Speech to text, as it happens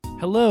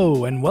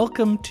Hello, and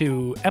welcome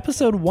to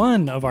episode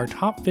 1 of our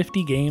top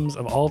 50 games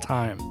of all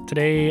time.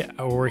 Today,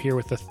 we're here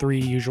with the three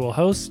usual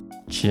hosts,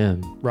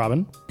 Jim,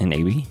 Robin, and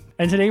AB.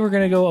 And today we're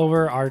going to go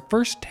over our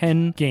first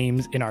 10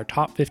 games in our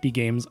top 50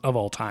 games of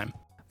all time.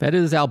 that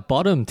is our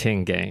bottom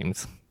 10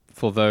 games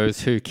for those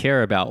who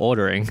care about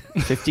ordering.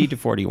 50 to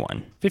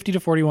 41. 50 to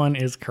 41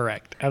 is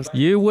correct.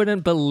 You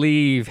wouldn't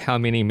believe how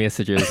many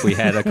messages we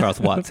had across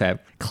WhatsApp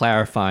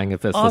clarifying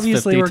if this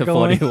Obviously, was 50 to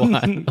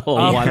 41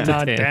 or up, 1 to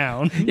not 10.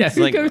 down. Yes,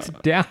 Like- it goes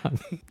down.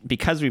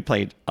 Because we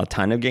played a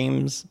ton of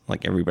games,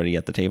 like everybody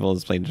at the table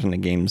has played a ton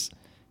of games,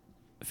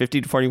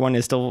 50 to 41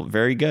 is still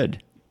very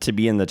good. To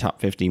be in the top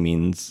 50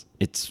 means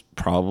it's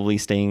probably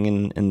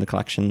staying in the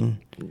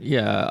collection.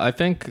 Yeah, I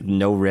think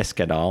No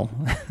risk at all.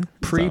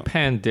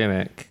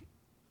 pre-pandemic,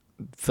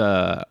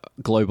 the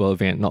global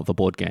event, not the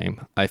board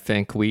game, I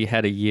think we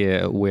had a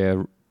year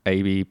where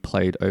AB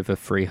played over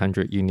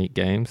 300 unique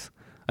games.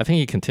 I think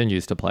he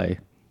continues to play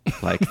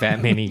like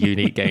that many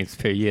unique games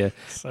per year.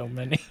 So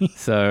many.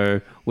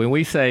 So when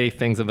we say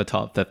things in the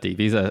top 50,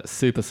 these are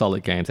super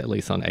solid games, at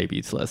least on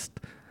AB's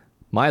list.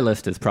 My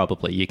list is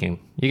probably you can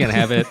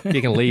have it,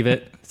 you can leave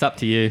it. It's up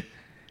to you.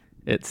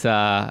 It's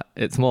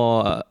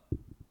more.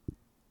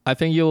 I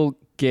think you'll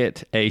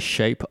get a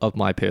shape of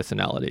my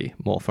personality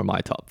more from my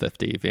top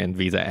 50 than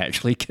these are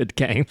actually good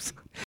games.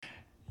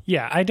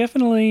 Yeah,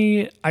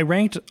 I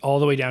ranked all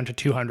the way down to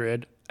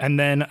 200, and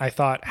then I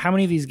thought, how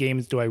many of these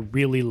games do I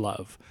really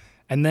love?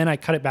 And then I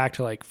cut it back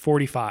to like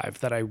 45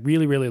 that I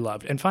really, really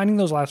loved. And finding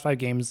those last 5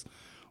 games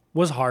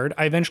was hard.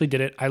 I eventually did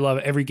it. I love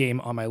every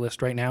game on my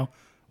list right now.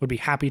 Would be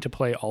happy to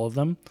play all of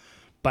them.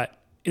 But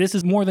this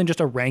is more than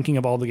just a ranking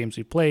of all the games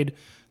we've played.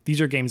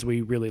 These are games we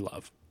really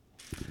love.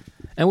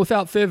 And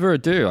without further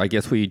ado, I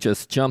guess we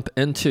just jump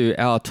into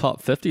our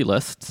top 50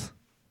 lists.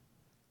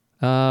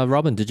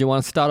 Robin, did you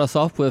want to start us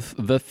off with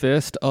the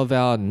first of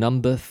our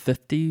number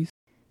 50s?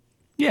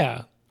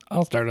 Yeah,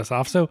 I'll start us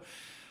off. So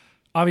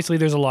obviously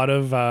there's a lot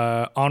of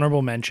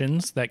honorable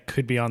mentions that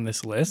could be on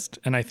this list.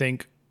 And I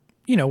think,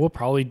 we'll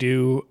probably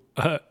do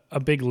a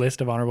big list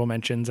of honorable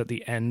mentions at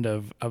the end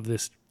of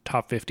this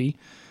top 50.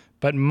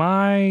 But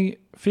my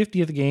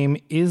 50th game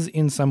is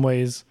in some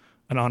ways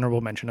an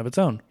honorable mention of its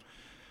own.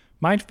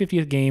 My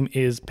 50th game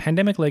is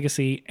Pandemic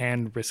Legacy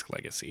and Risk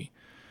Legacy.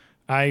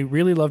 I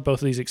really loved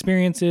both of these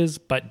experiences,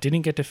 but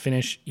didn't get to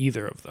finish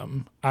either of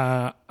them.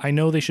 I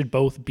know they should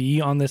both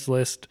be on this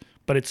list,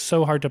 but it's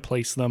so hard to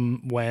place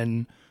them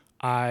when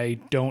I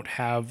don't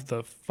have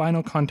the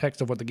final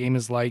context of what the game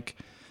is like,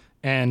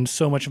 and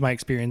so much of my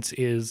experience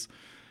is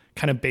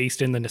kind of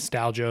based in the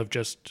nostalgia of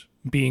just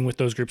being with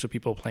those groups of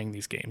people playing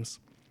these games.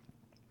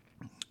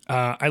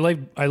 I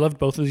loved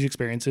both of these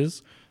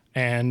experiences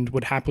and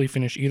would happily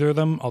finish either of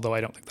them, although I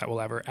don't think that will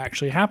ever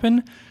actually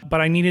happen. But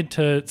I needed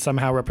to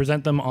somehow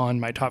represent them on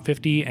my top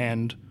 50,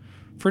 and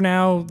for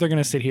now, they're going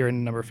to sit here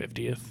in number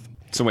 50th.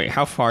 So wait,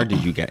 how far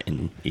did you get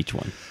in each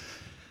one?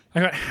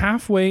 I got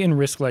halfway in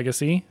Risk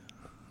Legacy,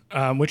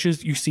 which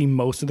is you see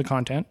most of the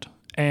content,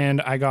 and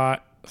I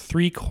got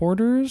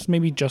 3/4,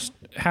 maybe just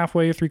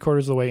halfway, 3/4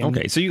 of the way in.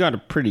 Okay, so you got a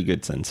pretty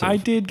good sense of I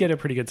did get a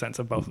pretty good sense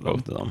of both of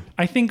them. them.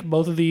 I think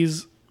both of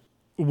these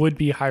would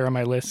be higher on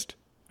my list,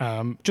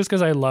 just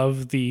because I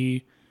love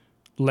the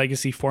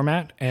legacy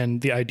format and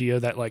the idea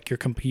that like you're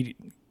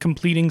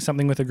completing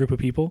something with a group of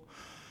people.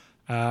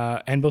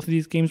 And both of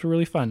these games were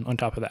really fun on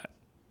top of that.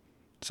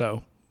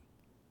 So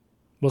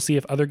we'll see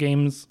if other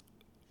games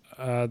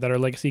that are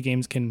legacy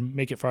games can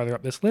make it farther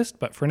up this list.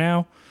 But for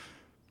now,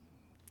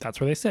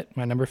 that's where they sit,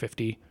 my number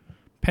 50,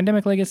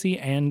 Pandemic Legacy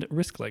and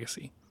Risk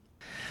Legacy.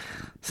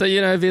 So,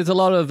 there's a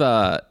lot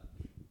of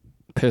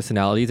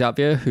personalities out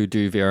there who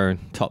do their own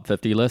top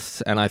 50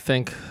 lists. And I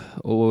think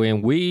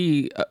when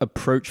we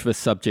approach this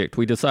subject,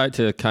 we decide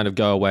to kind of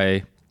go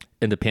away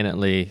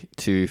independently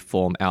to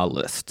form our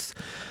lists.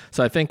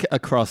 So I think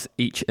across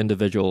each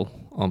individual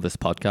on this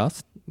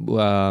podcast,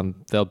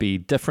 there'll be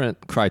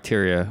different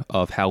criteria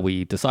of how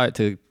we decide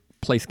to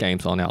place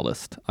games on our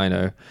list. I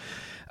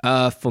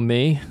know for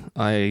me,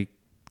 I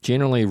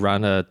generally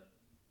run a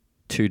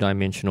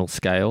 2-dimensional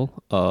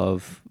scale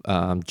of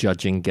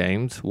judging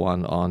games,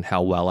 one on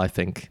how well I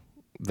think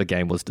the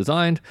game was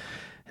designed,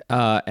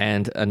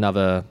 and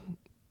another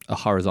a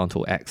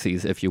horizontal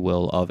axis, if you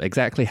will, of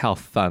exactly how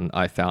fun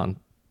I found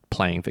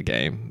playing the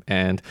game.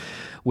 And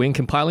when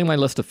compiling my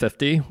list of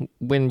 50,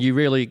 when you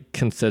really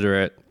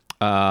consider it,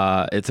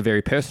 it's a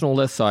very personal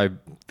list, so I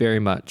very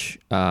much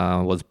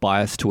was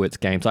biased towards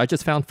games I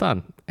just found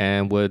fun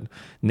and would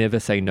never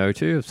say no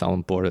to if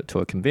someone brought it to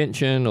a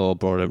convention or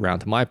brought it around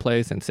to my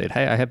place and said,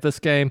 hey, I have this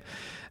game.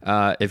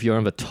 If you're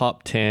in the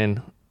top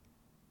 10,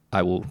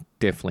 I will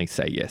definitely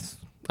say yes.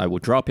 I will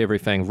drop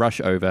everything, rush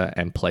over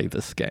and play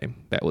this game.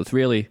 That was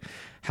really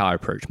how I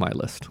approached my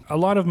list. A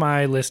lot of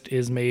my list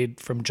is made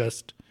from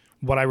just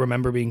what I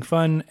remember being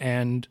fun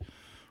and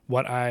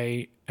what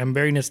I am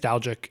very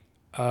nostalgic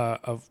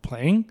of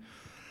playing.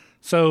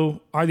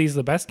 So are these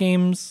the best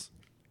games?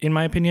 In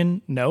my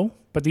opinion, no.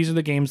 But these are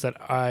the games that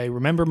I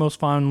remember most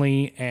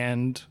fondly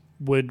and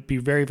would be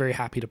very, very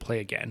happy to play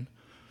again.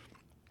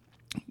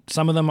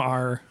 Some of them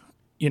are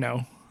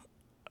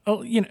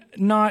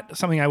not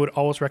something I would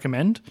always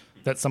recommend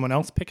that someone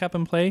else pick up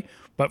and play,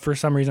 but for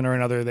some reason or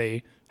another,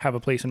 they have a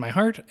place in my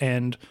heart,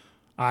 and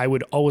I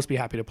would always be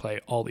happy to play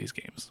all these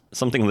games.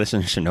 Something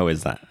listeners should know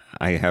is that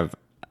I have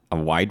a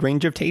wide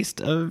range of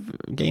taste of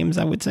games,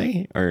 I would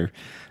say, or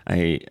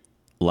I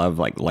love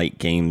like light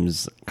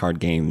games, card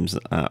games,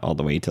 all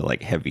the way to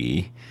like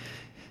heavy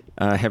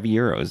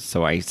Euros.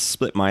 So I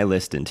split my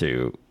list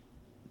into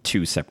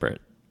two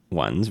separate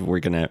ones. We're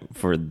gonna,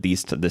 for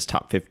this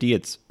top 50,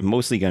 it's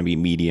mostly gonna be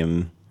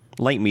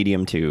light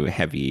medium to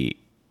heavy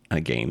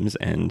games,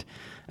 and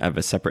I have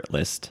a separate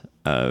list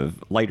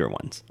of lighter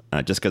ones,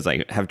 just because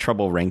I have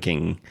trouble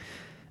ranking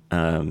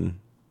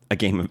a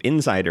game of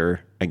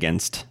Insider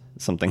against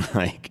something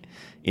like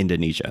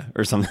Indonesia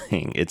or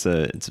something. It's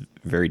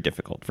very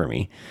difficult for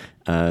me.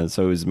 So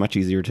it was much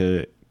easier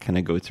to kind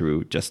of go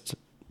through just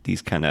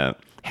these kind of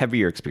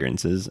heavier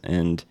experiences,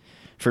 and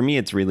for me,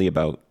 it's really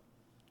about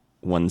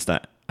ones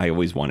that I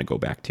always want to go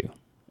back to,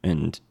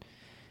 and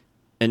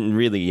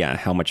really, yeah,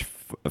 how much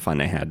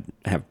fun I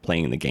have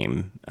playing the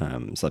game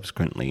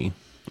subsequently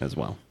as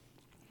well.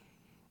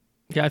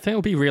 Yeah, I think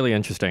it'll be really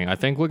interesting. I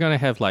think we're going to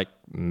have like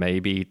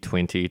maybe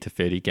 20 to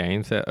 30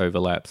 games that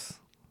overlaps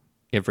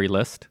every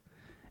list.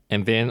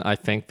 And then I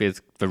think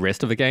there's the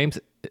rest of the games,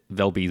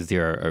 there'll be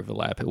zero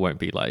overlap. It won't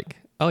be like,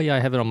 oh yeah, I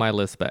have it on my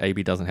list, but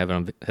AB doesn't have it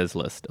on his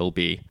list. It'll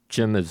be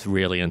Jim is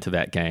really into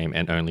that game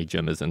and only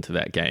Jim is into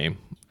that game.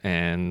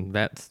 And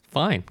that's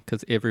fine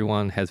because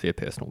everyone has their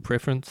personal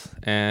preference.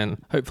 And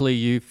hopefully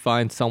you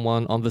find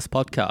someone on this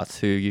podcast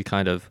who you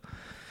kind of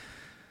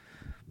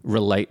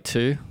relate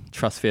to,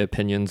 trust their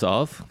opinions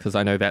of, because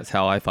I know that's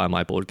how I find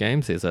my board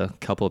games. There's a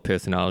couple of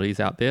personalities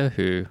out there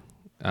who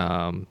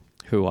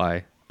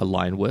I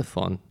align with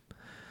on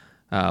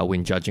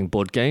when judging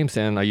board games,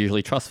 and I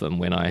usually trust them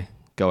when I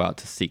go out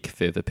to seek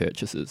further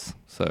purchases.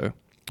 So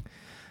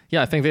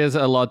yeah, I think there's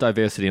a lot of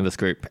diversity in this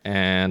group,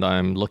 and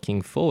I'm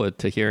looking forward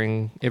to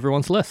hearing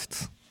everyone's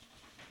lists.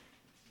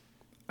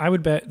 I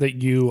would bet that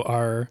you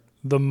are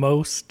the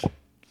most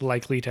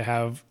likely to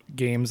have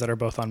games that are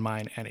both on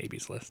mine and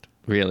AB's list.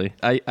 Really?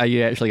 Are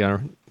you actually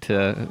going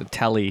to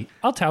tally?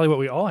 I'll tally what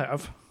we all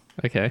have.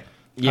 Okay.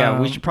 Yeah,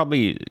 we should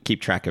probably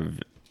keep track of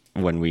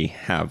when we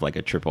have like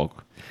a triple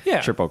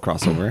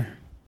crossover.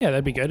 Yeah,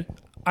 that'd be good.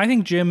 I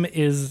think Jim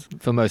is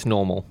the most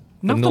normal.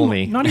 not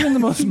normie. not even the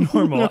most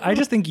normal. I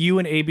just think you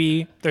and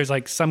AB, there's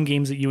like some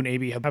games that you and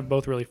AB have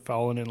both really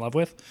fallen in love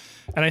with.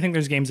 And I think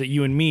there's games that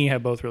you and me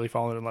have both really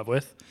fallen in love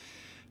with.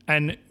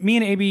 And me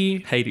and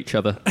AB hate each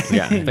other.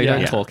 Yeah. They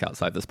don't talk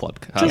outside this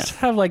podcast. just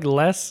have like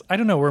less, I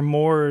don't know, we're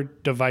more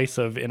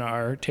divisive in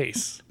our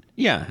tastes.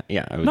 Yeah,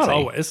 I would Not say.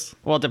 always.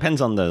 Well, it depends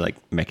on the like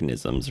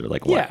mechanisms or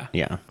like what.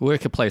 Yeah.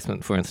 Worker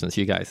placement, for instance,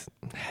 you guys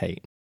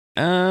hate.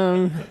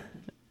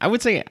 I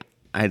would say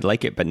I'd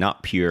like it, but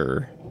not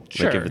pure.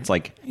 Sure. Like if it's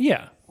like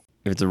Yeah.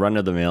 if it's a run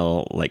of the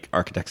mill like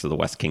Architects of the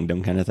West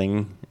Kingdom kind of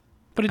thing.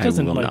 But it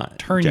doesn't will like not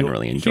turn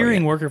generally you. enjoy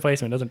Hearing it. worker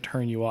placement doesn't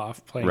turn you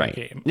off playing Right. a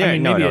game. Yeah, I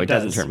mean, no, maybe it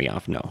doesn't does. turn me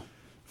off. No.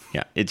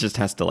 Yeah, it just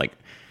has to like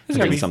There's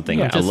gotta bring be- something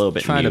yeah. a Just little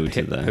bit trying new to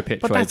to the.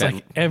 perpetuate But that's that.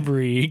 like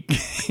every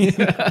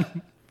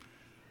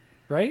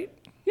right?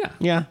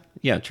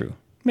 Yeah, true.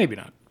 Maybe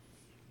not.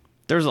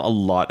 There's a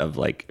lot of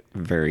like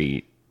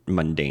very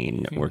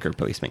mundane worker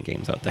placement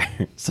games out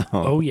there. So.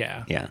 Oh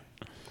yeah. Yeah.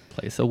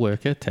 Place a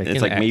worker, take It's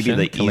an like action, maybe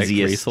the collect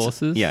easiest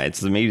resources. Yeah,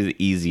 it's maybe the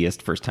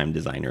easiest first time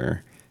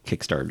designer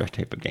Kickstarter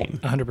type of game.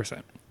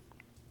 100%.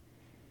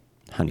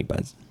 Honey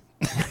Buzz.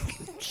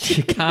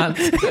 You can't.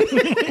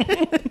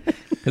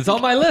 It's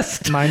on my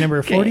list. My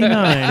number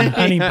 49,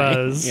 Honey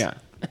Buzz. Yeah.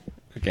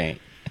 Okay.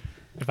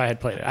 If I had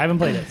played it. I haven't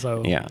played it,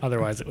 so Yeah.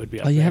 otherwise it would be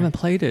up Oh, you there. haven't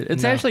played it.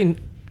 It's No. actually.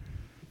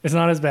 It's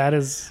not as bad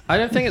as I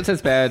don't think it's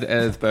as bad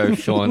as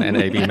both Sean and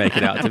AB make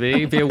it out to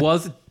be. There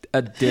was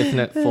a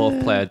definite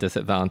fourth player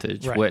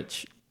disadvantage, Right.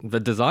 which the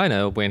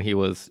designer, when he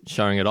was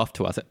showing it off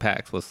to us at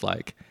PAX, was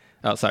like,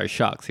 oh, sorry,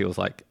 Shucks. He was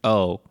like,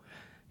 oh,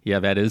 yeah,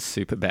 that is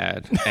super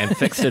bad, and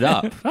fixed it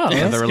up Oh, in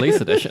that's the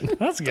release edition.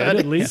 that's good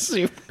at least.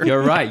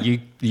 You're right.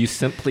 You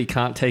simply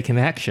can't take an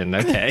action.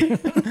 Okay,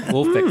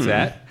 we'll fix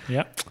that.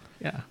 Yep.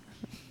 Yeah.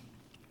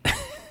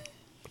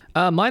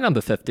 My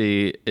number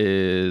 50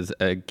 is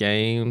a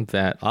game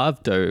that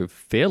I've dove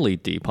fairly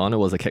deep on. It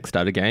was a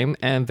Kickstarter game,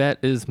 and that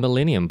is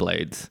Millennium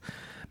Blades.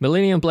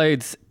 Millennium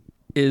Blades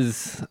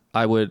is,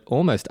 I would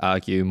almost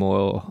argue,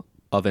 more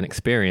of an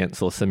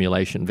experience or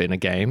simulation than a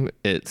game.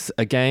 It's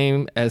a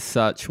game as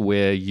such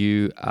where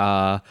you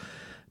are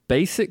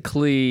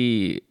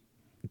basically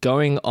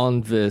going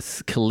on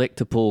this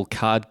collectible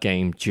card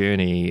game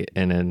journey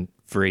in a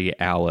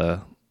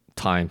 3-hour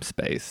time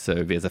space. So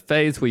there's a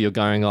phase where you're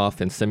going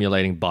off and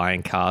simulating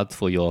buying cards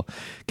for your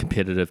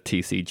competitive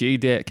TCG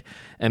deck,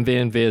 and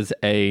then there's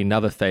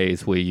another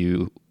phase where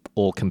you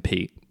all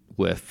compete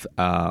with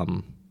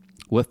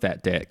that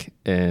deck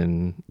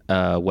in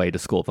a way to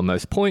score the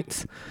most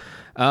points.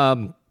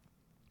 I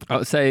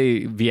would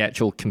say the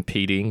actual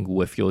competing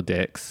with your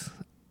decks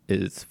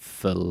is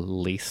the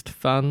least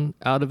fun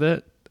out of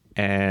it.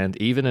 And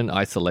even in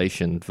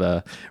isolation,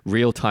 the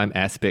real-time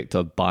aspect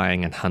of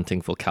buying and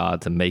hunting for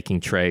cards and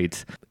making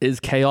trades is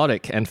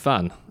chaotic and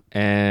fun.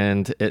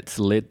 And it's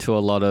led to a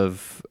lot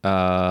of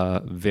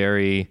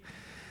very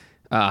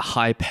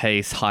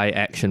high-pace,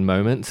 high-action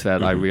moments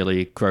that I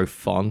really grow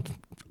fond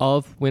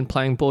of when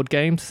playing board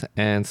games.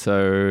 And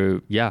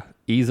so, yeah,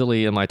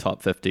 easily in my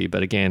top 50.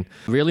 But again,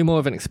 really more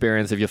of an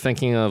experience. If you're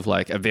thinking of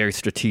like a very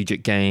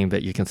strategic game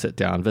that you can sit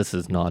down, this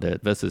is not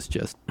it. This is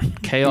just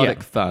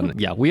chaotic fun.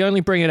 Yeah, we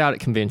only bring it out at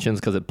conventions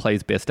because it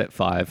plays best at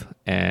 5.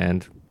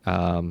 And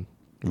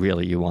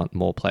really, you want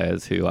more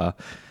players who are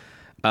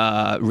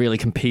really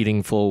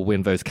competing for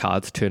when those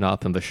cards turn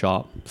up in the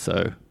shop.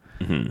 So,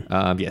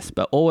 yes,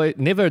 but always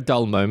never a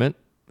dull moment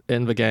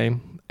in the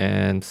game.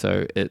 And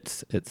so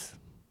it's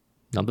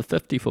number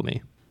 50 for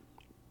me.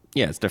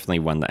 Yeah, it's definitely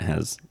one that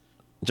has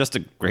just a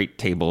great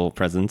table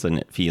presence, and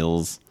it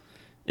feels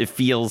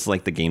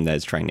like the game that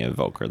it's trying to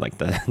evoke, or like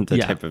the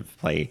type of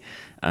play,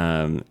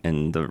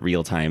 and the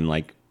real time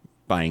like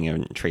buying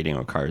and trading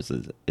of cards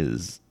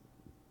is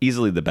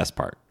easily the best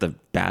part. The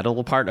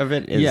battle part of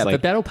it is the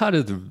battle part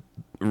is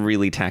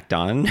really tacked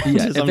on.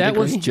 Yeah, if that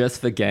was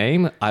just the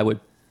game, I would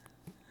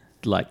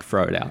like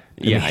throw it out.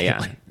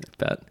 Yeah.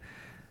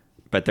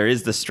 But there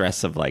is the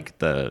stress of like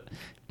the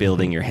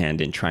building your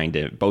hand and trying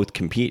to both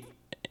compete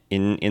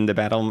in the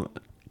battle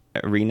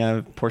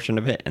arena portion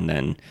of it, and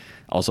then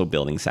also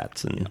building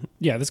sets. And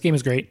yeah, this game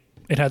is great.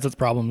 It has its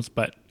problems,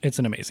 but it's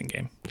an amazing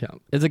game. Yeah,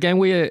 it's a game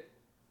where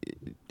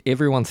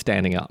everyone's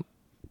standing up.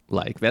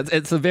 Like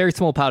it's a very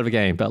small part of the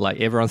game, but like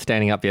everyone's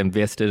standing up, you're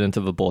invested into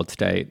the board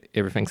state,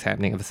 everything's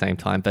happening at the same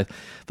time. But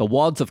the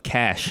wads of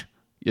cash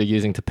you're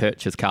using to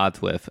purchase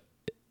cards with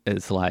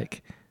is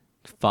like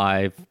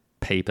 5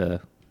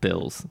 paper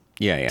bills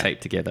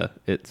taped together.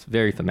 It's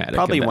very thematic.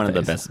 Probably one of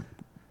the best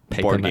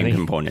board game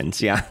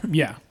components. Yeah.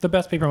 Yeah, the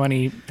best paper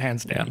money,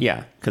 hands down.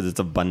 Yeah, because it's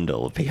a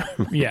bundle of paper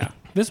money. Yeah,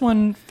 this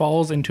one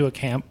falls into a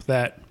camp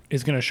that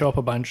is going to show up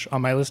a bunch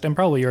on my list, and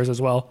probably yours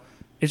as well.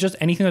 It's just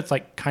anything that's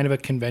like kind of a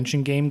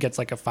convention game gets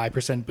like a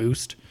 5%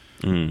 boost.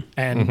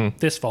 And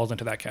this falls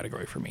into that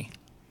category for me.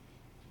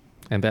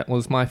 And that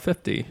was my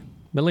 50,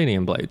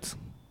 Millennium Blades.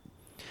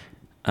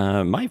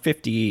 My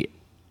 50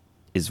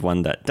 is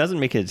one that doesn't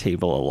make it a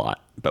table a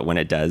lot, but when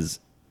it does,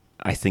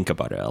 I think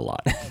about it a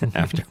lot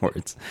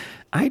afterwards.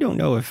 I don't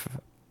know if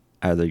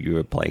either of you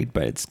have played,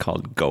 but it's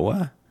called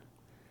Goa.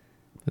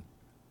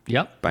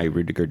 Yep. By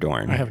Rudiger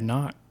Dorn. I have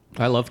not.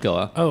 I love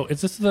Goa. Oh,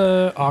 is this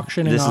the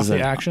auction and off the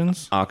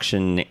actions?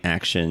 Auction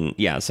action.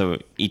 Yeah. So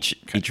each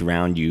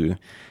round you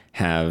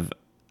have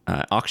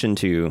auction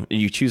to,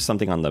 you choose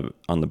something on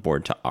the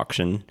board to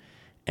auction,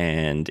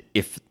 and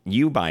if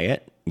you buy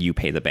it, you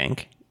pay the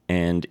bank,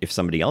 and if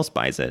somebody else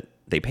buys it,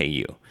 they pay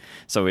you.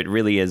 So it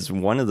really is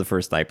one of the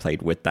first I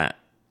played with that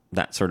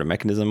sort of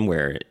mechanism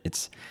where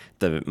it's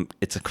a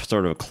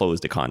sort of a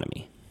closed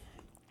economy.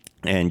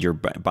 And you're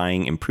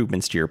buying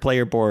improvements to your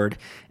player board,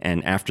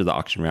 and after the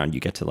auction round, you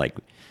get to like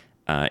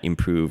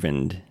improve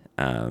and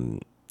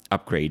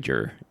upgrade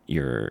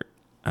your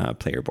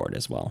player board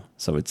as well.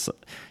 So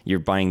you're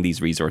buying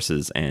these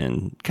resources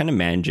and kind of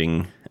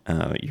managing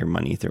your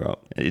money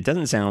throughout. It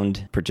doesn't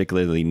sound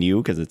particularly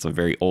new because it's a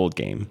very old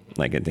game.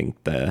 Like I think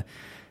it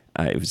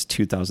was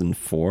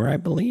 2004, I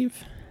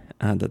believe,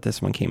 that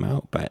this one came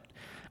out. But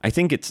I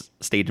think it's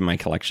stayed in my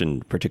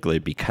collection particularly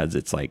because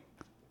it's like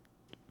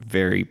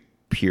very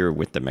pure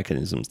with the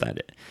mechanisms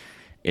that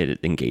it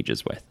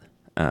engages with,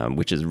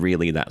 which is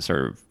really that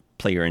sort of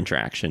player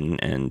interaction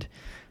and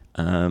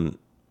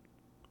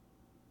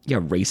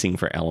racing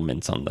for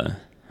elements on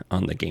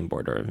the game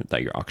board or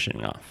that you're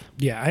auctioning off.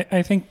 Yeah,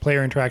 I think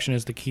player interaction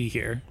is the key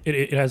here.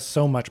 It has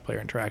so much player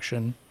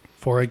interaction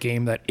for a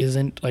game that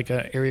isn't like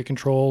a area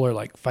control or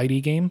like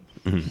fighty game.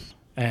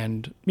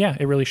 And yeah,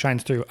 it really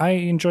shines through. I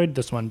enjoyed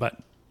this one, but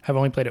have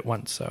only played it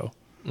once, so.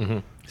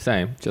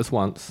 Same, just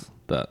once,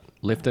 but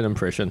left an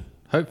impression.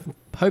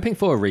 Hoping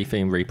for a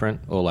retheme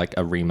reprint or like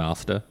a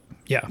remaster.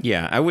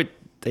 Yeah, I would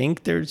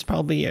think there's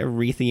probably a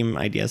retheme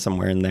idea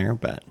somewhere in there,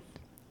 but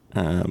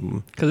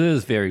because it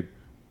is very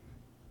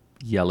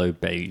yellow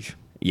beige.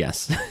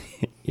 Yes.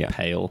 Yeah.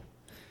 Pale.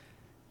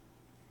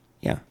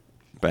 Yeah,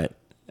 but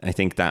I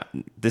think that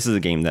this is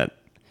a game that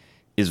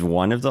is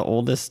one of the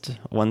oldest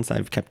ones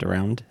I've kept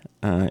around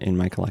in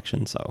my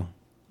collection. So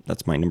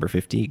that's my number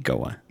 50,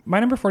 Goa. My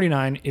number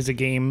 49 is a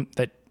game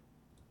that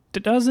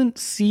doesn't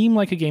seem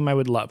like a game I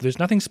would love. There's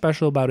nothing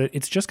special about it.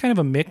 It's just kind of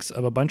a mix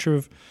of a bunch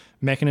of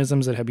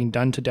mechanisms that have been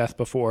done to death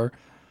before.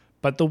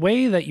 But the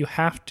way that you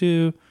have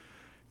to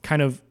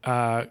kind of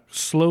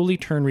slowly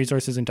turn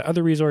resources into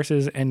other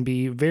resources and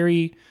be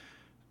very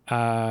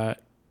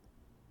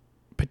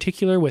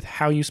particular with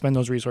how you spend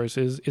those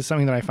resources is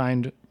something that I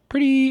find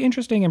pretty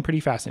interesting and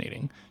pretty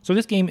fascinating. So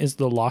this game is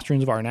The Lost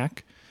Ruins of Arnak.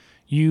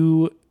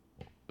 You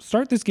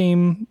start this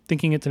game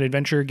thinking it's an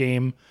adventure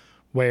game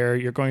where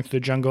you're going through the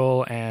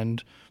jungle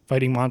and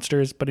fighting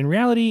monsters, but in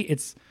reality,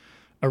 it's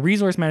a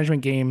resource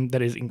management game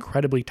that is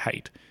incredibly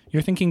tight.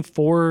 You're thinking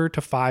 4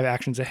 to 5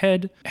 actions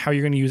ahead, how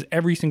you're going to use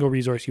every single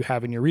resource you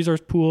have in your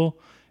resource pool,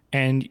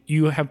 and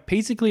you have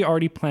basically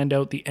already planned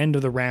out the end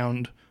of the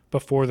round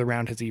before the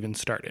round has even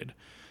started.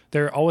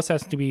 There always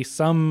has to be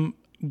some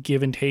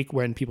give and take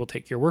when people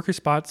take your worker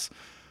spots,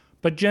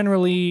 but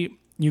generally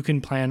you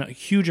can plan a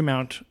huge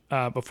amount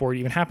before it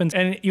even happens.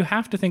 And you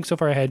have to think so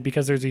far ahead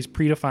because there's these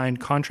predefined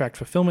contract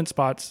fulfillment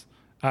spots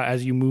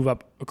as you move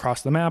up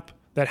across the map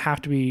that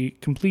have to be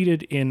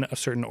completed in a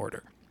certain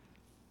order.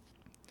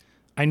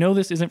 I know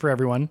this isn't for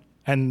everyone,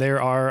 and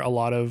there are a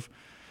lot of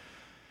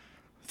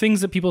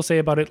things that people say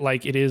about it,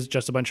 like it is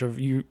just a bunch of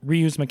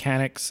reused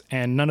mechanics,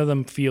 and none of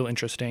them feel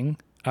interesting.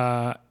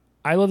 I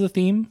love the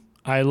theme.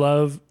 I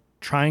love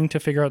trying to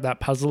figure out that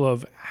puzzle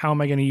of how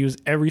am I going to use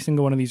every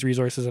single one of these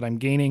resources that I'm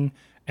gaining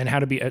and how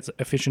to be as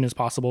efficient as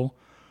possible.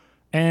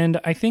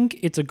 And I think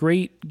it's a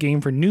great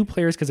game for new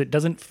players because it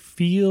doesn't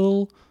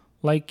feel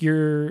like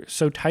you're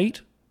so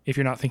tight if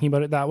you're not thinking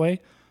about it that way.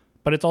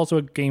 But it's also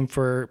a game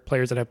for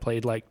players that have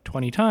played like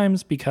 20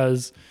 times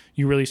because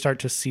you really start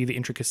to see the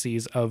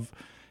intricacies of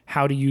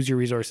how to use your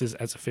resources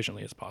as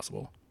efficiently as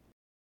possible.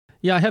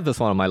 Yeah, I have this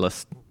one on my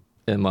list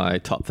in my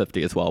top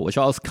 50 as well, which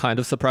I was kind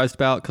of surprised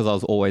about because I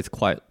was always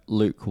quite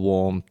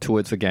lukewarm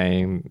towards the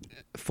game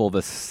for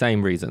the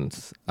same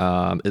reasons.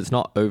 It's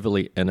not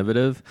overly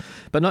innovative,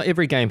 but not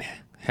every game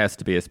has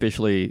to be,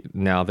 especially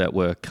now that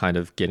we're kind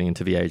of getting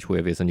into the age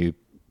where there's a new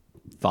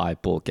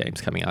 5 board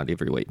games coming out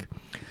every week.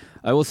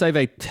 I will say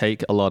they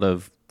take a lot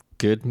of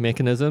good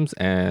mechanisms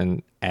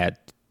and add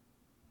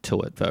to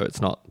it, though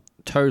it's not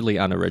totally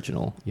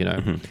unoriginal, you know.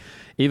 Mm-hmm.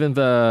 Even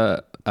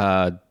the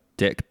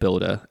deck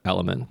builder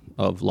element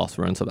of Lost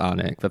Ruins of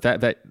Arnak, the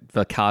fact that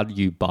the card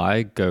you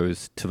buy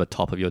goes to the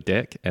top of your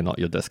deck and not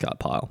your discard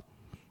pile.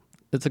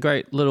 It's a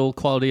great little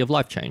quality of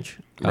life change.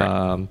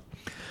 Right.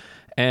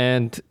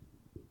 And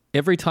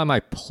every time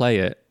I play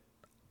it,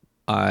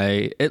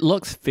 it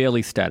looks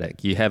fairly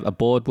static. You have a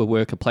board with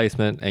worker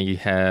placement and you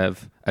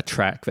have a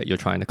track that you're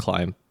trying to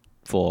climb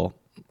for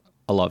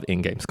a lot of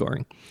in-game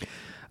scoring.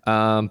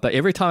 But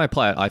every time I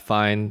play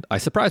it, I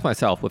surprise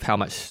myself with how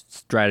much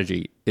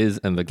strategy is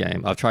in the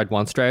game. I've tried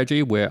one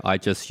strategy where I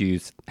just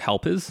use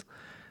helpers.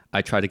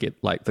 I try to get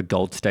like the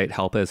gold state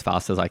helper as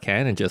fast as I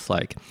can and just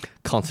like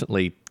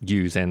constantly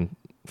use and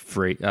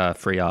free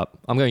up.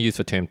 I'm going to use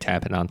the term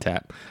tap and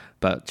untap,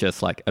 but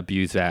just like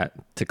abuse that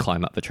to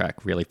climb up the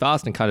track really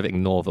fast and kind of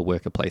ignore the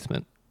worker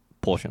placement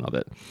portion of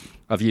it.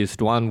 I've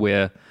used one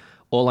where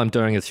all I'm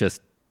doing is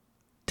just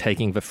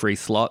taking the free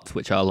slots,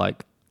 which are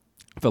like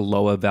the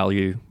lower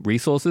value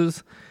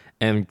resources,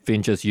 and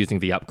then just using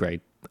the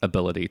upgrade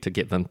ability to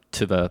get them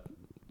to the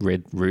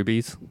red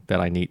rubies that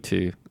I need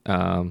to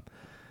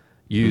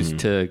use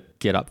to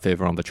get up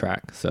further on the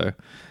track. So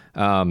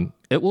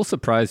it will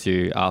surprise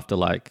you after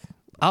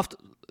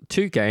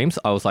 2 games,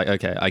 I was like,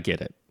 okay, I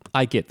get it.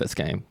 I get this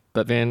game.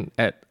 But then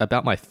at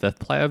about my 5th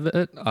play of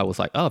it, I was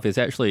like, oh, there's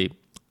actually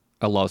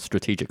a lot of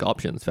strategic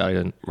options that I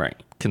didn't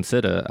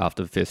consider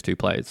after the first 2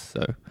 plays.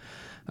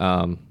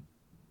 So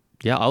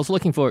yeah, I was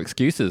looking for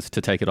excuses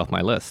to take it off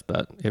my list,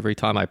 but every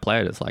time I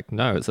play it, it's like,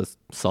 no, it's a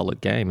solid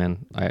game,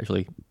 and I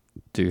actually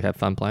do have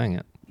fun playing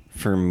it.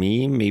 For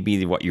me,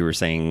 maybe what you were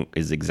saying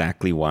is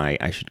exactly why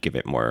I should give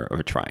it more of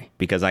a try,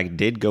 because I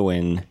did go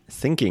in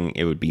thinking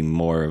it would be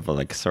more of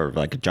a sort of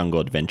like a jungle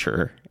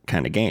adventure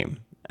kind of game,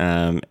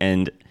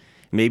 and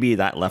maybe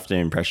that left an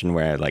impression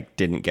where I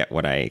didn't get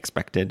what I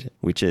expected,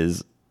 which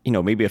is,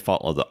 maybe a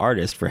fault of the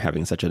artist for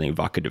having such an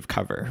evocative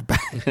cover,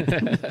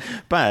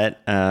 but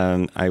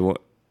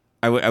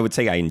I would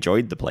say I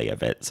enjoyed the play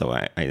of it. So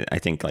I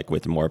think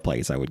with more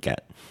plays, I would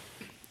get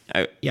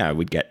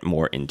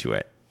more into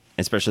it,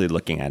 especially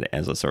looking at it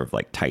as a sort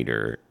of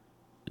tighter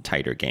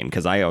game.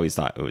 Cause I always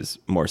thought it was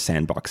more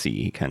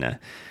sandboxy, kind of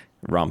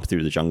romp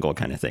through the jungle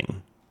kind of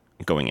thing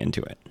going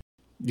into it.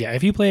 Yeah.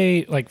 If you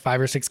play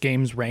 5 or 6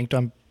 games ranked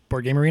on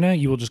Board Game Arena,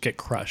 you will just get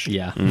crushed.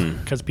 Yeah.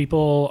 Cause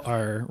people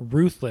are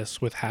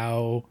ruthless with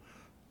how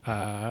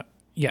the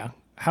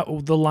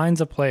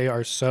lines of play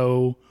are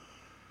so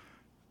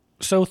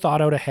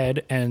thought out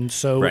ahead and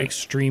so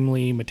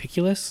extremely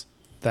meticulous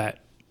that,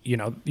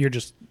 you're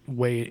just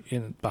way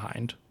in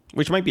behind.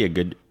 Which might be a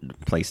good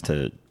place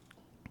to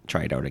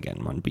try it out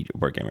again on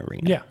Board Game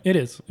Arena. Yeah, it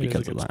is. It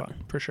is a good spot,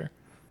 for sure.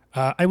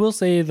 I will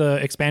say the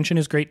expansion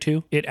is great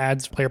too. It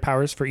adds player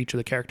powers for each of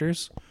the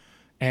characters.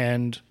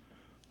 And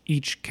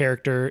each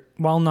character,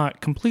 while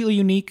not completely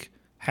unique,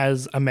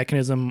 has a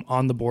mechanism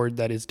on the board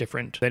that is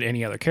different than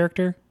any other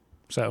character.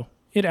 So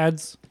it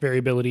adds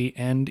variability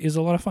and is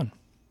a lot of fun.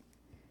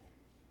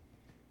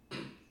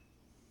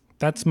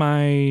 That's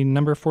my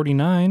number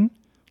 49,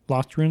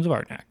 Lost Ruins of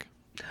Arnak.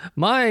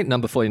 My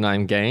number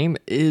 49 game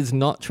is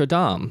Notre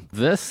Dame.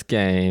 This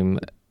game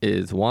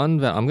is one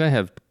that I'm going to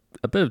have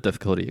a bit of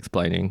difficulty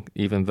explaining,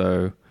 even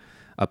though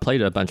I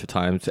played it a bunch of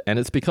times. And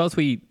it's because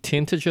we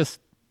tend to just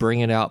bring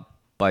it out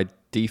by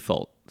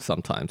default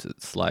sometimes.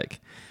 It's like,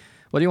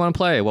 what do you want to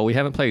play? Well, we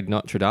haven't played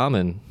Notre Dame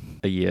in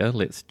a year.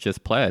 Let's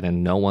just play it.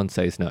 And no one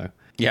says no.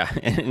 Yeah,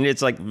 and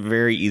it's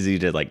very easy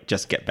to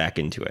just get back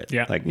into it.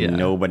 Yeah.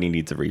 Nobody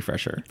needs a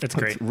refresher. It's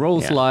great. It's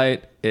rules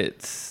light.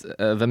 It's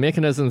the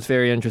mechanism's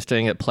very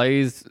interesting. It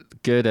plays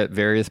good at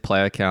various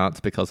player counts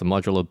because the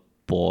modular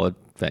board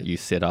that you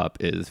set up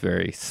is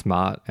very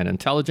smart and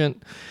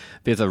intelligent.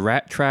 There's a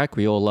rat track.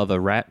 We all love a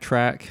rat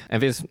track.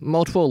 And there's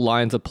multiple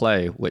lines of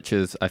play, which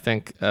is, I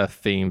think, a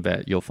theme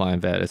that you'll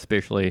find that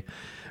especially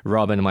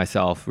Robin and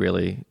myself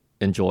really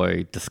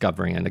enjoy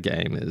discovering in a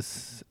game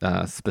is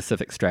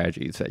specific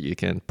strategies that you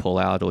can pull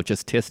out, or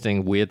just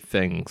testing weird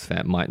things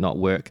that might not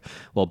work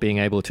while being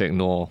able to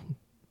ignore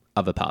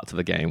other parts of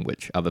the game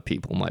which other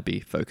people might be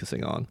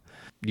focusing on.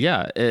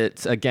 Yeah,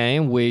 it's a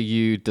game where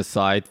you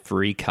decide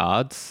 3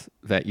 cards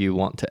that you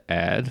want to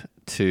add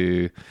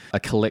to a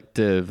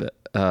collective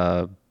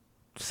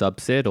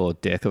subset or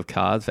deck of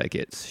cards that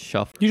gets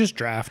shuffled. You just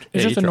draft.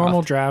 It's just a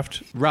normal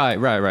draft.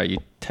 Right. You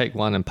take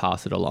one and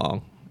pass it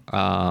along.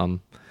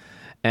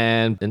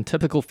 And in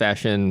typical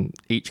fashion,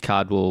 each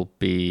card will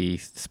be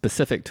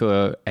specific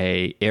to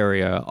a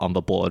area on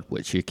the board,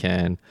 which you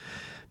can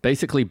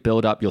basically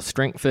build up your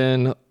strength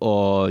in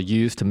or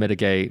use to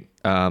mitigate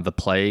the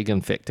plague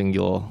infecting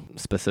your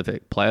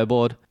specific player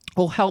board,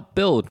 or help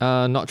build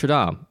Notre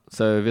Dame.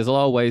 So there's a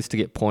lot of ways to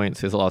get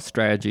points. There's a lot of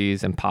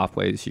strategies and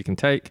pathways you can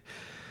take.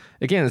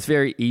 Again, it's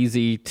very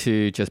easy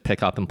to just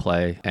pick up and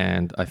play.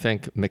 And I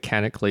think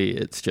mechanically,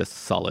 it's just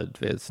solid.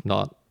 There's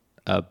not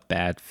a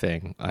bad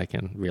thing I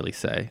can really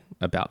say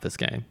about this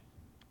game.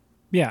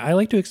 Yeah, I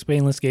like to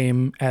explain this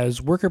game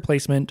as worker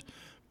placement,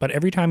 but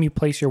every time you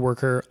place your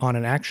worker on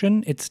an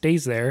action, it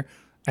stays there,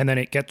 and then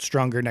it gets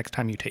stronger next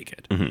time you take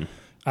it.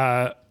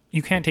 Mm-hmm.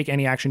 You can't take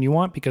any action you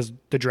want because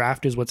the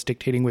draft is what's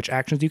dictating which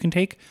actions you can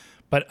take.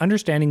 But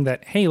understanding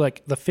that, hey,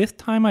 like the 5th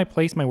time I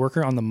place my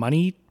worker on the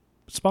money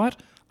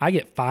spot, I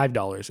get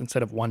 $5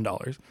 instead of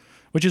 $1,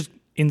 which is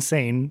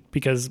insane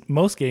because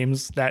most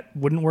games that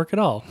wouldn't work at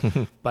all.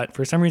 But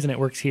for some reason it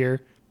works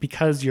here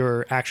because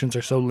your actions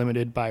are so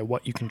limited by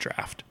what you can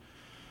draft.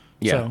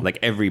 Yeah, So- like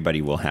everybody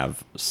will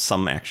have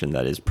some action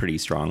that is pretty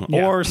strong,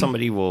 Yeah. or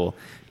somebody will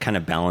kind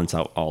of balance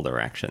out all their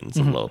actions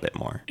a little bit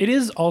more. It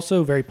is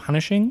also very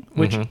punishing,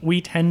 which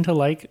we tend to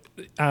like.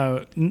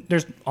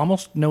 There's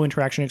almost no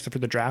interaction except for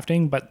the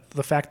drafting, but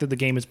the fact that the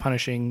game is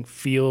punishing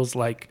feels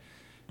like,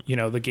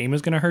 the game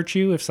is going to hurt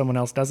you if someone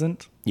else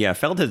doesn't. Yeah,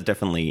 Feld has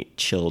definitely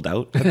chilled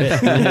out a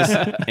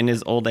bit in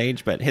his old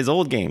age, but his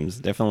old games,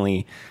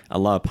 definitely a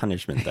lot of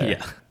punishment there.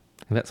 Yeah.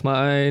 That's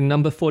my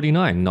number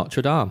 49,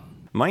 Notre Dame.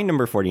 My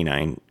number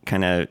 49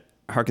 kind of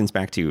harkens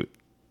back to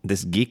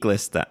this geek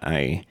list that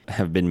I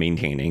have been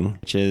maintaining,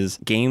 which is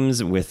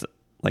games with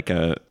like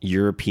a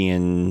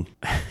European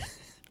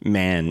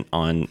man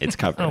on its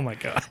cover. Oh my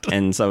God.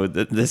 And so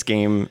this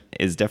game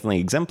is definitely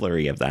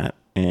exemplary of that,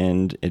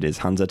 and it is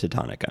Hansa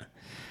Teutonica.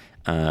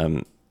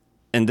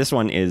 And this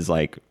one is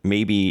like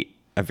maybe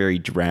a very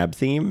drab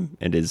theme.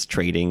 It is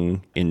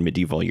trading in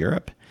medieval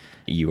Europe.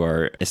 You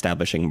are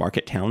establishing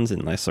market towns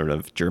in this sort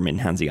of German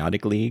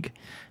Hanseatic League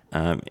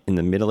in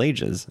the Middle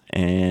Ages.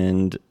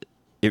 And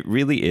it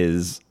really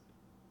is,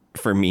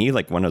 for me,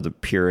 like one of the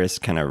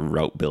purest kind of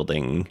route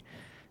building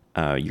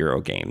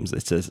Euro games.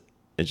 It's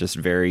just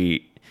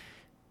very,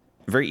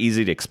 very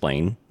easy to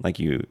explain. Like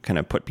you kind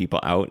of put people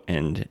out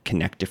and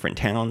connect different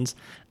towns.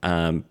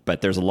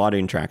 But there's a lot of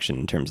interaction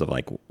in terms of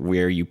like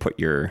where you put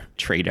your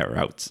trade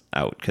routes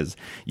out, because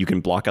you can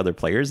block other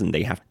players and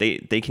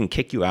they can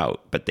kick you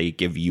out, but they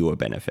give you a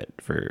benefit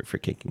for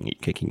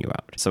kicking you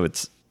out. So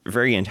it's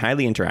very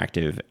highly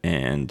interactive,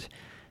 and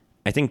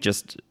I think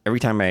just every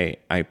time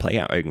I play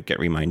it, I get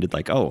reminded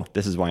like, oh,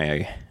 this is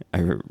why I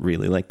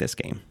really like this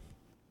game.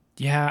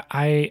 Yeah,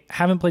 I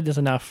haven't played this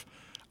enough.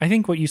 I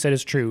think what you said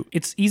is true.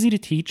 It's easy to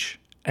teach,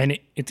 and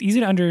it's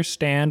easy to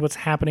understand what's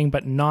happening,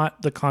 but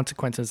not the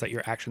consequences that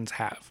your actions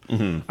have.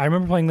 Mm-hmm. I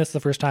remember playing this the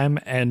first time,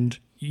 and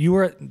you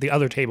were at the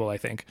other table, I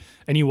think,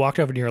 and you walked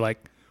over and you're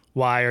like,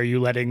 why are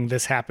you letting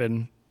this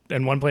happen?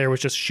 And one player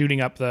was just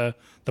shooting up the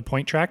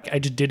point track. I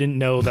just didn't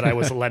know that I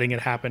was letting it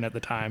happen at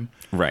the time.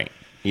 Right.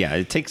 Yeah,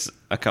 it takes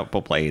a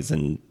couple plays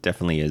and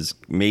definitely is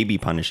maybe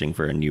punishing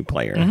for a new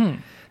player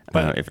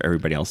if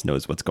everybody else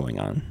knows what's going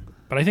on.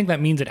 But I think that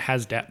means it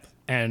has depth,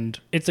 and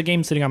it's a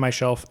game sitting on my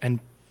shelf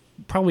and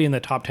probably in the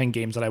top 10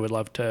 games that I would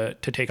love to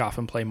take off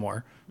and play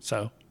more.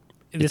 So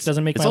this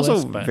doesn't make my list.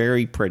 It's also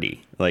very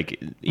pretty.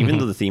 Like even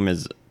though the theme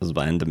is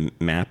bland, the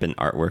map and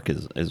artwork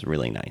is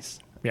really nice.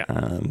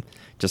 Yeah.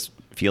 Just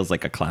feels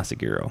like a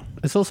classic Euro.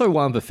 It's also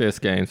one of the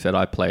first games that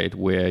I played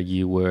where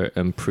you were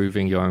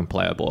improving your own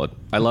player board.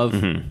 I love...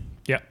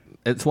 Yeah.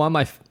 It's one of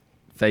my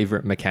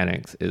favorite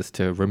mechanics is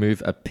to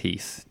remove a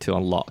piece to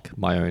unlock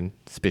my own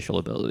special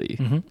ability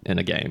in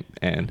a game.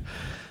 And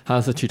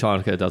Hansa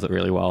Teutonica does it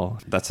really well.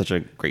 That's such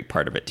a great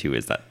part of it too,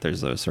 is that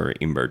there's a sort of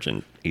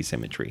emergent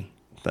asymmetry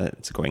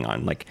that's going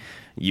on. Like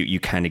you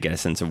kind of get a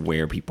sense of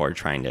where people are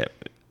trying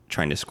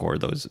to score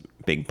those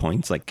big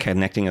points, like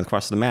connecting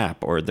across the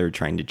map, or they're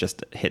trying to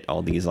just hit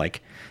all these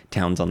like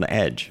towns on the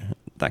edge,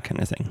 that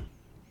kind of thing.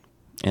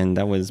 And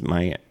that was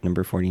my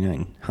number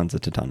 49, Hansa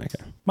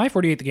Teutonica. My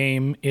 48th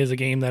game is a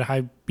game that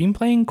I've been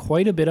playing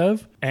quite a bit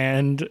of,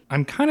 and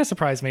I'm kind of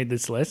surprised made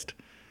this list.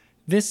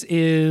 This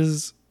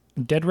is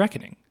Dead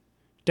Reckoning.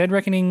 Dead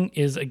Reckoning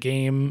is a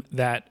game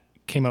that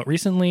came out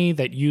recently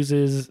that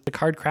uses the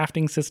card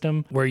crafting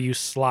system where you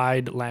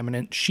slide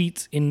laminate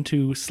sheets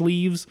into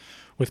sleeves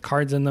with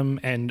cards in them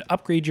and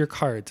upgrade your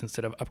cards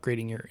instead of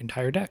upgrading your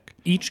entire deck.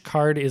 Each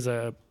card is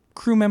a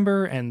crew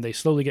member and they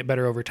slowly get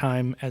better over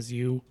time as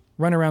you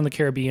run around the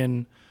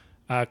Caribbean,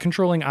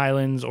 controlling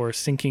islands or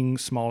sinking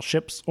small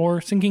ships or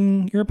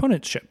sinking your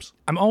opponent's ships.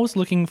 I'm always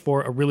looking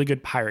for a really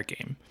good pirate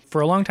game. For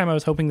a long time, I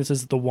was hoping this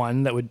is the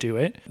one that would do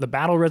it. The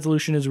battle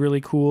resolution is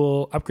really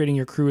cool. Upgrading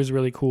your crew is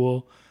really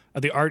cool.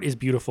 The art is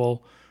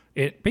beautiful.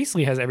 It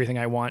basically has everything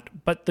I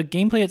want, but the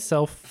gameplay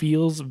itself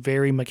feels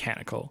very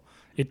mechanical.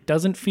 It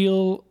doesn't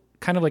feel,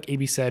 kind of like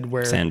AB said,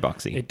 where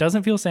Sandboxy. It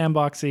doesn't feel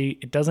sandboxy.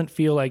 It doesn't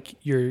feel like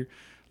you're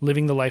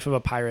living the life of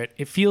a pirate.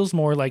 It feels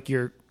more like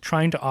you're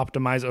trying to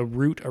optimize a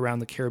route around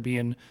the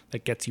Caribbean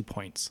that gets you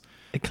points.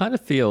 It kind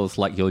of feels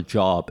like your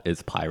job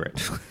is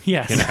pirate.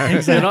 Yes,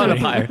 Exactly. You're not a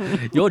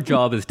pirate. Your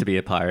job is to be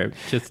a pirate.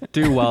 Just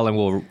do well and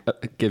we'll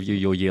give you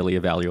your yearly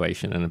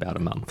evaluation in about a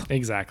month.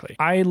 Exactly.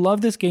 I love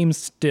this game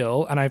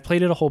still, and I've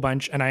played it a whole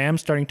bunch, and I am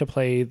starting to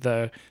play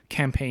the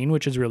campaign,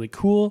 which is really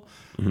cool,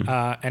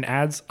 and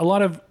adds a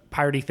lot of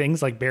piratey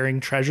things like burying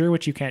treasure,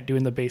 which you can't do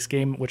in the base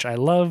game, which I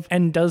love,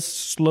 and does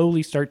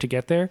slowly start to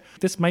get there.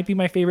 This might be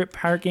my favorite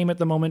pirate game at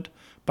the moment,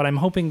 but I'm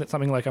hoping that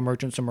something like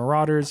Emergence of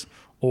Marauders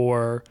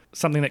or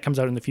something that comes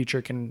out in the future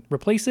can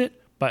replace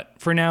it. But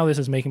for now, this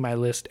is making my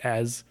list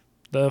as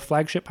the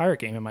flagship pirate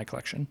game in my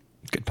collection.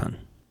 Good pun.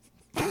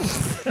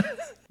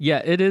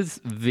 Yeah, it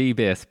is the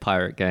best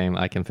pirate game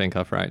I can think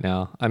of right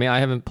now. I mean, I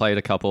haven't played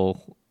a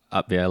couple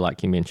up there,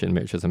 like you mentioned,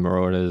 Emergence and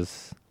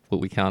Marauders. Will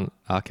we count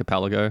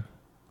Archipelago?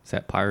 Is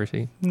that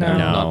piratey?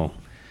 No.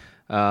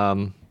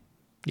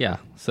 Yeah,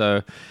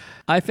 so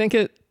I think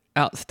it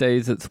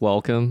outstays its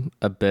welcome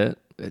a bit,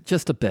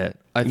 just a bit.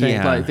 I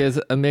think like there's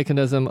a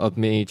mechanism of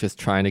me just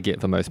trying to get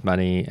the most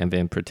money and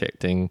then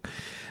protecting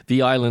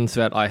the islands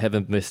that I have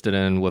invested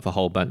in with a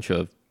whole bunch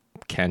of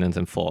cannons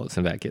and forts,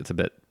 and that gets a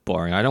bit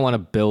boring. I don't want to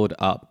build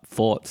up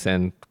forts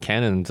and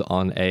cannons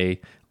on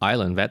a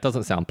island. That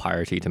doesn't sound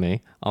piratey to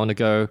me. I want to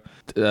go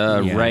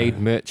raid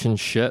merchant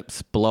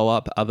ships, blow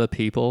up other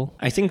people.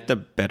 I think the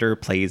better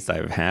plays that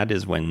I've had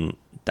is when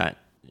that,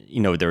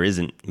 there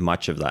isn't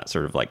much of that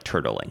sort of like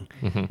turtling.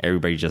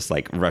 Everybody just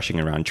like rushing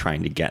around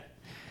trying to get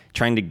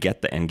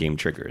the end game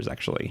triggers,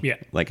 actually. Yeah.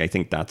 Like, I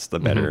think that's the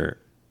better.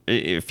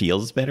 It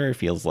feels better. It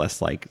feels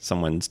less like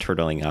someone's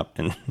turtling up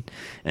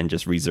and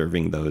just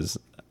reserving those,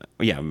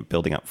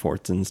 building up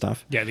forts and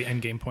stuff. Yeah, the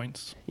end game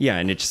points. Yeah,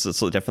 and it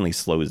definitely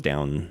slows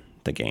down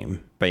the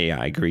game. But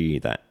yeah, I agree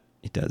that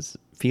it does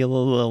feel a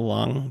little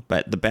long,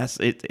 but the best,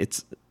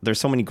 it's there's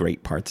so many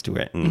great parts to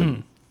it,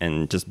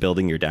 and just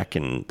building your deck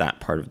and that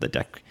part of the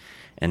deck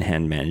and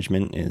hand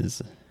management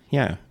is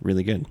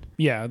really good.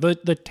 Yeah,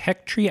 the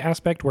tech tree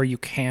aspect where you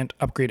can't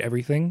upgrade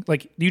everything,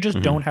 like you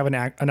just don't have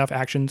enough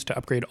actions to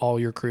upgrade all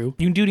your crew.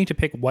 You do need to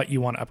pick what you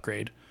want to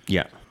upgrade.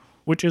 Yeah.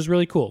 Which is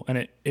really cool,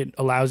 and it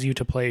allows you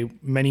to play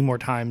many more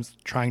times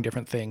trying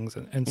different things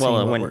and seeing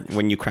what works.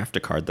 When you craft a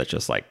card that's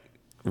just like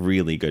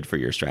really good for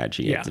your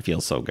strategy, it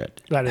feels so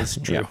good. That is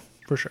true,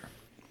 for sure.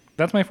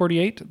 That's my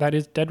 48. That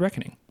is Dead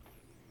Reckoning.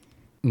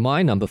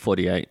 My number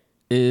 48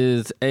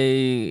 is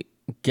a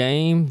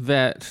game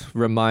that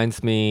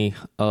reminds me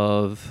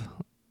of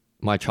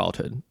my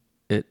childhood.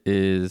 It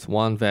is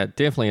one that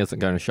definitely isn't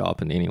going to show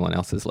up in anyone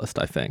else's list,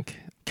 I think.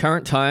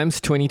 Current times,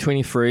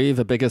 2023,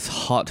 the biggest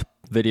hot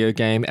video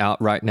game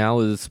out right now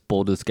is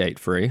Baldur's Gate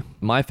 3.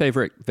 My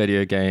favorite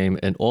video game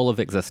in all of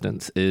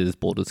existence is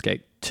Baldur's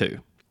Gate 2.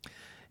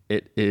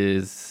 It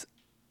is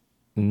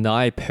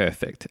nigh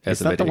perfect as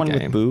Is a that video the one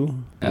game. with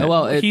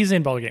Boo? He's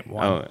in Baldur's Gate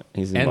 1. Oh,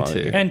 he's in And Baldur's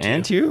 2. Gate.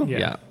 And 2?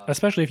 Yeah.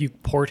 Especially if you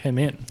port him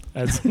in.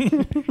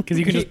 Because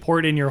you can just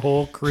port in your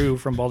whole crew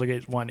from Baldur's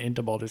Gate 1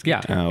 into Baldur's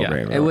Gate 2.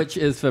 Right. Which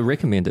is the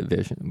recommended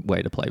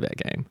way to play that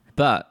game.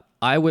 But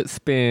I would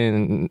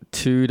spend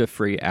 2 to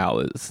 3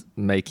 hours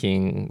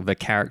making the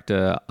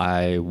character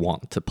I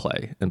want to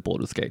play in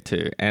Baldur's Gate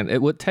 2. And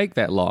it would take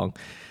that long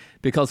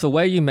because the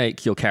way you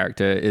make your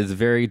character is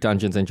very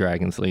Dungeons and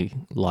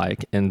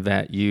Dragons-like in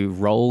that you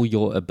roll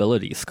your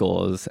ability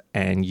scores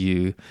and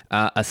you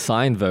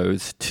assign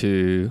those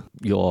to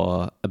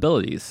your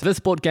abilities. This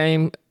board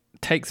game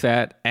takes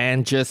that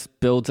and just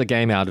builds a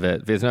game out of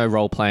it. There's no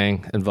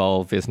role-playing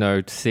involved. There's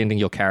no sending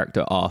your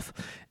character off.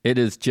 It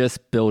is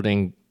just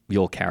building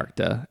your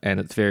character,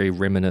 and it's very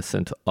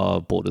reminiscent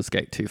of Baldur's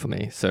Gate 2 for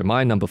me. So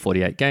my number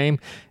 48 game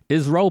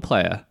is Role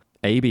Player.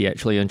 AB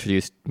actually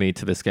introduced me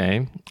to this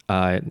game.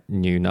 I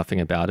knew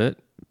nothing about it,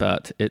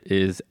 but it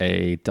is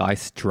a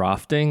dice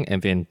drafting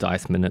and then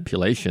dice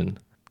manipulation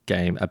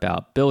game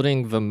about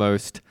building the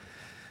most,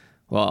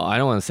 well, I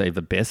don't want to say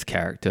the best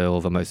character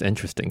or the most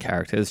interesting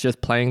character. It's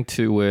just playing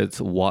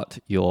towards what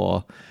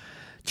your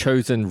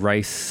chosen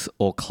race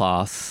or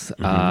class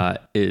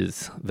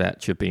is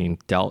that you're being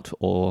dealt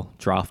or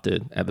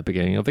drafted at the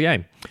beginning of the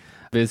game.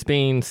 There's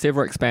been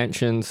several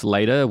expansions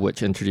later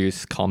which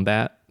introduce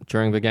combat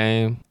during the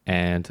game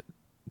and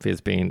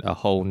there's been a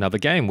whole nother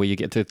game where you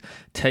get to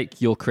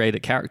take your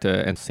created character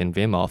and send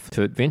them off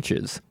to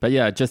adventures. But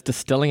yeah, just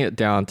distilling it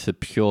down to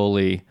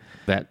purely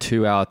that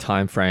 2-hour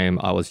time frame,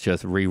 I was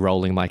just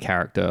re-rolling my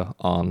character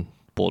on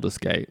Baldur's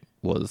Gate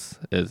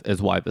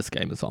is why this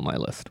game is on my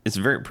list. It's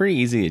pretty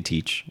easy to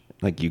teach.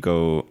 Like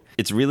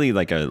it's really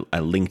like a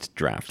linked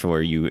draft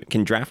where you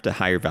can draft a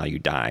higher value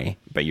die,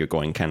 but you're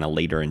going kind of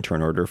later in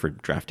turn order for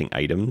drafting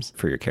items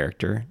for your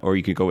character. Or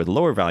you could go with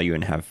lower value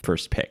and have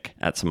first pick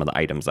at some of the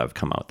items that have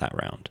come out that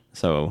round.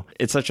 So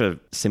it's such a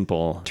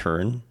simple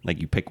turn.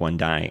 Like you pick one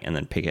die and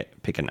then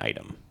pick an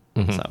item.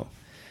 So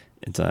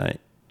it's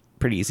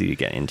pretty easy to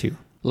get into.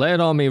 Lay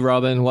it on me,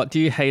 Robin. What do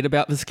you hate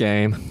about this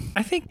game?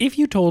 I think if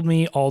you told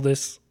me all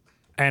this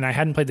and I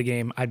hadn't played the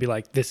game, I'd be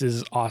like, this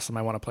is awesome.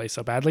 I want to play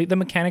so badly. The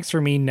mechanics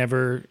for me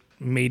never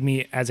made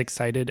me as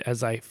excited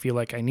as I feel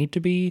like I need to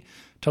be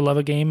to love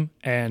a game.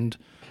 And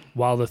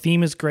while the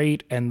theme is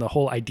great and the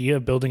whole idea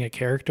of building a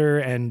character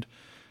and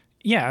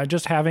yeah,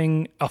 just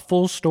having a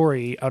full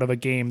story out of a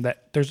game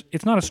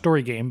it's not a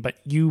story game, but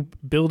you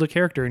build a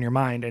character in your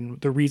mind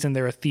and the reason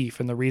they're a thief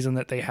and the reason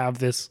that they have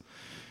this,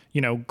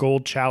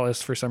 gold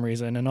chalice for some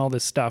reason and all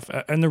this stuff.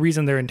 And the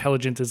reason their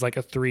intelligence is like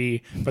a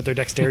 3, but their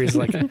dexterity is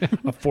like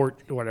a 4,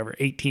 whatever,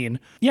 18.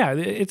 Yeah,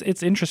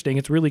 it's interesting.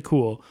 It's really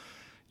cool.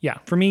 Yeah,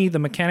 for me, the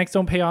mechanics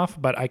don't pay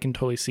off, but I can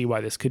totally see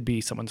why this could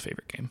be someone's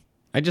favorite game.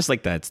 I just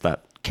like that it's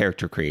that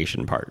character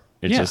creation part.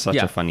 It's just such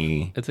a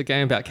funny It's a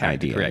game about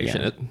character idea,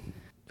 creation. yeah.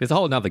 There's a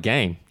whole other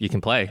game you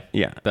can play.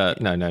 Yeah. But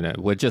no.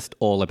 We're just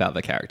all about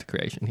the character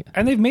creation here.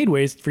 And they've made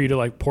ways for you to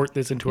like port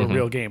this into a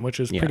real game, which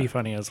is pretty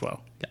funny as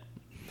well. Yeah.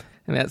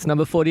 And that's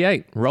number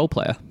 48, Role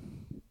Player.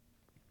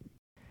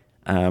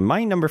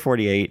 My number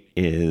 48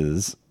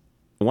 is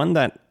one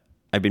that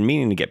I've been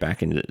meaning to get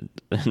back into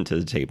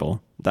the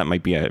table. That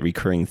might be a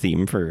recurring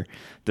theme for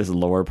this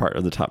lower part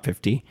of the top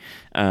 50.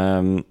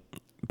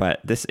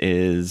 But this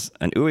is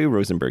an Uwe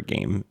Rosenberg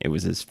game. It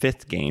was his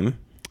 5th game,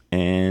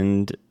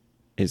 and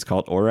it's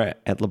called Ora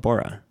et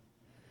Labora.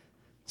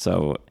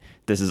 So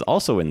this is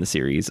also in the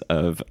series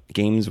of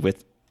games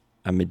with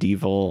a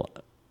medieval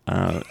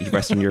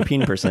Western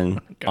European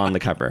person on the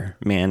cover,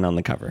 man on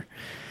the cover.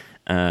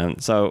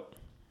 So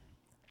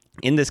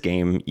in this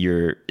game,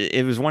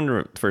 it was one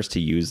of the first to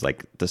use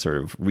like the sort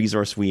of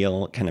resource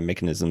wheel kind of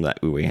mechanism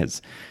that Uwe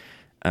has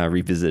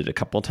revisited a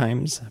couple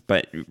times.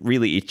 But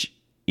really, each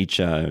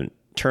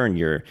turn,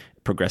 you're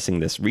progressing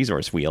this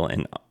resource wheel,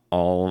 and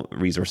all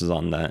resources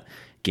on the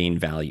gain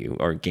value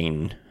or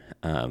gain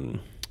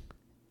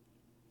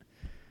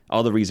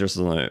all the resources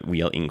on the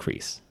wheel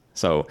increase.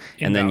 So,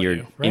 and then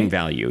you're in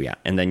value, yeah.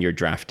 And then you're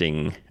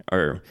drafting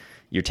or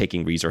you're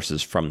taking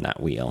resources from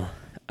that wheel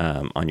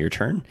on your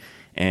turn.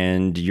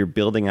 And you're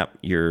building up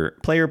your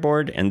player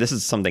board. And this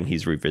is something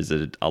he's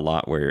revisited a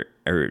lot where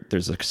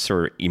there's a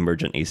sort of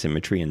emergent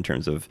asymmetry in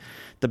terms of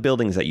the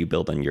buildings that you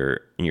build in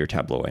your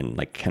tableau and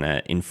like kind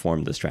of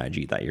inform the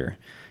strategy that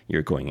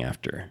you're going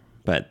after.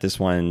 But this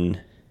one,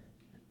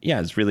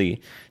 yeah, it's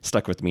really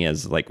stuck with me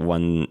as like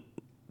one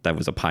that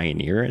was a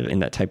pioneer in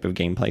that type of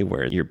gameplay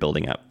where you're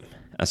building up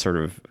a sort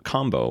of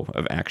combo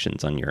of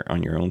actions on your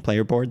own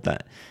player board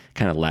that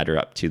kind of ladder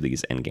up to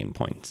these end game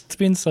points. It's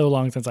been so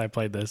long since I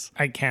played this.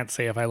 I can't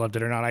say if I loved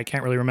it or not. I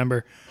can't really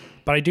remember.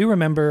 But I do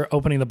remember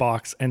opening the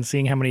box and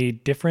seeing how many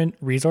different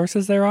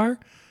resources there are.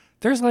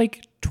 There's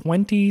like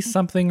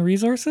 20-something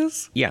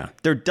resources. Yeah,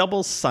 they're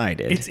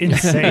double-sided. It's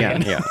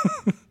insane. Yeah.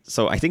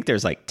 So I think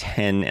there's like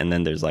 10, and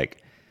then there's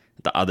like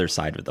the other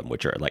side of them,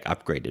 which are like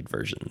upgraded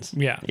versions.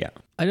 Yeah.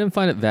 I didn't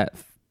find it that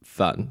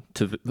fun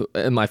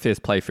in my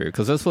first playthrough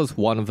because this was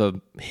one of the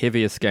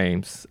heaviest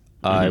games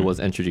I was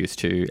introduced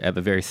to at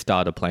the very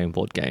start of playing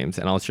board games,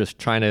 and I was just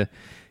trying to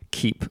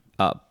keep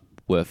up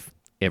with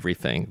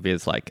everything.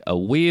 There's like a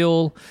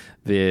wheel,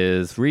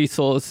 there's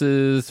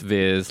resources,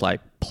 there's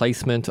like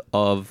placement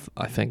of,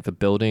 I think, the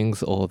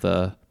buildings or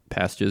the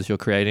pastures you're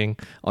creating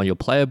on your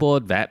player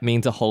board. That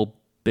means a whole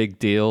big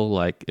deal.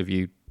 Like if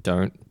you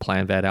don't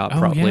plan that out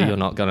properly, you're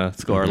not going to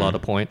score a lot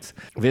of points.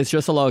 There's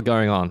just a lot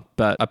going on.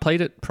 But I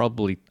played it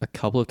probably a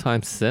couple of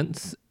times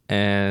since,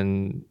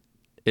 and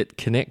it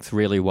connects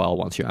really well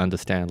once you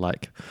understand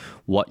like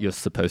what you're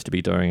supposed to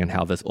be doing and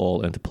how this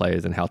all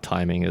interplays and how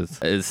timing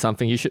is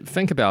something you should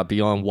think about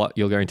beyond what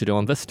you're going to do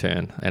on this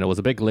turn. And it was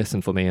a big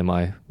lesson for me in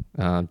my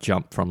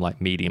jump from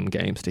like medium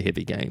games to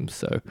heavy games.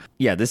 So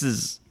yeah, this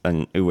is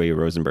an Uwe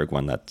Rosenberg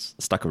one that's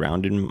stuck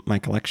around in my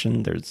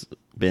collection. There's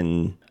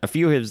been a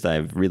few of his that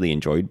I've really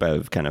enjoyed, but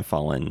I've kind of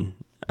fallen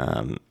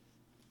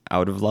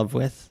out of love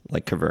with,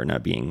 like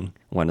Caverna being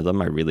one of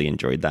them. I really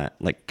enjoyed that,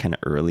 like kind of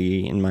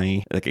early in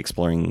my like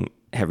exploring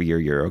heavier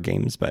Euro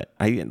games, but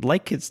I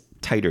like his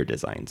tighter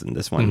designs, and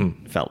this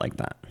one felt like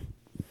that.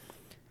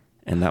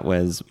 And that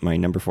was my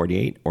number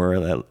 48,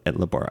 Ora et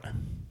Labora.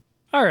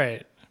 All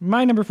right.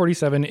 My number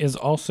 47 is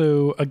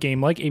also a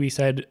game, like AB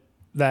said,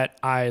 that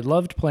I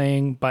loved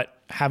playing, but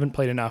haven't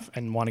played enough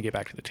and want to get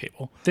back to the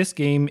table. This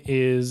game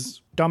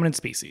is Dominant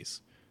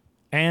Species.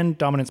 and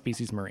Dominant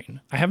Species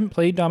Marine. I haven't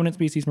played Dominant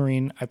Species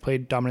Marine. I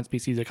played Dominant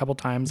Species a couple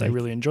times. I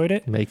really enjoyed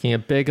it. Making a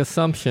big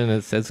assumption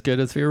it's as good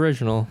as the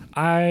original.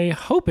 I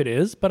hope it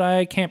is, but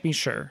I can't be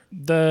sure.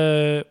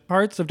 The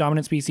parts of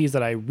Dominant Species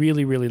that I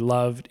really, really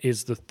loved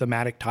is the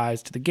thematic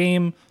ties to the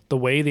game. The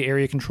way the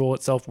area control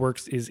itself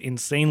works is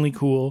insanely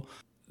cool.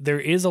 There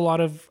is a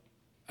lot of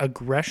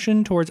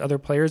aggression towards other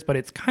players, but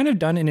it's kind of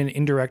done in an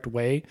indirect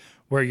way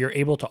where you're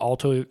able to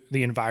alter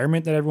the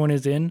environment that everyone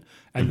is in,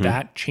 and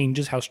that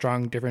changes how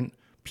strong different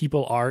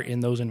people are in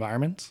those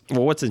environments.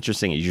 Well, what's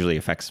interesting, it usually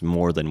affects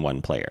more than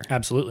one player.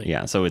 Absolutely.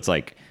 Yeah, so it's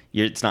like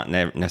it's not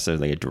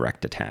necessarily a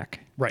direct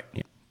attack. Right.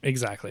 Yeah.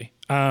 Exactly.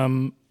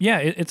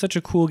 It's such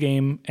a cool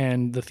game,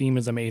 and the theme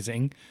is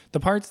amazing. The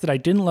parts that I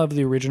didn't love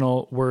the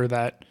original were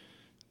that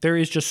there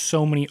is just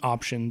so many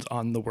options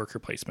on the worker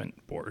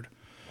placement board.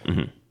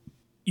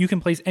 You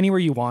can place anywhere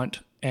you want,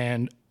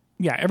 and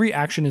every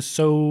action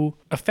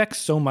affects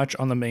so much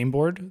on the main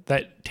board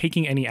that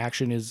taking any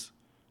action is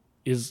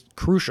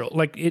crucial.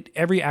 Like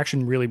every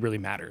action really, really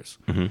matters.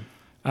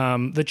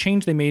 The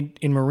change they made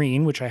in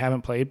Marine, which I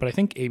haven't played, but I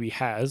think AB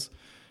has,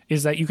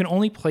 is that you can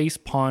only place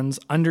pawns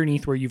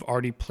underneath where you've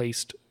already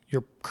placed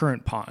your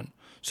current pawn.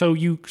 So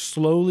you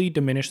slowly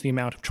diminish the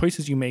amount of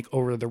choices you make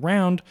over the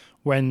round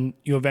when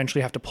you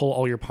eventually have to pull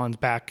all your pawns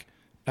back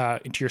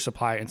into your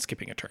supply and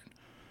skipping a turn.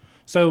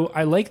 So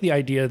I like the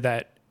idea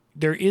that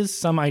there is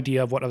some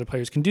idea of what other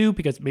players can do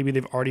because maybe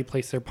they've already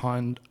placed their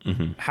pawn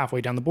halfway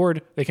down the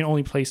board. They can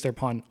only place their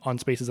pawn on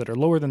spaces that are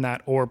lower than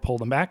that or pull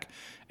them back.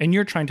 And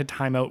you're trying to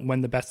time out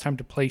when the best time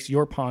to place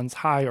your pawns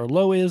high or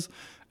low is,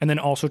 and then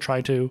also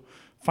try to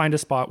find a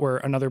spot where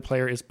another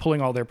player is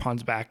pulling all their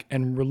pawns back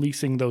and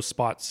releasing those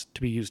spots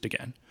to be used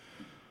again.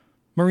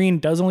 Marine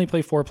does only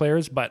play 4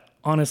 players, but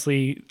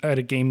honestly, at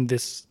a game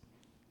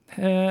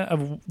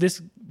of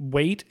this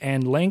weight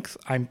and length,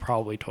 I'm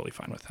probably totally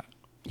fine with that.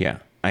 Yeah.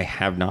 I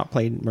have not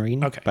played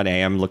Marine, Okay. but I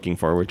am looking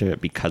forward to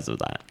it because of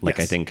that. Like,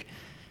 Yes. I think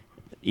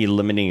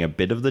eliminating a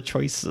bit of the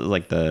choice,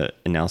 like the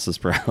analysis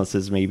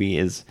paralysis maybe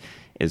is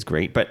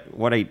great. But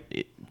what I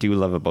do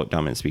love about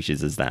Dominant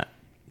Species is that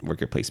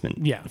worker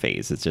placement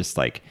phase. It's just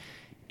like,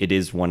 it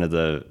is one of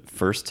the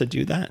first to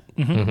do that.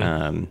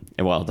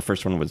 The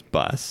first one was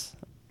Bus,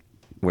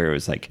 where it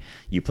was like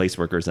you place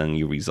workers and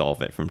you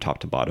resolve it from top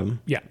to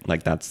bottom. Yeah.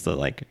 Like that's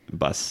the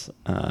Bus.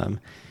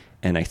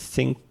 And I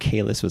think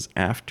Kalis was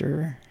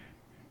after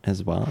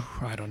as well.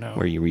 I don't know.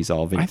 Where you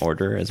resolve in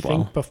order as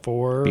well.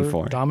 Before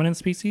Dominant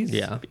Species?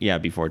 Yeah. Yeah,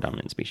 before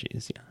Dominant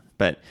Species, yeah.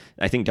 But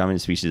I think Dominant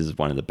Species is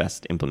one of the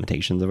best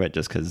implementations of it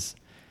just because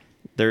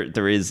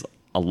there is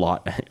a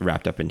lot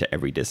wrapped up into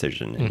every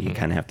decision, and you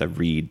kind of have to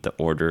read the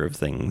order of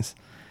things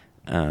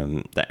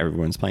that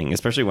everyone's playing,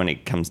 especially when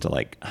it comes to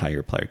like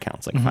higher player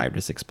counts, like 5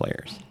 to 6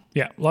 players.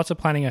 Yeah, lots of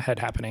planning ahead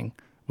happening,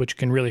 which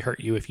can really hurt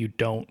you if you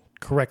don't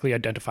correctly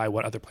identify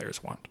what other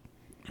players want.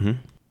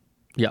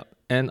 Yeah.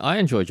 And I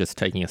enjoy just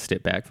taking a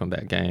step back from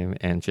that game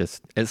and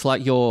it's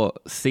like you're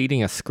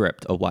seeding a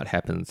script of what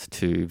happens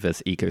to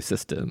this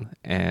ecosystem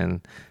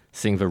and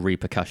seeing the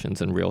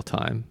repercussions in real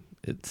time.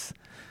 It's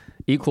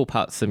equal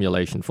parts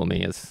simulation for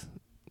me as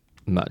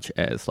much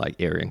as like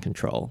area and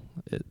control.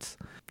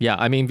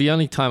 The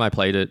only time I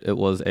played it, it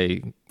was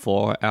a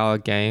 4-hour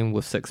game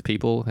with 6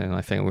 people, and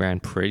I think we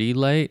ran pretty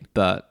late,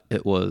 but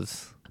it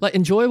was like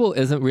enjoyable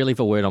isn't really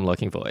the word I'm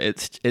looking for.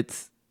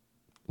 It's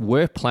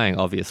worth playing,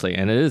 obviously,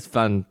 and it is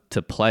fun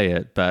to play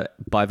it, but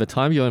by the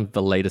time you're in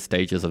the later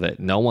stages of it,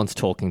 no one's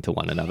talking to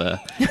one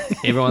another.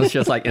 Everyone's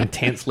just like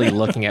intensely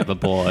looking at the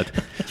board,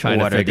 trying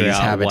to figure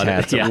out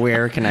habitats?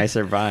 Where can I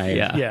survive?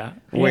 Yeah.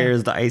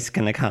 Where's the ice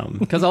gonna come?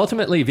 Because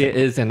ultimately there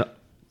is an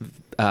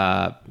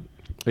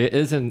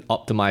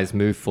optimized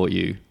move for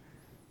you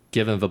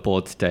given the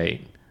board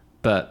state,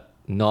 but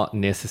not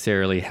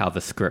necessarily how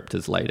the script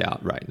is laid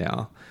out right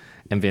now.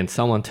 And then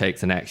someone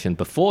takes an action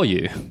before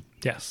you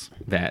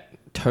that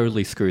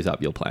totally screws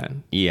up your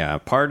plan. Yeah,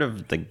 part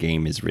of the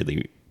game is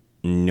really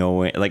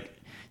knowing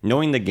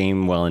the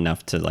game well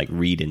enough to like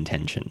read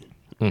intention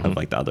of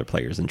like the other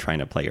players and trying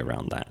to play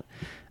around that.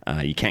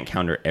 You can't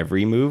counter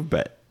every move,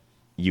 but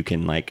you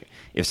can like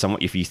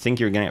if you think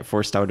you're gonna get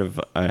forced out of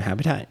a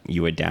habitat,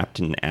 you adapt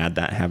and add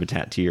that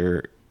habitat to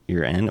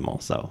your animal.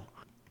 So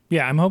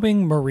yeah, I'm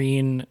hoping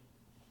Marine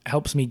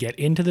helps me get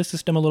into the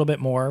system a little bit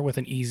more with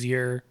an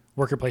easier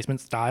worker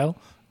placement style.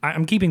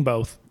 I'm keeping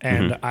both,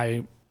 and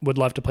I would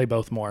love to play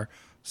both more.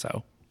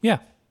 So yeah,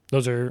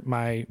 those are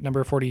my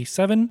number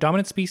 47,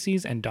 Dominant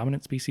Species and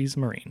Dominant Species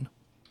Marine.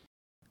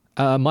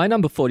 My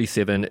number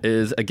 47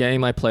 is a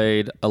game I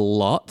played a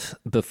lot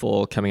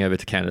before coming over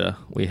to Canada.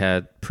 We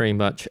had pretty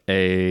much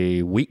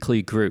a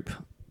weekly group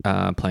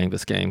playing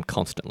this game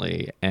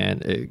constantly,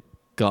 and it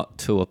got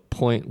to a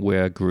point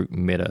where group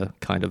meta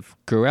kind of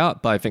grew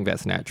out, but I think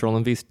that's natural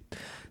in these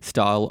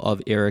style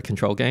of area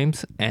control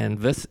games, and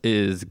this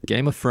is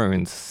Game of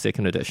Thrones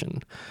 2nd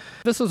edition.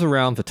 This was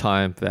around the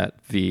time that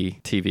the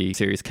TV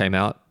series came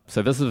out.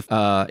 So this is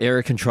an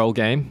area control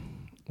game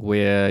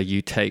where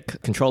you take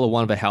control of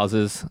one of the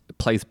houses,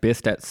 plays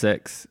best at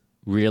 6,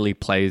 really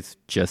plays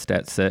just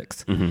at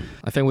 6.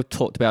 I think we've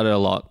talked about it a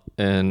lot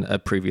in a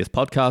previous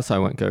podcast. I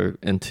won't go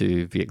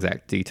into the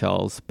exact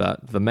details,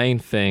 but the main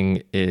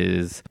thing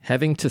is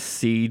having to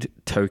seed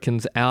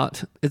tokens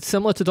out. It's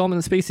similar to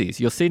Dominant Species.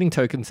 You're seeding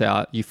tokens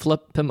out, you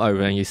flip them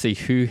over and you see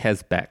who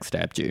has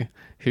backstabbed you,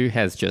 who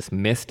has just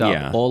messed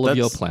up all of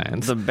your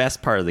plans. The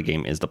best part of the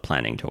game is the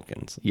planning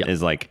tokens. Yep.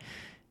 Is like,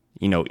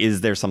 you know,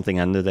 is there something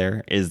under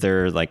there? Is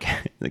there like,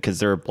 because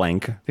there are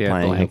blank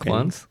planning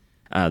ones.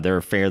 There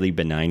are fairly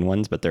benign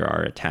ones, but there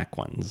are attack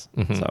ones.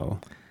 So,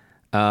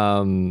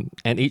 and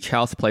each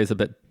house plays a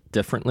bit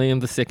differently in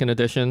the second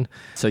edition.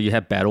 So you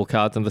have battle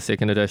cards in the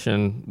second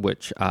edition,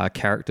 which are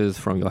characters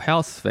from your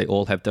house. They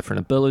all have different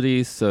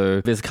abilities.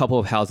 So there's a couple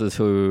of houses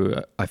who,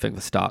 I think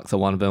the Starks are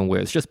one of them, where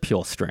it's just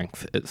pure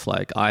strength. It's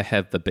like, I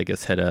have the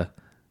biggest hitter.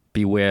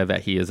 Beware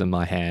that he is in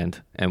my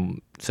hand.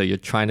 And so you're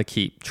trying to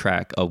keep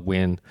track of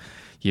when,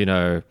 you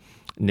know,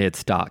 Ned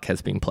Stark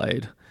has been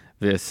played.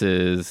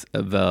 Versus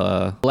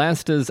the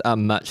Lannisters are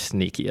much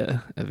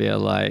sneakier. They're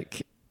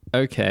like,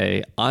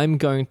 okay, I'm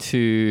going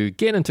to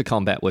get into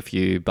combat with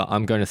you, but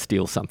I'm going to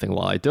steal something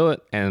while I do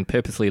it and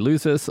purposely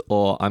lose this,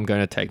 or I'm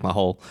going to take my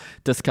whole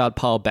discard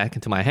pile back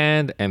into my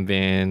hand and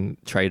then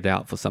trade it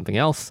out for something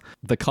else.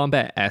 The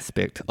combat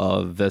aspect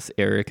of this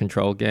area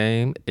control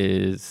game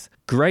is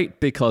great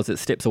because it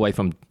steps away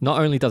from,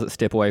 not only does it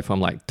step away from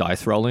like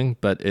dice rolling,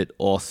 but it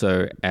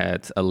also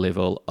adds a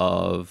level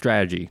of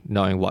strategy,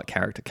 knowing what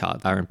character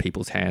cards are in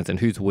people's hands and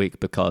who's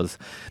weak because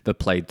they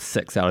played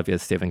 6 out of their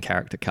 7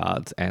 character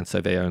cards, and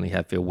so they only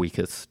have their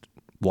weakest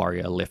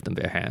warrior left in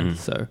their hands.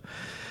 So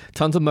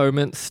tons of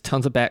moments,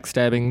 tons of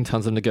backstabbing,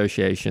 tons of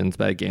negotiations,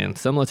 but again,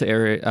 similar to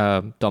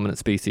area Dominant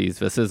Species,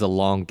 this is a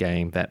long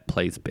game that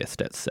plays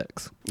best at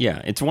 6.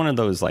 yeah, it's one of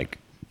those like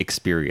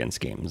experience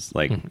games,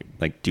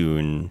 like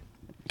Dune,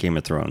 Game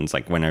of Thrones.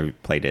 Like when I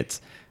played it,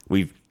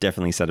 we've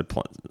definitely set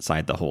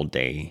aside the whole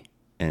day,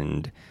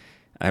 and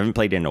I haven't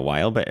played it in a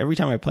while, but every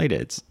time I played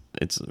it,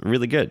 it's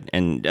really good.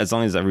 And as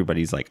long as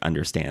everybody's like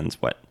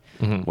understands what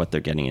they're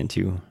getting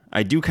into.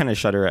 I do kind of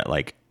shudder at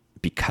like,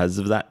 because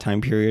of that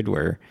time period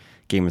where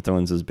Game of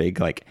Thrones was big,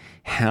 like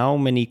how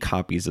many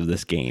copies of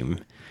this game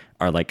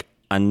are like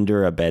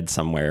under a bed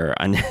somewhere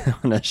on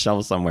a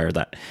shelf somewhere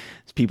that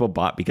people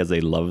bought because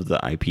they love the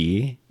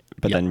IP,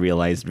 but then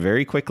realized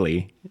very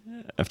quickly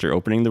after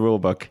opening the rule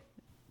book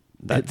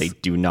that they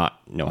do not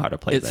know how to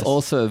play this. It's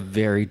also a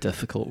very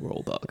difficult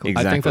rule book.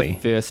 Exactly. I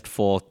think the first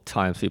 4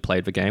 times we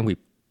played the game, we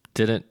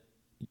didn't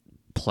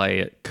play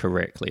it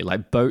correctly.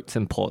 Like boats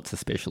and ports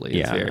especially.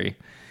 It's very...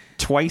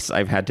 Twice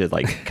I've had to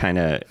like kind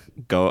of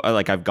go,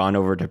 like I've gone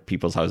over to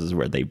people's houses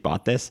where they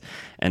bought this,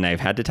 and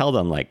I've had to tell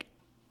them like,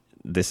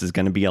 this is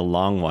going to be a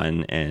long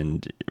one,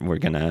 and we're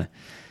going to...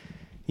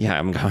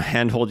 I'm going to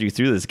handhold you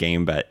through this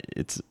game, but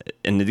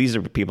and these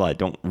are people that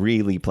don't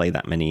really play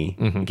that many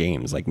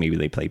games. Like maybe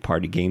they play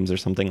party games or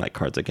something like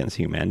Cards Against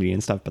Humanity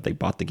and stuff, but they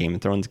bought the Game of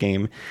Thrones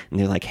game and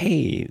they're like,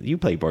 hey, you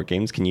play board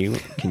games. Can you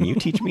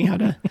teach me how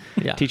to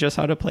teach us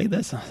how to play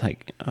this? I was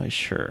like, oh,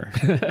 sure.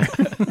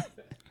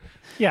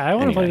 Yeah, I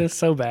want to play this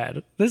so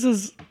bad. This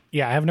is,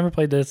 I have never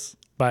played this,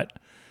 but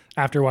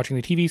after watching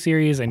the TV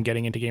series and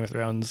getting into Game of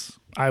Thrones,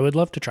 I would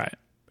love to try it.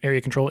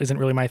 Area control isn't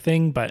really my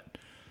thing, but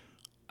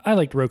I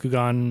liked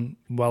Rokugan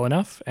well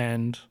enough,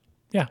 and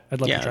I'd love to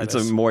try this. Yeah, it's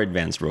a more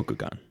advanced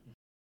Rokugan.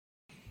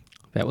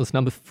 That was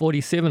number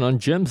 47 on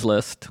Jim's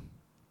list,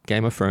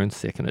 Game of Thrones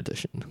 2nd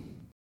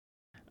edition.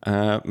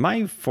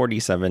 My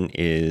 47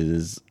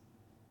 is,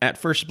 at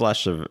first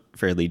blush, a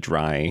fairly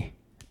dry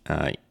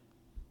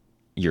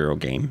Euro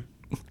game.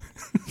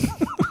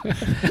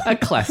 A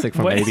classic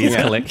from AD's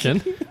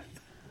collection.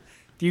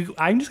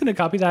 I'm just going to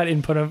copy that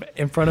in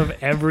front of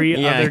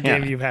every other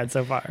game you've had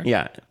so far.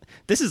 Yeah.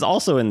 This is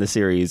also in the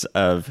series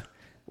of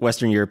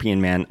Western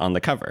European Man on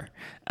the cover.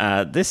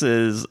 This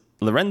is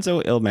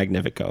Lorenzo Il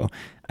Magnifico,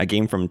 a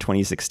game from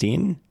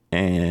 2016,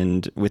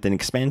 and with an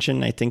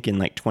expansion, I think in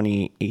like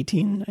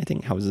 2018, I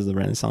think Houses of the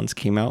Renaissance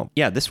came out.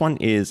 Yeah, this one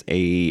is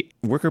a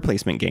worker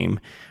placement game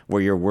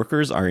where your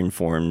workers are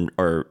informed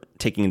or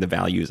taking the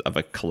values of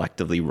a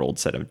collectively rolled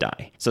set of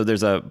die. So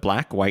there's a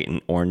black, white,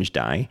 and orange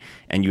die,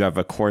 and you have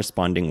a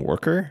corresponding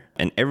worker,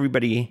 and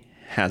everybody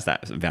has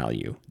that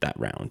value that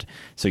round.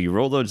 So you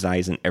roll those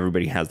dice and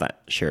everybody has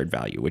that shared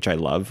value, which I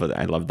love.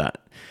 I love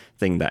that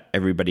thing that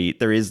everybody,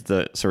 there is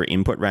the sort of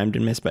input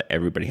randomness, but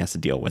everybody has to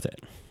deal with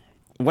it.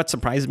 What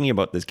surprised me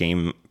about this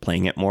game,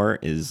 playing it more,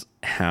 is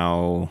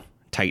how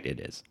tight it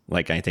is.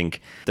 Like, I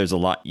think there's a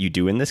lot you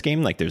do in this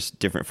game. Like there's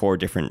 4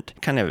 different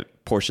kind of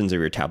portions of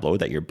your tableau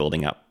that you're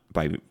building up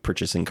by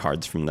purchasing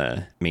cards from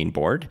the main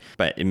board,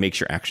 but it makes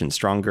your action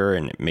stronger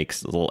and it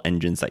makes little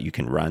engines that you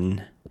can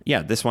run.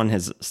 Yeah, this one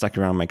has stuck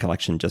around my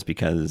collection just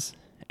because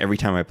every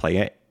time I play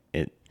it,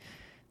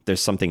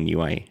 there's something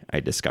new I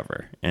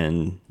discover.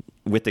 And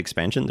with the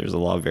expansion, there's a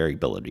lot of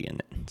variability in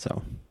it.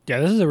 So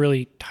yeah, this is a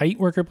really tight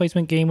worker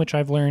placement game, which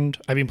I've learned.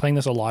 I've been playing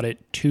this a lot at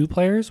 2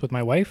 players with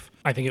my wife.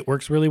 I think it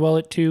works really well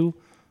at 2.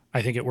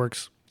 I think it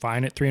works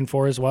fine at 3 and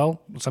 4 as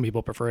well. Some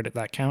people prefer it at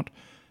that count.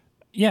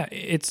 Yeah,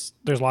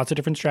 there's lots of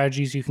different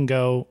strategies you can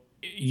go.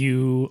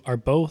 you're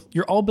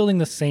all building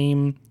the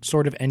same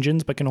sort of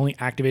engines, but can only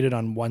activate it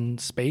on one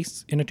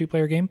space in a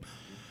 2-player game.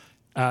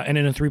 And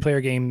in a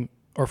 3-player game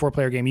or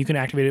 4-player game, you can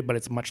activate it, but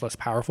it's much less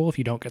powerful if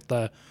you don't get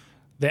the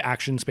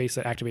action space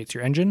that activates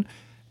your engine.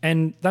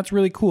 And that's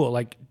really cool.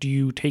 Like, do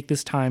you take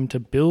this time to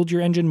build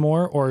your engine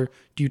more, or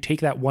do you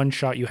take that one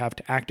shot you have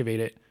to activate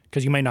it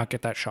because you might not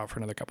get that shot for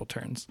another couple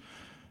turns?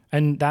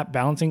 And that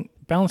balancing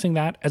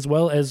that, as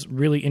well as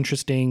really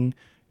interesting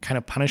kind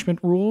of punishment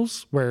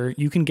rules where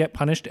you can get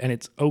punished and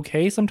it's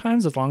okay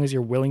sometimes as long as you're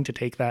willing to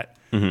take that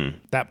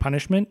that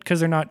punishment, because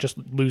they're not just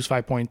lose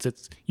 5 points.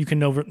 It's you can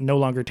no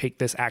longer take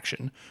this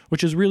action,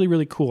 which is really,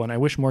 really cool. And I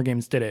wish more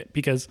games did it,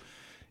 because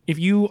if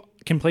you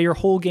can play your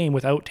whole game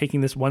without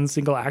taking this one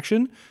single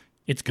action,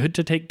 it's good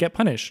to get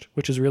punished,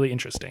 which is really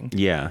interesting.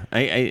 Yeah,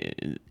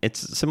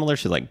 it's similar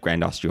to like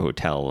Grand Austria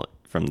Hotel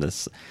from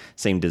this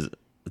same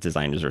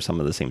designers, or some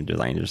of the same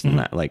designers, in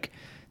that like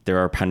there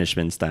are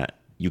punishments that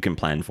you can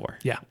plan for.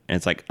 Yeah. And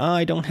it's like, oh,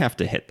 I don't have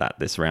to hit that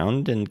this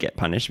round and get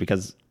punished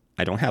because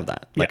I don't have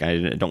that. Like, I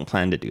don't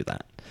plan to do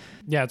that.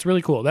 Yeah, it's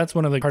really cool. That's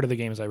one of the part of the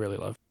games I really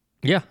love.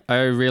 Yeah, I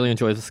really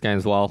enjoy this game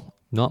as well.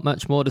 Not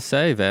much more to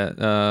say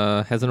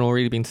that hasn't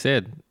already been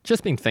said.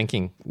 Just been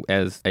thinking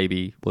as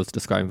AB was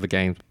describing the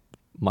game,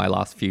 my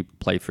last few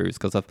playthroughs,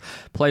 because I've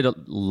played a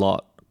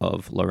lot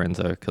of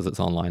Lorenzo because it's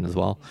online as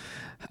well.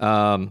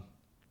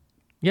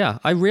 Yeah,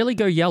 I really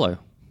go yellow.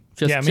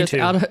 Me too.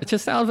 Out of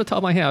the top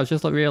of my head, I was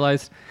just like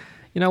realized,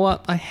 you know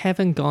what? I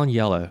haven't gone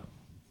yellow.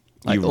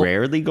 You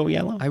rarely go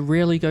yellow? I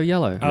rarely go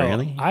yellow.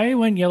 Really? I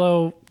went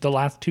yellow the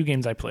last 2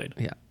 games I played.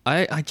 Yeah,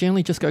 I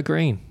generally just go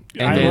green.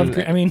 And I love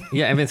green. I mean,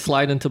 yeah, and then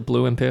slide into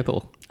blue and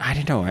purple. I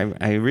don't know.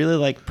 I really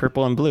like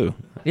purple and blue.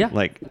 Yeah,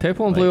 like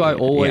purple and blue. I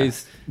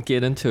always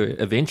get into it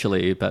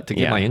eventually, but to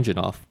get my engine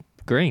off,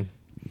 green.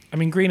 I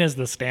mean, green is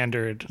the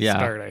standard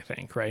start, I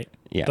think, right?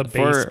 Yeah. The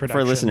base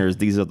for listeners,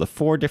 these are the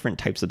 4 different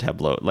types of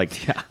tableau, like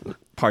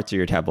parts of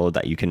your tableau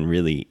that you can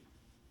really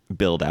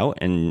build out,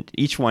 and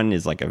each one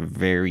is like a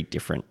very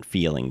different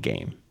feeling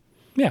game.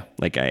 Yeah.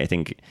 Like I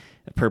think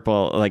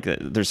purple, like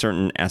there's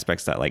certain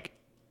aspects that like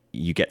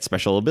you get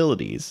special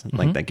abilities,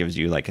 like that gives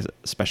you like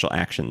special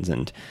actions,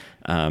 and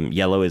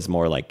yellow is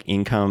more like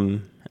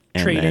income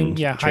and trading,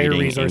 higher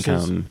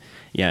resources. Income,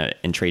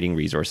 and trading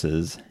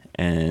resources,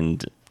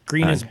 and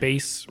green is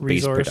base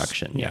resource. Base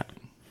production. Yeah.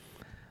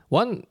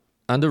 One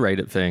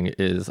underrated thing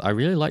is I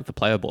really like the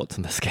player boards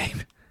in this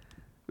game.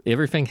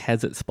 Everything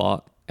has its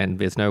spot, and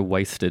there's no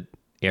wasted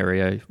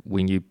area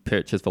when you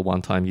purchase the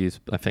one-time use.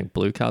 I think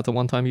blue cards are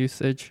one-time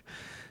usage.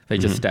 They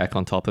just stack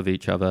on top of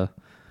each other.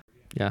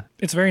 Yeah.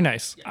 It's very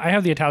nice. I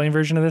have the Italian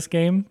version of this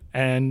game,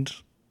 and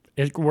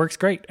it works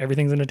great.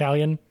 Everything's in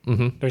Italian.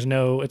 There's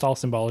it's all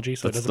symbology,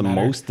 so That's it doesn't the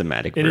matter. most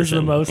thematic version. It is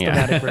the most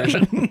thematic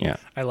version. Yeah.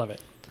 I love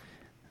it.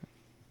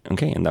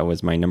 Okay, and that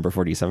was my number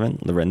 47,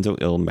 Lorenzo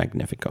Il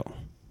Magnifico.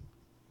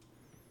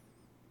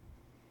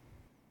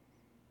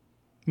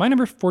 My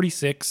number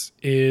 46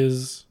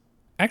 is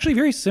actually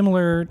very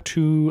similar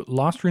to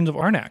Lost Ruins of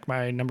Arnak,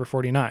 my number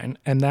 49,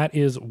 and that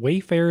is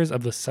Wayfarers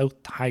of the South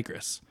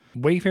Tigris.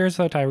 Wayfarers of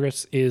the South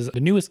Tigris is the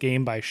newest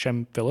game by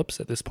Shem Phillips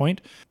at this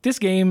point. This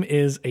game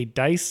is a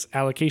dice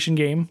allocation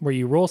game where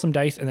you roll some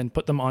dice and then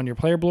put them on your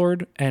player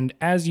board, and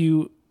as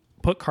you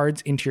put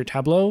cards into your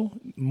tableau,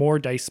 more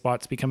dice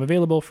spots become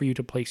available for you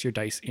to place your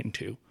dice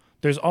into.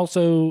 There's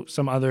also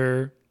some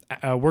other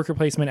worker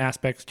placement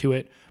aspects to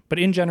it, but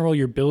in general,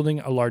 you're building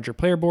a larger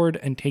player board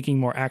and taking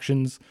more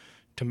actions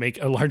to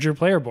make a larger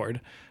player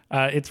board.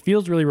 It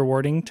feels really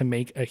rewarding to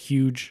make a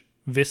huge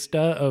vista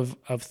of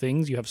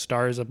things. You have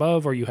stars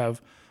above, or you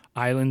have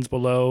islands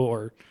below,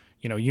 or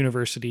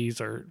universities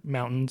or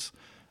mountains.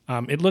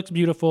 It looks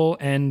beautiful,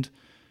 and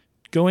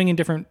going in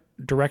different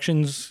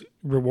directions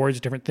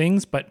rewards different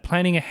things, but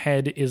planning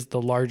ahead is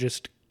the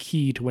largest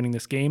key to winning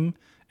this game.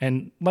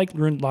 And like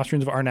Lost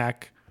Ruins of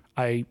Arnak,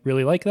 I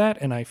really like that,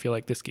 and I feel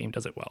like this game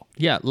does it well.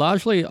 Yeah,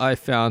 largely I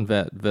found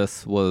that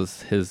this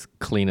was his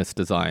cleanest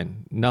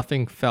design.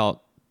 Nothing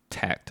felt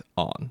tacked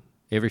on.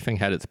 Everything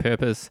had its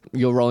purpose.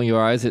 You're rolling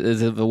your eyes.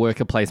 Is it the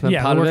worker placement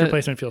part of it? Yeah, the worker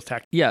placement feels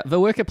tacked. Yeah, the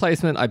worker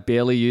placement I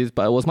barely used,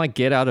 but it was my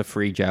get out of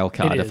free jail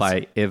card if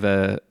I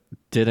ever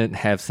didn't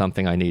have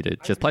something I needed.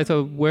 Just place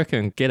a worker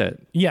and get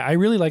it. Yeah, I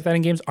really like that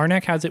in games.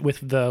 Arnak has it with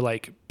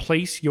the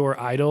place your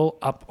idol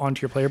up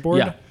onto your player board.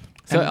 Yeah.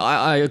 So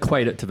I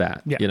equate it to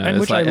that. Yeah, and it's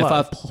which like I if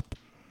I've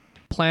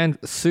planned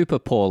super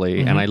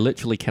poorly and I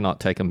literally cannot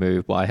take a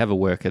move, well, I have a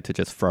worker to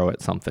just throw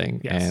at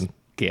something and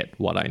get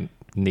what I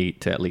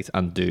need to at least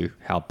undo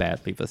how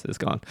badly this has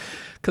gone.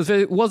 Because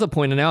there was a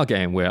point in our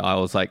game where I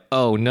was like,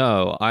 oh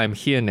no, I'm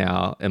here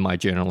now in my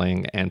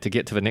journaling, and to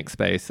get to the next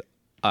space,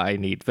 I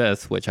need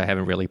this, which I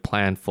haven't really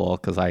planned for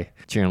because I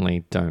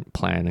generally don't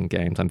plan in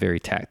games. I'm very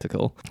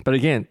tactical. But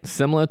again,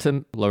 similar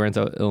to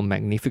Lorenzo Il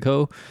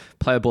Magnifico,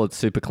 player board's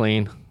super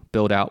clean,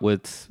 build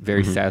outwards,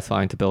 very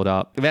satisfying to build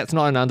up. That's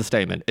not an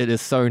understatement. It is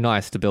so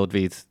nice to build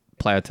these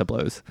player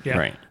tableaus. Yeah.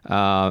 Right.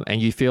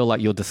 And you feel like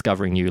you're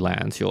discovering new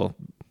lands. You're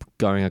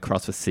going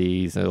across the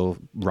seas or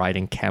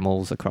riding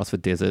camels across the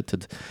desert to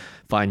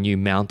find new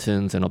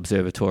mountains and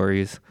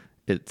observatories.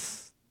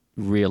 it's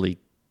really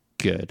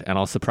good. And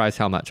I was surprised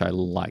how much I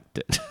liked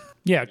it.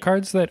 Yeah,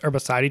 cards that are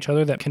beside each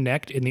other that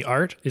connect in the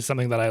art is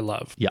something that I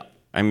love. Yeah.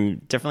 I'm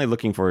definitely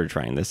looking forward to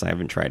trying this. I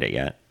haven't tried it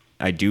yet.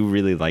 I do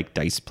really like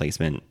dice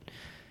placement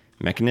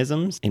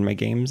mechanisms in my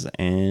games,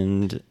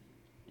 and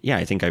yeah,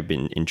 I think I've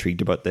been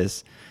intrigued about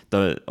this.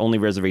 The only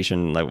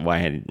reservation, like why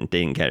I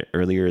didn't get it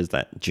earlier, is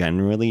that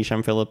generally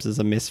Shem Phillips is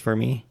a miss for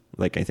me.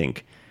 Like I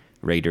think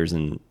Raiders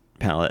and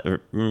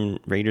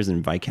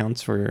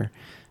Viscounts were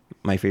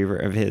my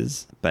favorite of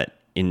his, but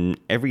in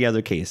every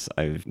other case,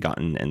 I've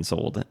gotten and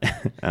sold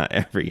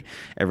every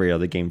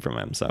other game from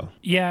him. So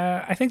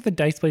Yeah, I think the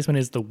dice placement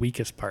is the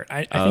weakest part.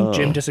 I think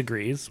Jim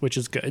disagrees, which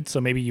is good.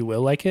 So maybe you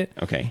will like it.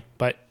 okay,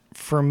 But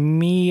for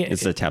me,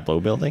 it's the tableau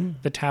building.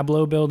 the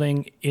tableau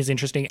building is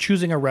interesting.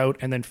 Choosing a route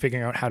and then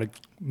figuring out how to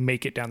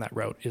make it down that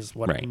route is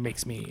what Right.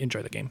 makes me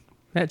enjoy the game.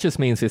 That just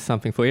means there's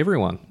something for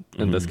everyone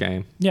in this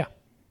game. Yeah,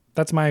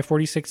 that's my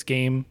 46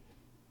 game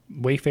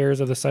Wayfarers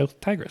of the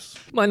South Tigris.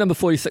 My number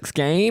 46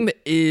 game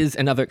is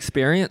another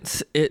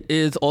experience. It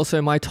is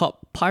also my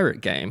top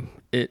pirate game.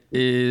 It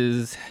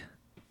is,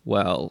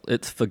 well,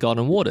 it's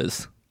Forgotten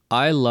Waters.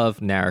 I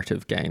love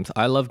narrative games.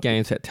 I love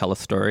games that tell a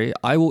story.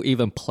 I will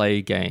even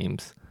play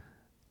games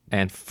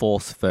and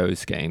force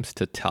those games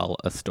to tell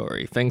a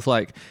story. Things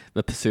like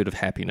The Pursuit of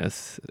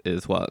Happiness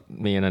is what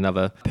me and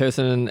another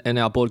person in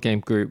our board game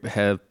group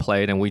have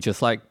played, and we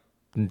just like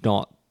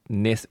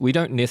we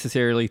don't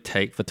necessarily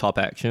take the top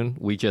action.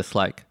 We just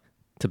like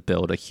to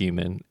build a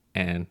human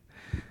and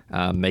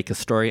make a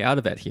story out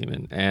of that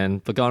human.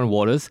 And Forgotten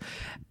Waters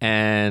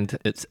and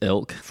its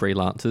ilk,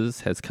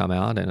 Freelancers, has come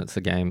out, and it's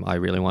a game I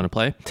really want to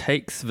play.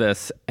 Takes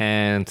this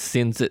and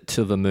sends it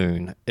to the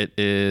moon. It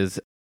is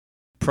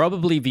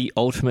probably the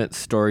ultimate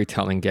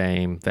storytelling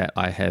game that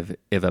I have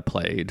ever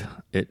played.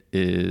 It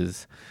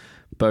is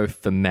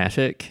both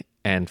thematic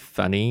and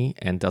funny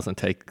and doesn't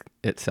take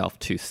itself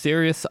too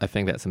serious. I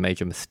think that's a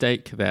major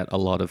mistake that a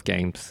lot of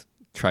games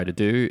try to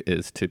do,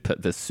 is to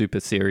put this super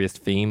serious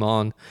theme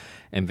on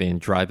and then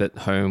drive it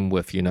home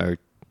with,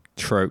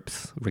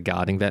 tropes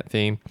regarding that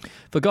theme.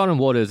 Forgotten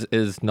Waters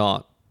is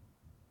not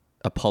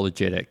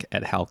apologetic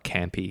at how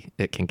campy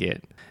it can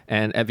get.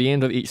 And at the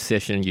end of each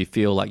session, you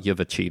feel like you've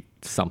achieved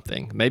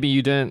something. Maybe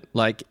you didn't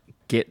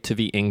get to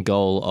the end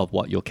goal of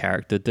what your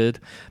character did,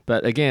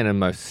 but again, in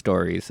most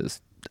stories,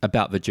 it's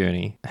about the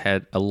journey. I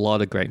had a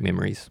lot of great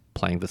memories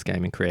playing this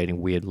game and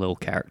creating weird little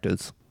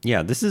characters.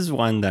 Yeah, this is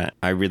one that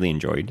I really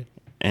enjoyed.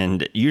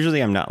 And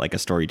usually I'm not like a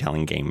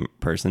storytelling game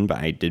person, but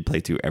I did play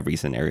through every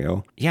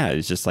scenario. Yeah,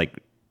 it's just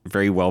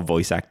very well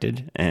voice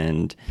acted.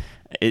 And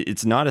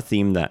it's not a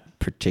theme that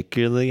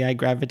particularly I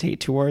gravitate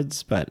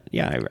towards, but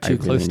yeah, I Too really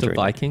close to enjoyed it.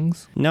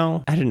 Vikings?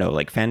 No, I don't know,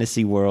 like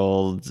fantasy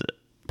world,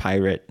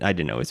 pirate. I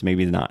don't know. It's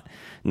maybe not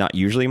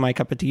usually my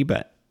cup of tea,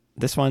 but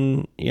this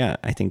one, yeah,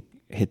 I think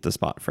hit the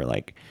spot for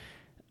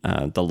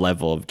the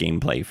level of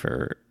gameplay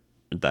for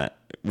that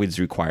was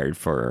required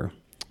for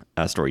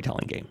a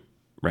storytelling game,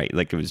 right?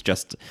 Like it was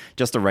just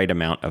the right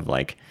amount of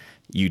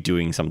you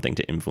doing something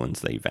to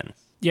influence the event.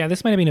 Yeah,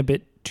 this might have been a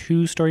bit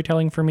too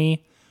storytelling for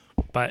me,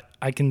 but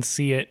I can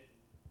see it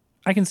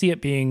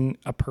being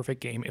a perfect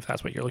game if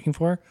that's what you're looking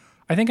for.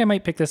 I think I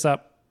might pick this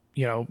up,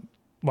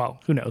 well,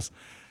 who knows?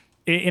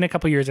 In a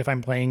couple years, if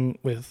I'm playing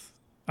with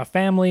a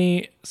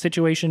family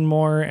situation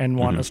more and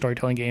want a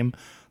storytelling game,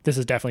 this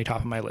is definitely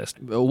top of my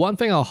list. One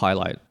thing I'll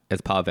highlight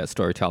as part of that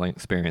storytelling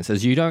experience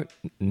is you don't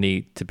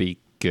need to be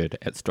good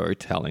at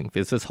storytelling.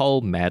 There's this whole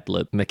Mad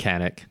Lib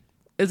mechanic.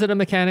 Is it a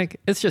mechanic?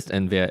 It's just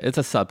in there. It's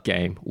a sub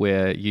game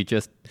where you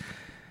just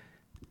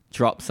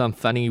drop some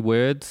funny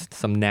words,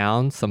 some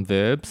nouns, some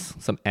verbs,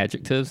 some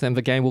adjectives, and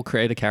the game will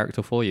create a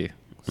character for you.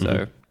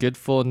 So good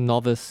for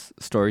novice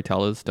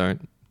storytellers.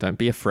 Don't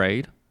be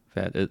afraid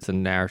that it's a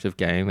narrative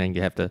game and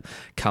you have to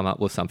come up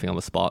with something on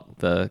the spot.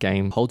 The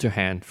game holds your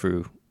hand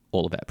through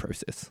all of that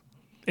process.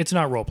 It's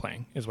not role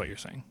playing, is what you're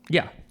saying.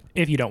 Yeah.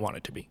 If you don't want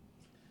it to be.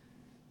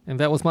 And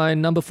that was my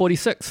number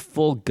 46,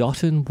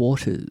 Forgotten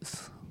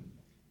Waters.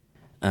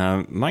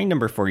 My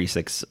number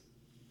 46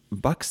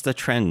 bucks the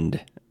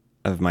trend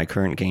of my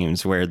current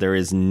games where there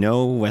is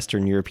no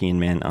Western European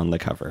man on the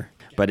cover,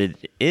 but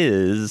it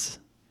is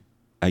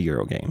a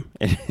Euro game.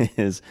 It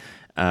is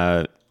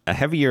a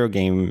heavy Euro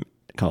game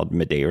called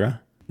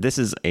Madeira. This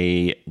is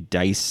a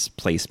dice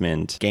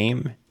placement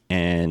game,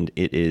 and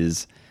it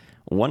is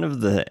one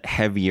of the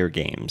heavier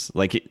games,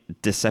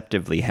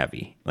 deceptively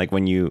heavy. Like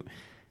when you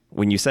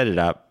set it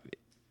up,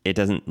 it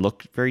doesn't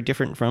look very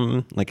different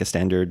from a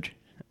standard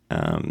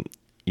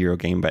Euro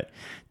game, but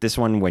this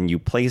one, when you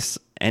place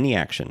any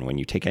action, when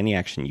you take any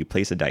action, you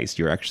place a dice,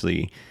 you're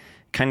actually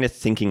kind of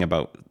thinking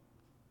about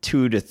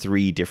 2 to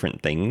 3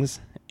 different things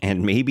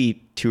and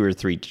maybe 2 or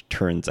 3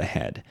 turns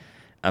ahead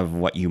of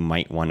what you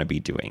might want to be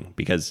doing,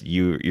 because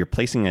you're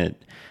placing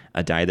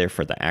a die there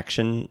for the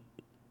action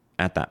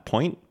at that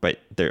point, but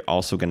there are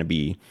also going to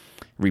be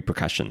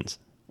repercussions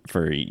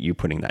for you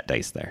putting that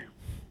dice there.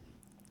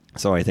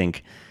 So I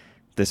think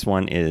this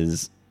one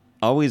is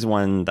always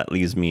one that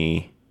leaves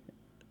me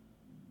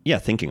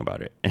thinking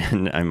about it,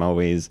 and I'm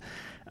always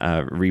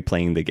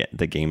replaying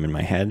the game in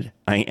my head.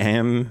 I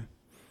am,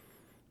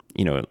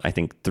 I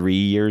think 3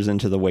 years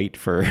into the wait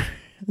for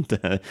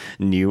the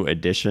new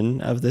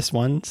edition of this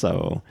one.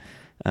 So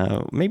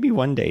maybe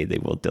one day they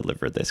will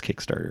deliver this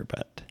Kickstarter,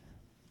 but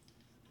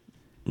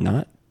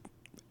not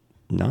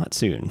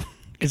soon.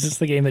 Is this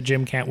the game that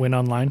Jim can't win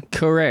online?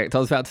 Correct. I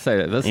was about to say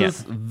that. This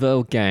is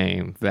the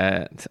game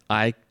that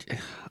I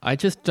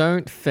just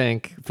don't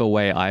think the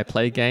way I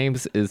play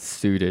games is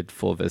suited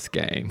for this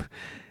game.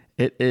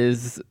 It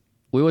is.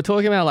 We were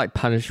talking about like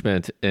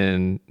punishment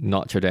in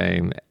Notre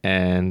Dame,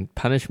 and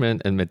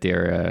punishment in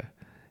Madeira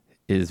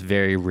is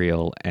very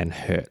real and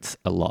hurts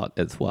a lot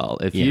as well.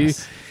 If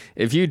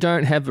you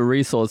don't have the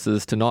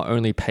resources to not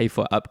only pay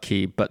for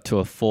upkeep, but to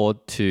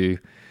afford to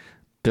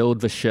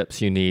build the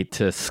ships you need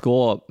to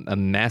score a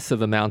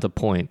massive amount of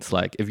points.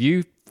 Like if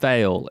you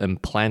fail in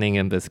planning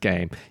in this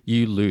game,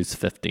 you lose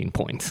 15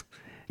 points.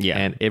 Yeah.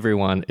 And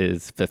everyone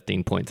is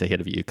 15 points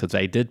ahead of you because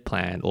they did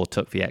plan or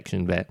took the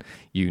action that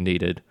you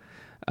needed.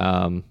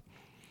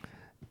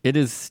 It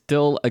is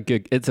still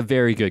it's a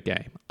very good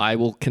game. I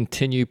will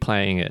continue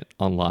playing it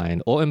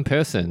online or in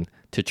person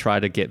to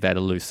try to get that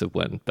elusive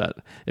win. But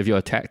if you're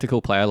a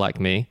tactical player like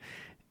me,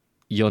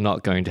 you're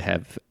not going to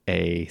have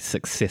a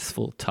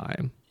successful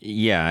time.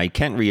 Yeah, I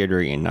can't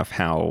reiterate enough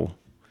how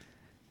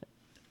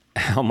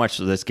much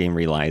this game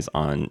relies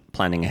on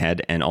planning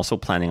ahead and also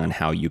planning on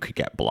how you could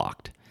get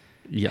blocked.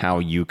 Yeah. How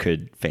you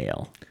could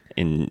fail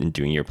in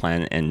doing your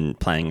plan and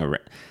planning a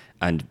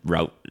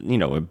route,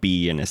 a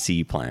B and a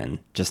C plan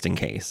just in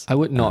case. I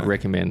would not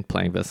recommend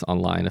playing this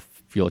online if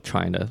you're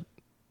trying to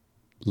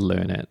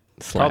learn it.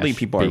 Probably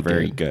people are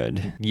very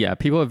good. Yeah,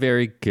 people are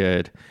very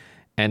good.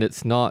 And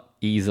it's not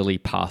easily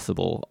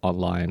passable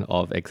online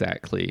of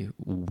exactly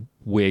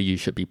where you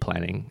should be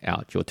planning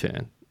out your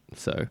turn.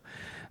 So,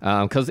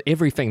 because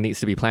everything needs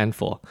to be planned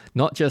for,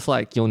 not just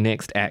like your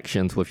next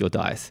actions with your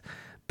dice,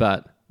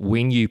 but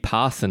when you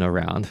pass in a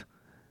round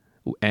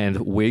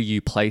and where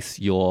you place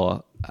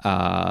your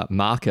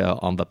marker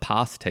on the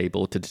pass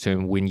table to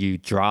determine when you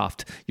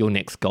draft your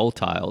next goal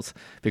tiles,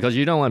 because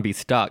you don't want to be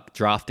stuck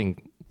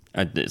drafting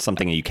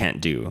something you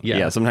can't do.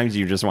 Yeah. Sometimes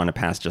you just want to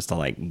pass just to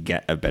like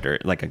get a better,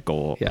 like a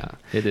goal. Yeah,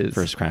 it is.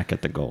 First crack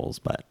at the goals,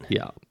 but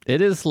yeah,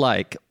 it is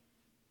like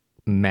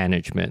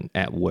management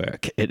at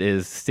work. It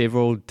is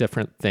several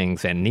different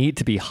things that need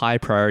to be high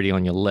priority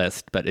on your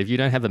list. But if you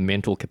don't have a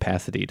mental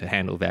capacity to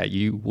handle that,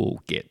 you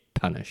will get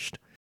punished.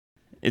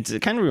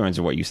 It kind of reminds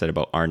me of what you said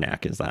about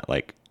Arnak, is that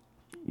like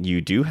you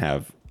do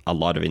have a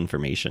lot of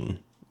information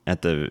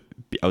at the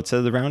outset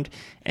of the round,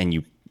 and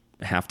you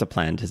have to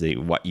plan to say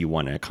what you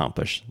want to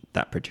accomplish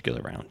that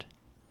particular round.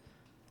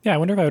 Yeah, I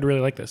wonder if I would really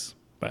like this,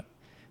 but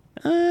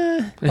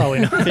probably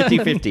not.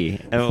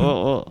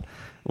 50-50.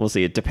 We'll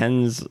see. It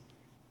depends.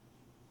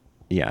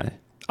 Yeah.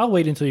 I'll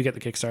wait until you get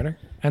the Kickstarter,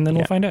 and then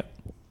we'll find out.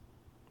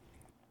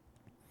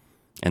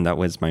 And that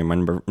was my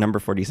number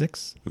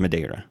 46,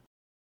 Madeira.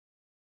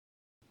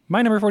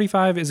 My number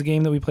 45 is a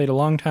game that we played a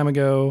long time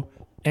ago,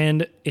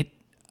 and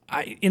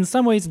in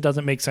some ways it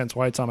doesn't make sense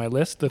why it's on my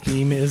list. The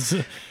theme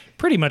is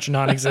pretty much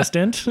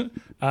non-existent,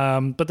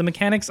 but the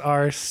mechanics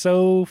are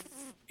so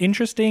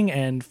interesting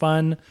and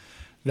fun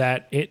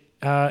that it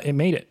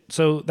made it.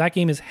 So that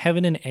game is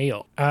Heaven and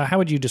Ale. How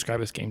would you describe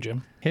this game,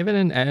 Jim? Heaven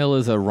and Ale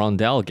is a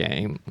rondel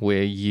game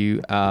where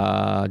you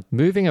are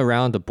moving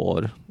around the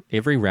board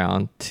every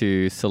round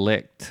to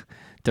select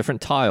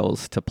different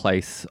tiles to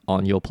place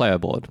on your player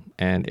board.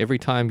 And every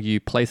time you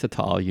place a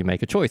tile, you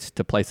make a choice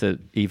to place it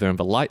either on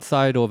the light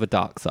side or the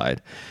dark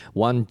side.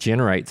 One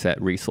generates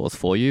that resource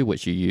for you,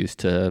 which you use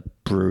to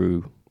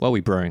brew. What are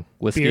we brewing?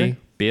 Whiskey?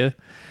 Beer?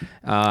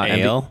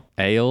 Ale?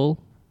 Ale.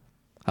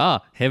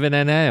 Heaven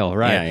and Ale,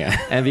 right. Yeah.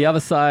 And the other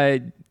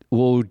side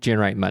will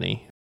generate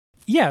money.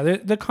 Yeah,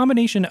 the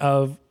combination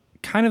of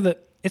kind of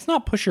it's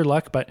not push your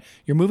luck, but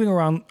you're moving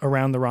around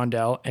the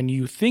rondel and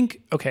you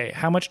think, okay,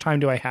 how much time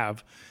do I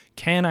have?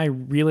 Can I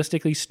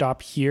realistically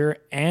stop here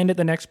and at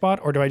the next spot,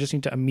 or do I just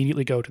need to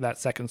immediately go to that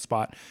second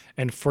spot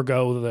and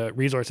forgo the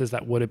resources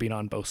that would have been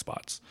on both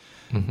spots?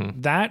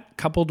 Mm-hmm. That,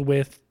 coupled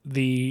with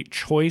the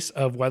choice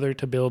of whether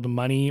to build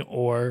money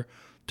or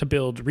to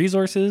build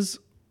resources,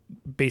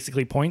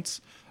 basically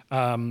points,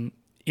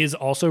 is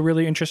also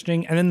really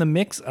interesting. And then the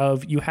mix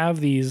of, you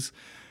have these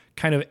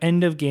kind of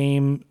end of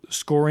game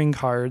scoring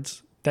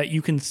cards that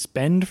you can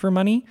spend for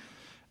money,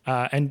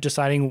 and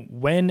deciding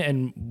when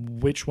and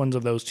which ones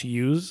of those to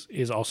use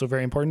is also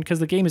very important, because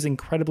the game is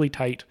incredibly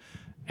tight.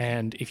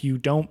 And if you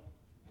don't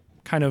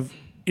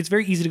it's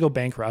very easy to go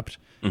bankrupt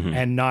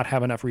and not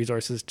have enough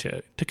resources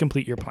to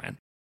complete your plan.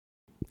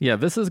 Yeah,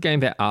 this is a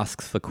game that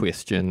asks the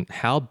question,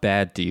 how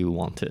bad do you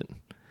want it?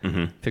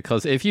 Mm-hmm.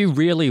 Because if you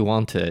really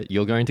want it,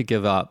 you're going to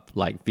give up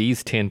like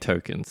these 10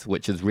 tokens,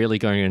 which is really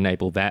going to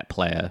enable that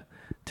player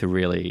to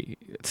really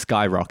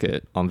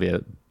skyrocket on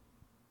their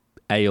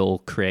ale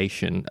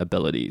creation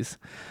abilities.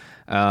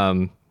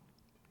 And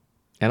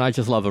I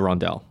just love a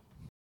rondel.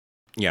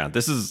 Yeah,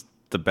 this is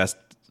the best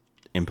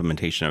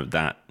implementation of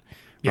that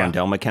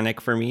rondel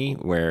mechanic for me,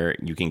 where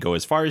you can go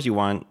as far as you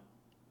want,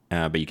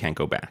 but you can't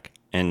go back.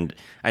 And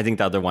I think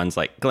the other ones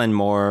like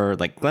Glenmore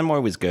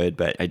was good,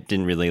 but I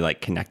didn't really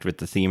like connect with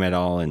the theme at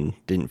all and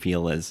didn't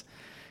feel as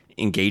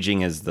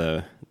engaging as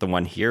the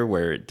one here,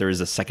 where there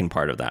is a second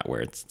part of that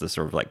where it's the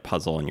sort of like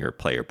puzzle on your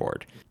player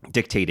board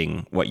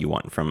dictating what you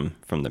want from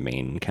the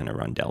main kind of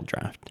Rundell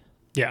draft.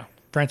 Yeah.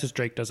 Francis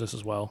Drake does this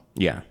as well.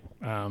 Yeah.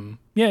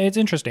 Yeah, it's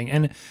interesting.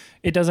 And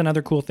it does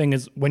another cool thing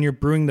is when you're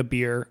brewing the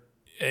beer,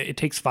 it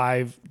takes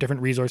 5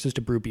 different resources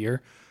to brew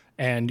beer,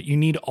 and you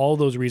need all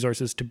those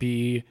resources to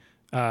be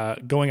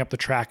going up the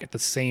track at the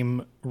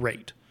same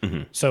rate.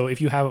 Mm-hmm. So if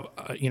you have,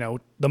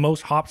 the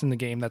most hops in the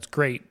game, that's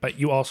great, but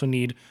you also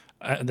need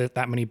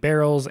that many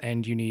barrels,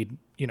 and you need,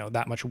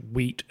 that much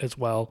wheat as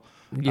well.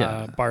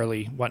 Yeah.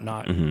 Barley,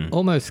 whatnot. Mm-hmm.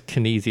 Almost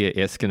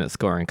Kinesia-esque in its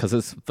scoring, because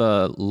it's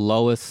the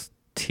lowest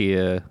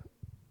tier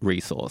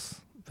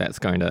resource that's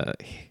going to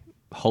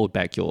hold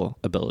back your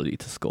ability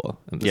to score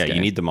in this game.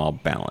 You need them all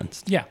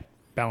balanced. Yeah,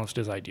 balanced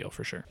is ideal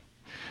for sure.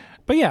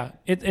 But yeah,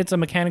 it's a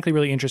mechanically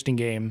really interesting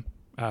game.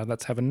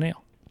 That's Heaven and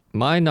Ale.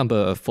 My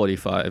number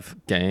 45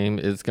 game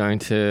is going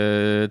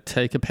to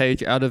take a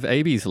page out of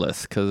AB's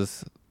list,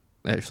 because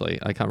actually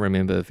I can't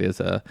remember if there's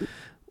a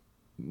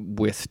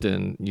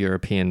Western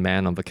European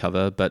man on the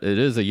cover, but it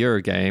is a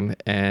Euro game,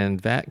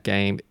 and that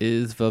game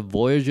is The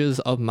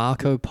Voyages of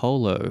Marco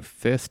Polo,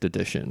 first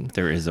edition.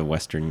 There is a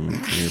Western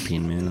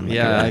European man on the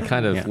Yeah, cover. I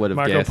kind of would have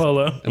Marco guessed.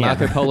 Polo.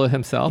 Marco Polo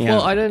himself. Yeah.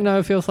 Well, I didn't know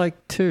if it was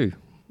like 2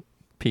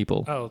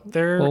 people. Oh,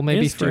 there or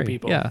maybe is 2 3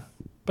 people. Yeah.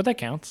 But that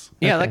counts.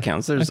 Yeah, Okay. that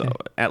counts. There's Okay.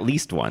 at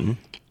least one.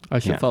 I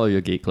should Yeah. follow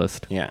your geek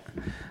list. Yeah.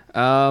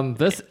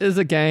 This is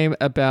a game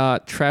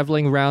about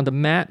traveling around a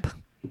map,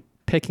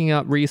 picking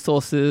up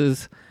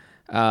resources,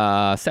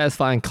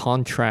 satisfying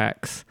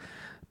contracts,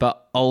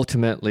 but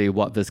ultimately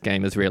what this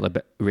game is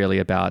really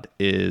about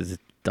is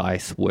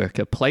dice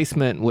worker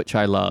placement, which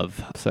I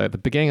love. So at the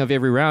beginning of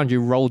every round,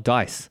 you roll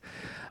dice.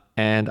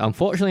 And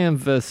unfortunately, in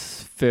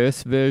this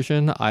first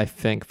version, I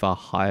think the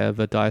higher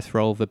the dice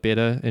roll, the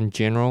better in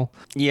general.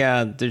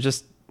 Yeah, there's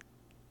just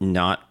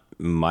not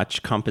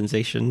much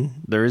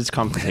compensation. There is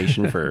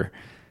compensation for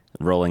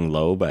rolling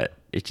low, but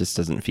it just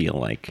doesn't feel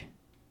like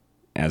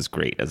as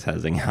great as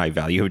having high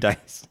value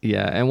dice.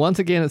 Yeah, and once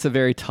again, it's a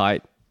very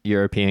tight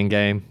European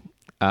game.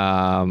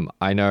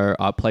 I know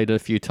I played it a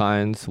few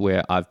times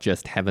where I've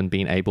just haven't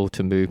been able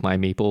to move my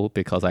meeple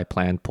because I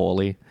planned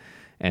poorly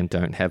and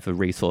don't have the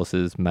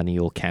resources, money,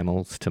 or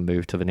camels to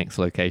move to the next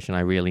location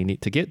I really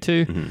need to get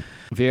to. Mm-hmm.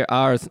 There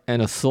are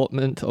an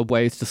assortment of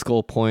ways to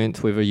score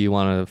points, whether you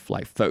want to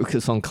like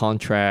focus on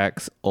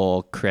contracts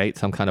or create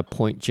some kind of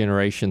point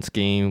generation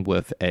scheme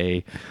with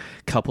a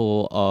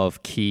couple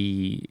of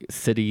key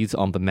cities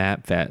on the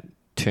map that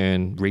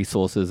turn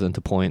resources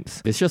into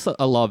points. There's just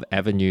a lot of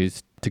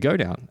avenues to go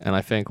down. And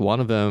I think one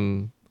of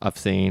them I've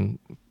seen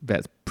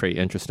that's pretty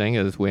interesting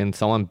is when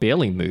someone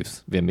barely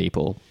moves their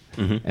meeple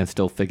and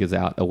still figures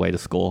out a way to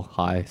score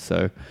high.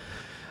 So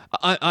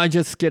I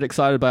just get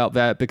excited about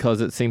that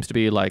because it seems to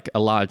be like a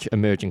large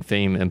emerging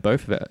theme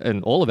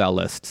in all of our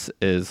lists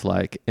is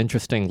like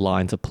interesting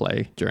lines of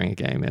play during a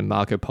game. And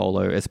Marco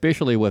Polo,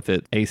 especially with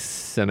its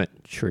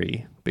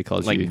asymmetry,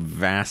 because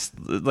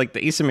like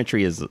the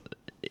asymmetry is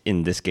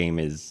in this game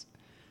is,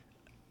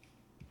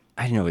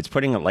 I don't know, it's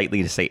putting it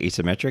lightly to say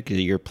asymmetric.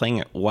 You're playing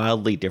it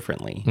wildly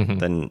differently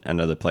than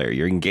another player.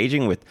 You're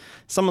engaging with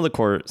some of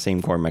the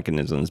same core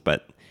mechanisms,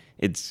 but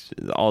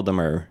all of them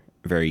are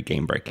very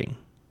game breaking.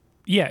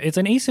 Yeah, it's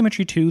an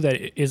asymmetry too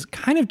that is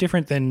kind of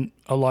different than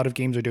a lot of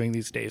games are doing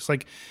these days.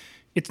 Like,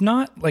 it's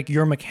not like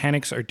your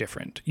mechanics are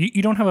different.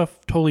 You don't have a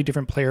totally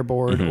different player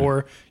board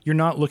or you're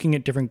not looking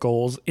at different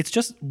goals. It's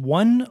just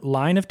one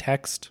line of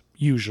text,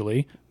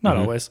 usually, not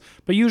always,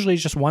 but usually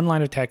it's just one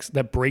line of text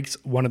that breaks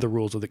one of the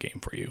rules of the game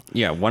for you.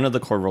 Yeah, one of the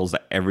core rules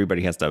that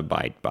everybody has to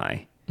abide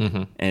by.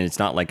 And it's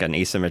not like an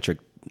asymmetric,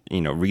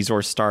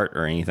 resource start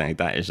or anything like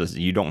that. It's just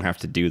you don't have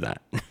to do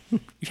that.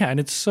 Yeah, and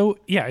it's so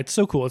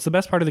cool. It's the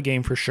best part of the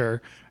game for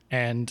sure.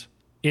 And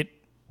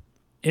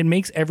it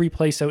makes every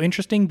play so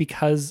interesting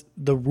because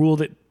the rule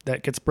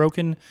that gets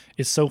broken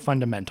is so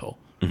fundamental.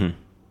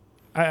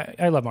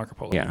 I love Marco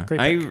Polo. Yeah, Great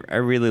pick. I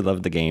really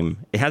love the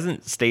game. It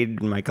hasn't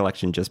stayed in my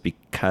collection just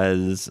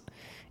because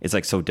it's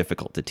like so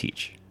difficult to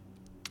teach.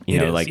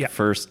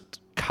 First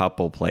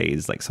couple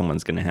plays, like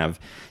someone's going to have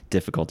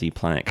difficulty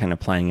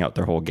playing out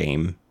their whole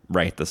game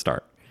right at the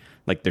start.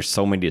 Like there's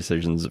so many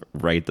decisions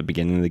right at the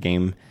beginning of the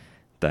game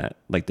that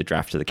like the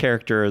draft of the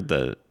character,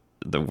 the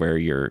where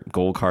your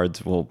goal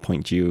cards will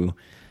point you,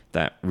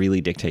 that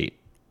really dictate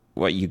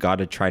what you got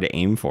to try to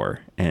aim for.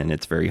 And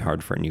it's very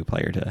hard for a new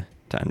player to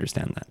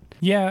understand that.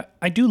 Yeah,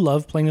 I do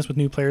love playing this with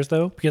new players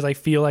though, because I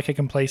feel like I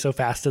can play so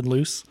fast and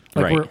loose.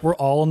 Like Right. we're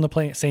all on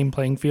the same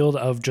playing field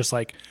of just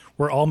like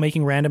we're all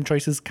making random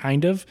choices.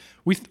 Kind of,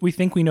 we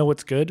think we know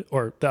what's good,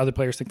 or the other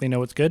players think they know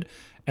what's good,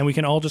 and we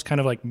can all just kind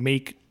of like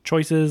make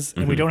choices,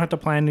 and we don't have to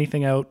plan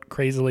anything out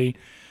crazily.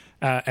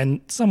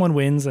 And someone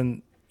wins,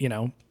 and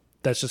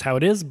that's just how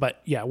it is.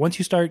 But yeah, once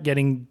you start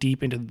getting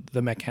deep into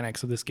the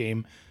mechanics of this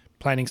game,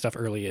 planning stuff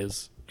early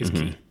is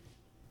key.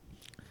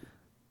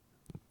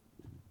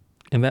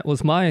 And that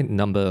was my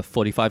number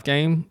 45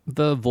 game,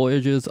 The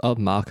Voyages of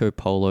Marco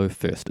Polo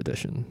First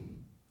Edition.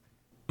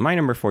 My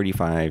number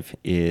 45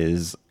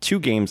 is 2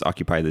 games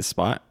occupy this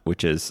spot,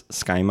 which is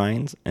Sky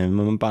Mines and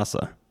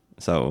Mombasa.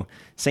 So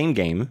same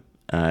game,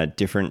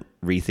 different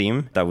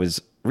retheme. That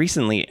was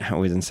recently, I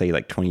wouldn't say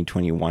like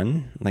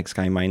 2021, like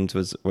Sky Mines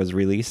was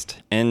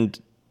released.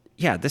 And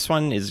yeah, this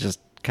one is just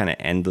kind of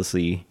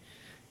endlessly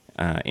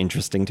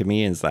interesting to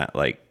me, is that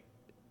like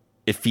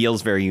it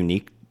feels very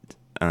unique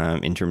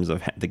in terms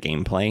of the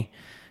gameplay.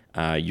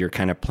 You're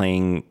kind of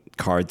playing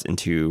cards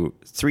into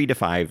 3 to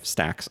 5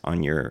 stacks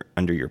on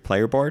under your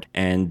player board,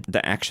 and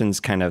the actions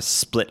kind of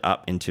split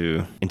up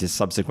into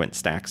subsequent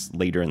stacks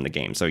later in the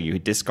game. So you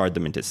discard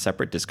them into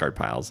separate discard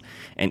piles,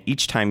 and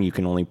each time you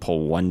can only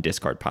pull 1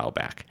 discard pile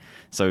back.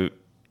 So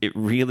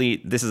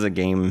this is a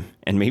game,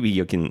 and maybe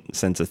you can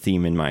sense a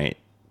theme in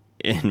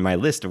my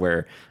list,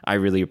 where I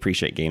really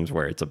appreciate games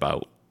where it's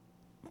about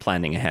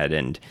planning ahead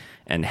and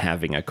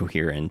having a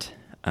coherent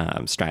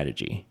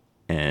strategy.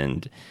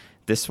 And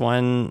this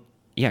one,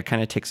 yeah,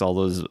 kind of ticks all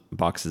those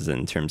boxes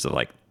in terms of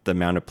like the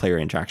amount of player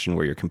interaction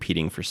where you're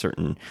competing for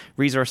certain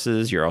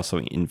resources. You're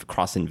also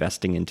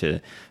cross-investing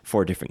into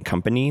 4 different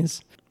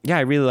companies. Yeah,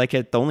 I really like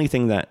it. The only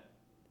thing that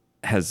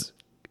has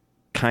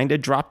kind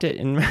of dropped it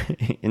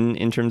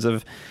in terms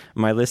of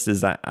my list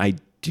is that I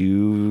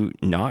do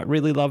not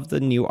really love the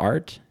new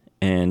art,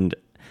 and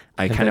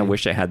I kind of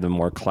wish it had the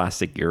more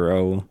classic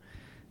Euro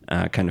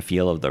kind of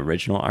feel of the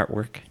original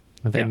artwork.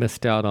 They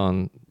missed out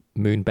on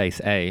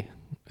Moonbase A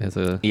as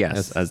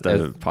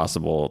the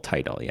possible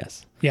title.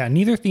 Yes. Yeah,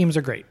 neither themes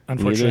are great,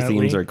 unfortunately.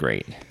 Neither themes are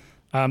great.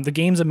 The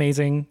game's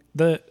amazing.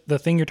 The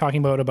thing you're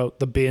talking about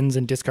the bins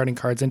and discarding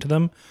cards into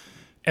them,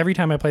 every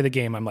time I play the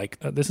game, I'm like,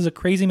 this is a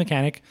crazy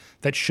mechanic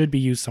that should be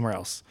used somewhere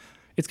else.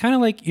 It's kind of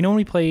like, when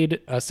we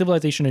played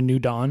Civilization and New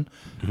Dawn,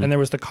 and there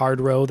was the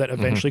card row that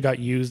eventually got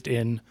used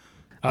in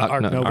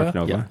Ark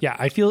Nova. Yeah,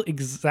 I feel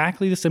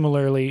exactly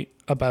similarly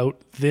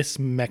about this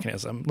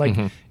mechanism. Like,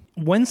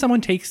 when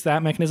someone takes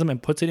that mechanism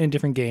and puts it in a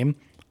different game,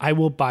 I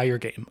will buy your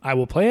game. I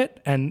will play it,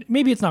 and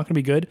maybe it's not going to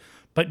be good,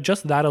 but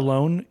just that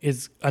alone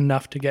is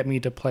enough to get me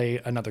to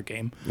play another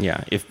game.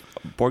 Yeah, if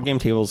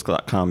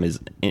BoardGameTables.com is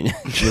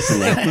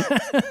listening,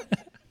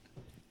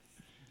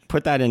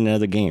 put that in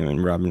another game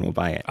and Robin will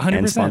buy it 100%.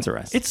 And sponsor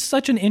us. It's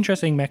such an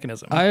interesting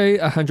mechanism. I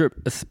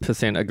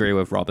 100% agree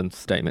with Robin's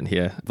statement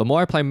here. The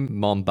more I play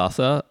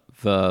Mombasa,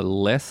 the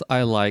less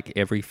I like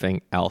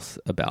everything else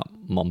about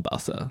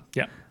Mombasa.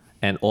 Yeah.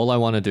 And all I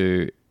want to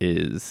do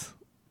is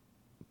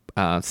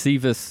see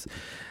this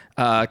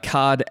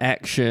card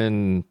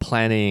action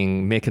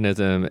planning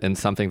mechanism in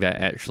something that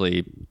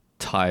actually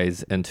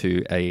ties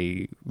into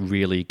a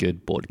really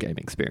good board game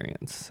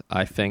experience.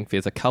 I think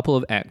there's a couple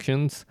of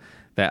actions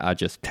that are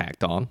just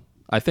tacked on.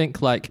 I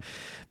think like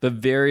the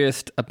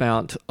various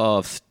amount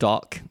of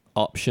stock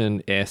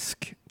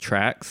option-esque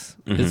tracks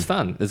is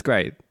fun. It's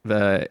great.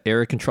 The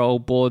area control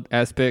board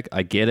aspect,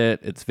 I get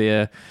it. It's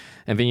there.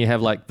 And then you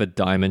have like the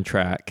diamond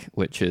track,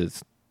 which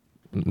is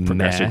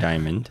Progressor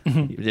Diamond.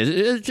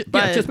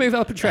 Just move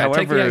up a track. However,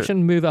 take the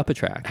action, move up a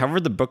track. However,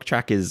 the book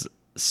track is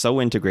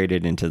so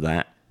integrated into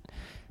that,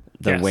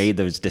 the way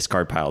those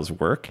discard piles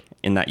work,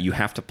 in that you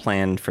have to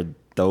plan for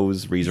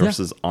those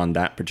resources on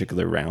that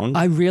particular round.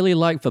 I really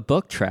like the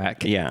book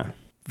track. Yeah.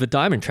 The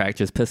diamond track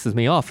just pisses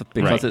me off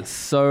because it's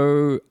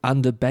so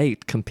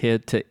underbaked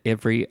compared to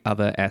every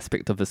other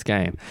aspect of this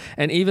game.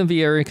 And even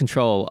the area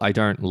control, I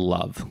don't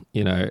love.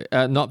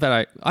 Not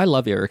that I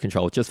love area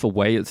control, just the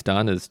way it's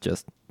done is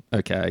just,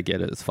 okay, I get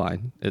it, it's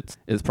fine. It's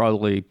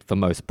probably the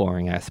most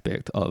boring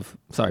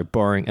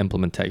boring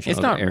implementation. It's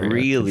of not area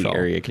really control.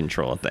 Area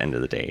control at the end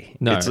of the day.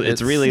 No,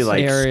 it's really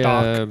like area,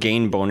 stock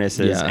gain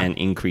bonuses and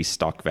increased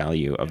stock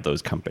value of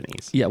those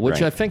companies. Yeah,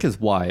 which I think is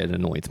why it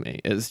annoys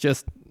me. It's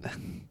just...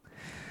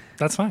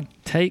 That's fine.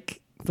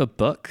 Take the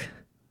book,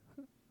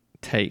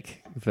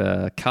 take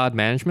the card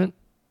management,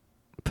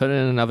 put it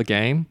in another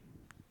game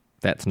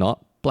that's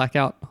not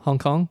Blackout Hong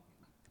Kong,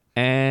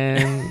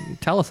 and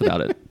tell us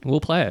about it.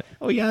 We'll play it.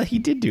 Oh, yeah, he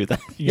did do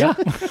that. Yeah.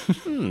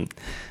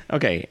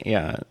 Okay,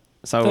 yeah.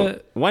 So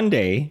one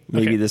day,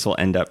 maybe this will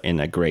end up in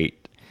a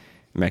great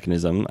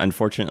mechanism.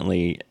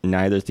 Unfortunately,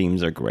 neither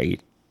themes are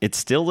great. It's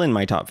still in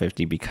my top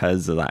 50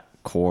 because of that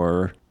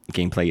core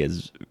gameplay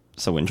is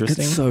so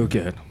interesting. It's so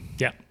good.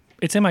 Yeah.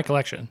 It's in my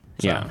collection.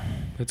 So Yeah.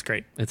 It's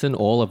great. It's in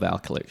all of our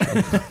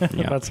collections.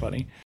 Yeah. That's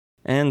funny.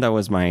 And that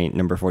was my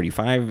number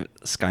 45,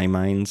 Sky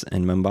Mines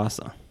and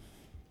Mombasa.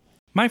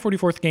 My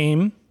 44th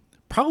game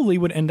probably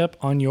would end up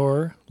on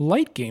your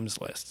light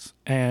games lists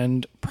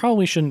and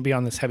probably shouldn't be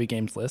on this heavy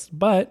games list,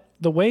 but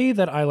the way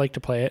that I like to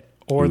play it,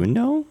 or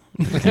Uno?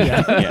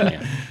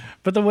 yeah.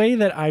 But the way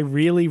that I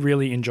really,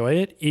 really enjoy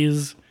it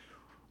is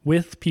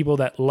with people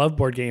that love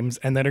board games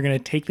and that are going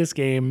to take this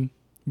game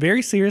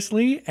very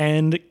seriously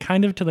and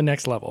kind of to the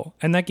next level.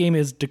 And that game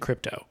is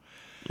Decrypto.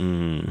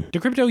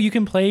 Decrypto, you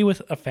can play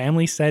with a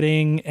family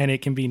setting and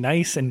it can be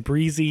nice and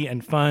breezy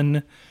and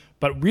fun.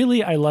 But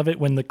really, I love it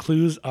when the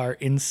clues are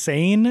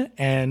insane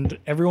and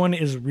everyone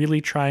is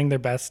really trying their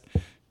best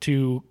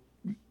to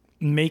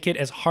make it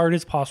as hard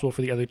as possible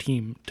for the other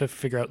team to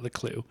figure out the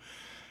clue.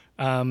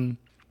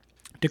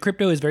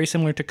 Decrypto is very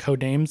similar to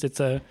Codenames. It's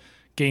a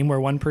game where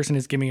one person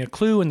is giving a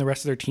clue and the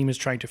rest of their team is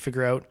trying to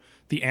figure out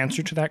the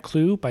answer to that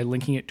clue by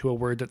linking it to a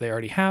word that they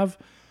already have.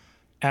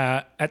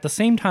 At the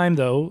same time,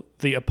 though,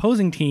 the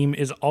opposing team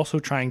is also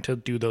trying to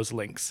do those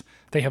links.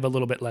 They have a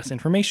little bit less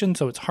information,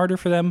 so it's harder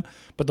for them.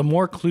 But the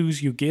more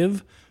clues you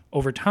give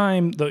over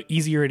time, the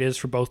easier it is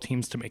for both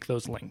teams to make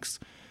those links,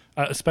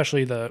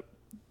 especially the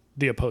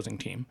opposing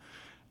team.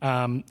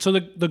 So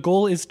the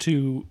goal is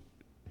to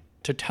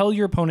tell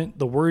your opponent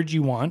the words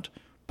you want,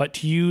 but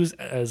to use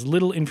as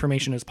little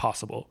information as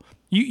possible.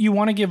 You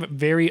want to give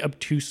very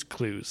obtuse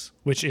clues,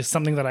 which is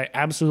something that I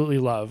absolutely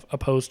love,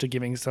 opposed to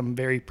giving some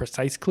very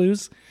precise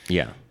clues.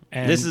 Yeah.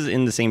 And this is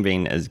in the same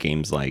vein as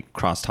games like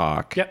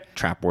Crosstalk, Yep.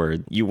 Trap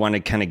Word. You want to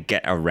kind of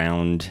get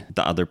around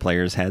the other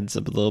players' heads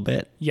a little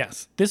bit.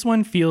 Yes. This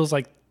one feels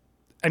like,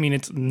 I mean,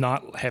 it's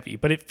not heavy,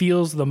 but it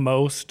feels the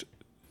most...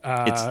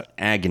 It's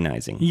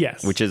agonizing.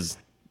 Yes. Which is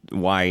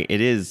why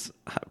it is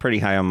pretty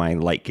high on my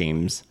light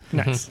games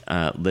nice.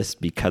 list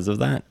because of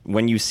that.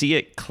 When you see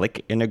it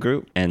click in a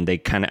group and they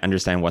kind of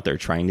understand what they're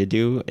trying to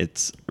do,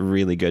 it's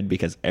really good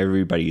because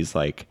everybody's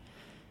like,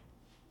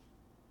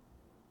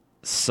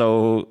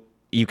 so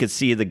you could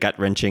see the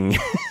gut-wrenching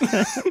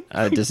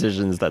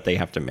decisions that they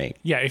have to make.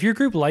 Yeah, if your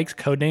group likes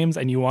Codenames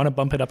and you want to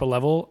bump it up a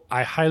level,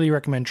 I highly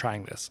recommend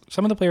trying this.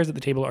 Some of the players at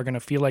the table are going to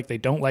feel like they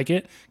don't like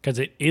it because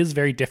it is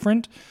very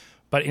different,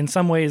 but in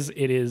some ways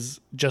it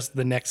is just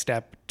the next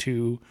step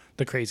to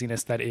the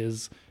craziness that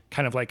is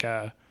kind of like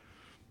a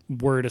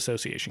word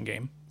association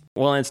game.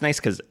 Well, it's nice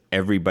because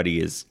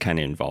everybody is kind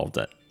of involved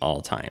at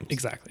all times.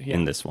 Exactly, yeah.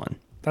 In this one.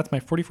 That's my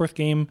 44th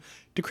game,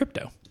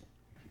 Decrypto.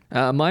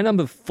 My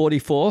number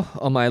 44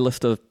 on my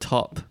list of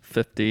top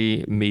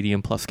 50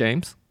 medium plus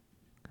games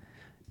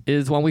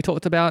is one we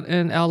talked about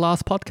in our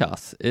last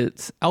podcast.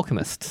 It's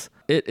Alchemists.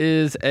 It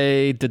is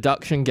a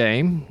deduction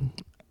game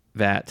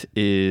that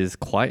is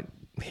quite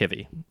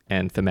heavy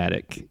and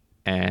thematic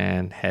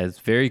and has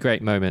very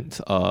great moments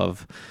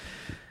of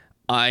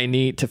I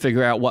need to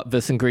figure out what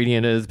this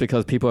ingredient is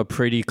because people are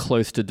pretty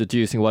close to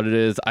deducing what it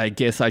is. I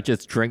guess I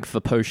just drink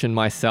the potion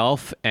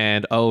myself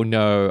and oh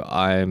no,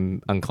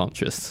 I'm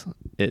unconscious.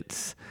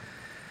 It's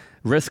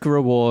risk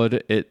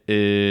reward. It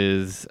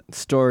is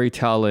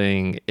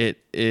storytelling. It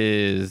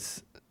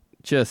is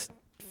just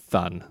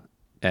fun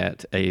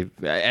at a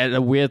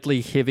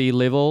weirdly heavy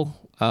level.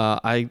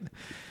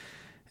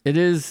 It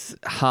is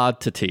hard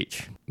to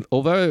teach.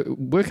 Although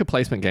worker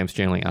placement games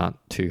generally aren't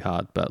too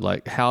hard, but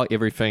like how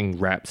everything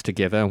wraps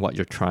together and what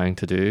you're trying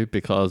to do,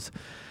 because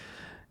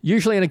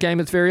usually in a game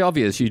it's very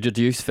obvious. You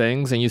deduce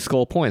things and you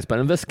score points, but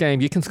in this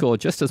game you can score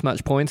just as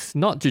much points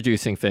not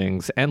deducing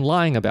things and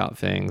lying about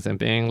things and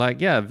being like,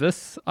 yeah,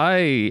 I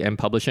am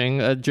publishing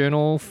a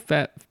journal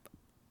that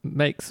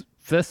makes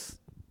this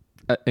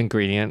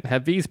ingredient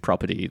have these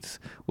properties,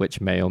 which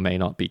may or may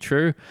not be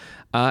true.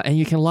 And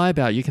you can lie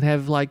about it. You can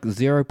have like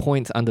 0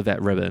 points under that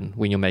ribbon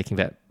when you're making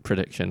that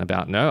prediction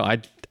about, no,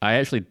 I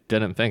actually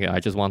didn't think it. I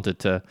just wanted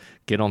to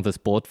get on this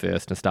board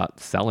first and start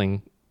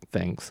selling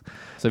things.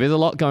 So there's a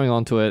lot going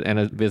on to it,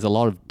 and there's a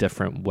lot of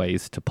different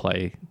ways to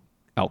play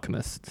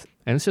Alchemists.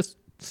 And it's just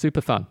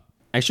super fun.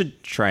 I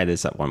should try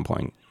this at one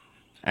point.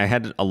 I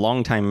had a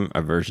long time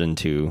aversion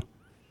to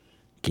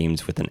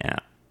games with an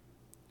app.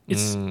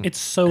 It's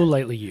so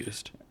lightly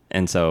used.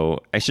 And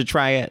so I should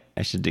try it.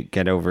 I should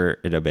get over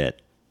it a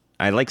bit.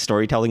 I like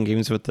storytelling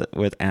games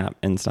with app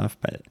and stuff,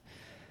 but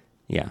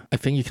yeah. I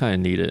think you kind of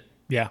need it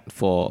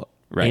for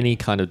any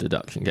kind of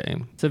deduction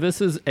game. So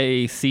this is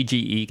a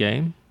CGE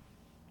game.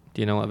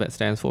 Do you know what that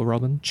stands for,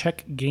 Robin?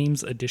 Czech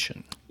Games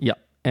Edition. Yep.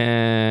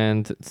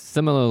 And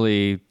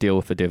similarly, Deal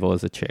with the Devil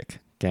is a Czech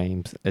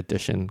Games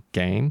Edition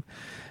game.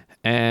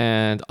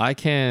 And I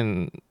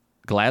can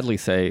gladly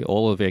say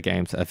all of their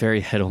games are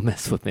very hit or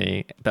miss with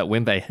me, but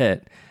when they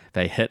hit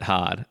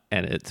hard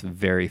and it's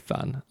very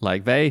fun.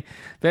 Like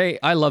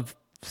I love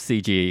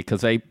CGE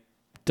because they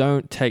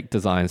don't take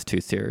designs too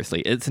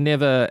seriously. It's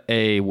never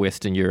a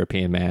Western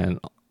European man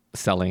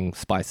selling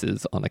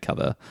spices on a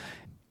cover.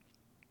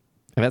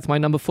 And that's my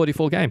number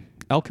 44 game,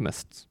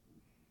 Alchemists.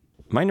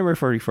 My number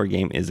 44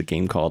 game is a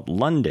game called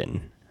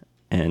London.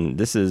 And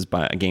this is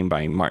a game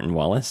by Martin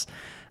Wallace.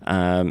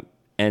 And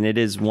it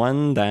is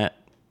one that,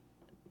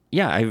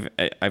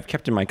 I've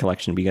kept in my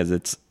collection because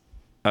it's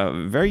a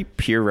very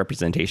pure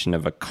representation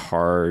of a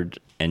card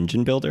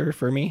engine builder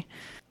for me.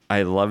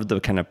 I love the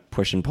kind of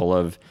push and pull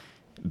of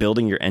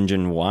building your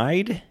engine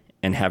wide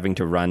and having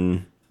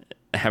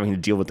to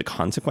deal with the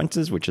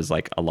consequences, which is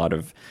like a lot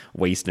of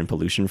waste and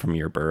pollution from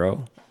your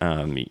burrow.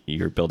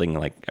 You're building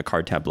like a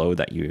card tableau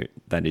that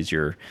is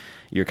your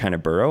kind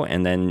of burrow,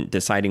 and then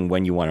deciding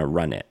when you want to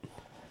run it.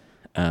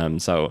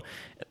 So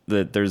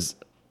there's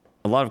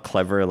a lot of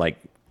clever like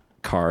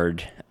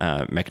card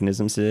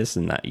mechanisms to this,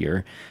 and that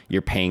you're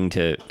paying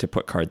to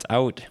put cards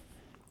out,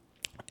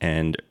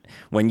 and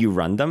when you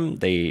run them,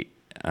 they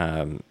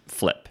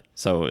flip.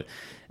 So,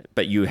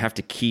 but you have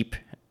to keep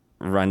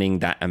running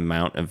that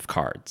amount of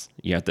cards.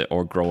 You have to,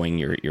 or growing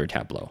your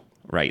tableau,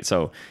 right?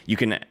 So you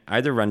can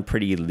either run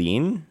pretty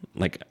lean,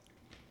 like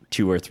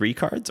 2 or 3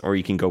 cards, or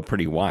you can go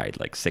pretty wide,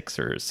 like 6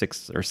 or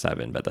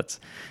 7. But that's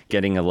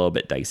getting a little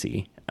bit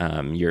dicey.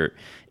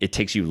 It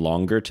takes you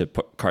longer to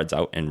put cards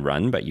out and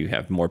run, but you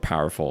have more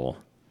powerful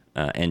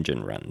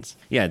engine runs.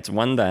 Yeah, it's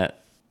one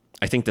that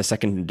I think the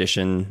second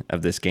edition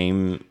of this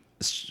game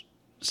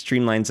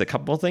streamlines a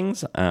couple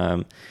things,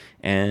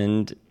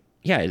 and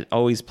yeah, it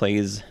always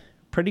plays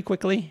pretty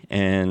quickly.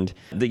 And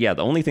the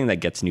only thing that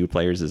gets new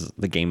players is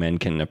the game end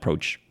can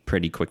approach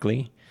pretty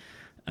quickly,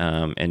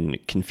 and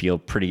it can feel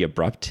pretty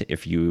abrupt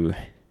if you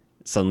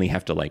suddenly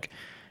have to like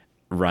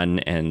run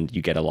and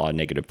you get a lot of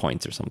negative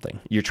points or something.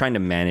 You're trying to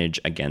manage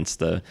against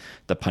the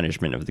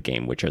punishment of the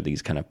game, which are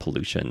these kind of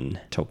pollution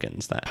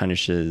tokens that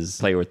punishes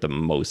player with the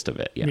most of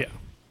it.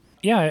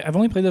 Yeah, I've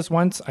only played this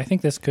once. I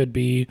think this could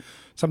be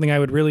something I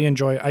would really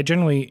enjoy. I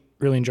generally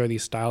really enjoy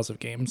these styles of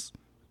games.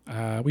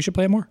 We should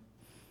play it more.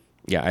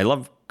 Yeah, I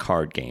love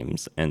card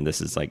games, and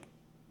this is like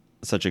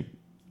such a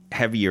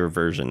heavier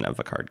version of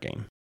a card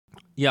game.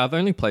 Yeah, I've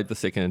only played the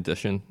second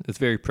edition. It's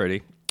very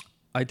pretty.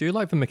 I do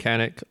like the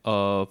mechanic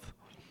of,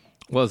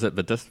 what is it?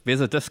 There's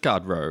a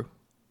discard row,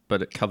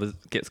 but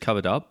it gets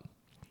covered up.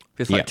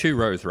 There's like 2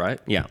 rows, right?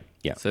 Yeah.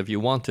 So if you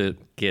want to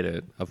get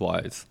it,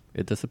 otherwise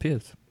it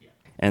disappears.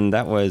 And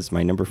that was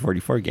my number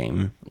 44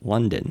 game,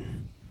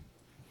 London.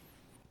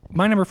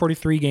 My number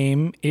 43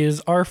 game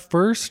is our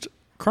first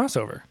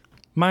crossover.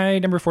 My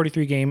number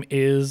 43 game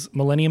is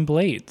Millennium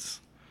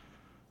Blades.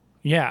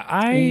 Yeah,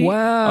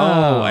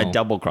 Oh, a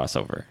double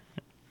crossover.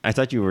 I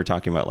thought you were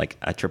talking about like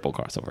a triple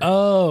crossover.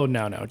 Oh,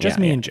 no. Just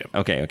me and Jim.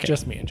 Okay.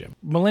 Just me and Jim.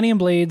 Millennium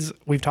Blades,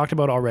 we've talked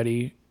about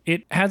already.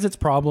 It has its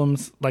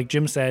problems. Like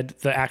Jim said,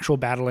 the actual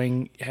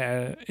battling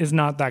is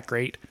not that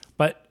great.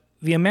 But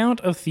the amount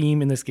of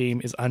theme in this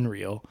game is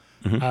unreal.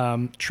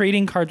 Mm-hmm.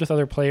 Trading cards with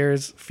other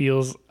players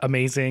feels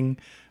amazing.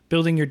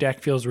 Building your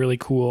deck feels really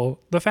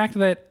cool. The fact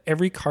that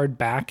every card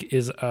back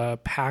is a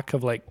pack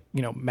of like,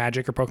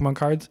 Magic or Pokemon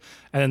cards,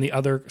 and then the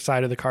other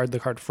side of the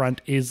card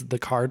front, is the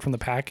card from the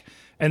pack.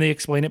 And they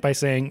explain it by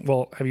saying,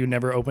 well, have you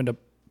never opened a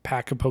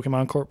pack of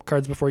Pokemon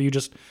cards before? You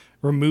just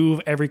remove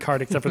every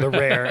card except for the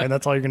rare, and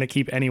that's all you're going to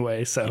keep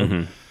anyway.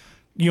 So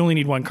you only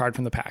need 1 card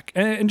from the pack.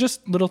 And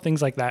just little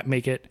things like that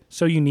make it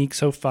so unique,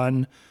 so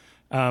fun.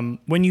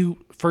 When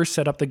you first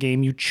set up the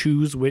game, you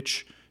choose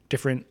which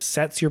different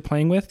sets you're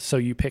playing with. So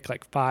you pick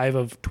like 5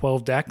 of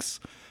 12 decks,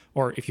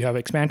 or if you have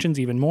expansions,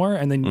 even more,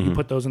 and then you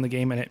put those in the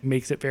game and it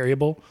makes it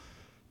variable.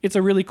 It's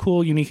a really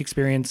cool, unique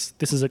experience.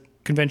 This is a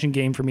convention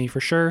game for me for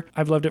sure.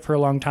 I've loved it for a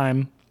long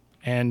time.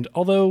 And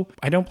although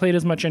I don't play it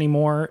as much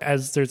anymore,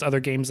 as there's other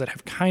games that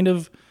have kind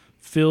of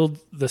filled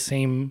the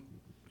same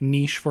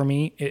niche for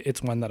me,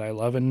 it's one that I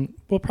love and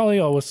will probably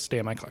always stay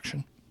in my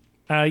collection.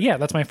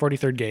 That's my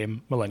 43rd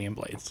game, Millennium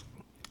Blades.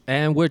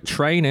 And we're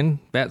training.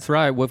 That's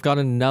right. We've got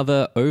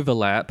another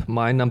overlap.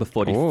 My number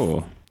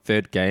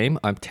 43rd game.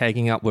 I'm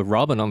tagging up with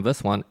Robin on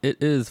this one.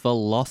 It is The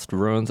Lost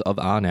Ruins of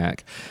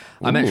Arnak.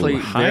 I'm actually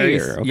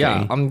higher. Okay.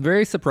 I'm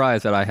very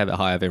surprised that I have it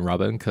higher than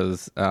Robin,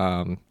 because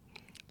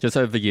just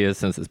over the years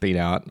since it's been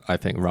out, I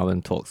think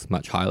Robin talks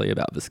much highly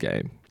about this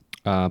game.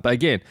 But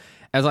again,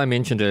 as I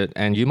mentioned it,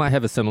 and you might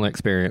have a similar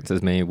experience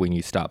as me when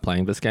you start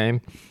playing this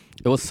game,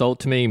 it was sold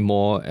to me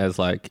more as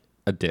like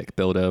a deck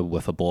builder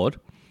with a board.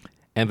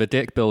 And the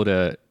deck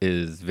builder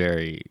is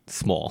very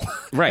small.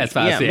 Right. As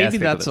far as the maybe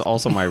aspect that's of it.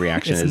 also my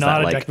reaction. It's is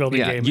not that, a deck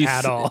building game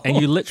at all. And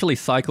you literally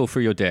cycle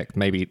through your deck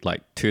maybe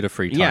like 2 to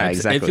 3 times. Yeah,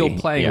 exactly. If you're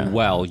playing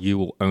well, you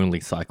will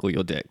only cycle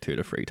your deck 2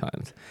 to 3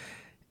 times.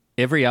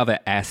 Every other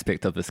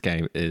aspect of this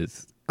game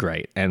is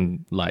great.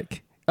 And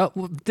like,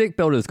 deck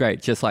builder is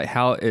great. Just like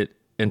how it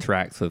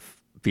interacts with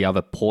the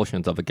other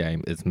portions of a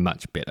game is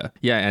much better.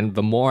 Yeah, and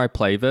the more I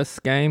play this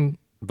game,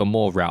 the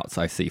more routes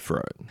I see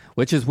through it.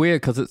 Which is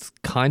weird because it's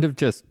kind of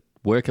just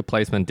worker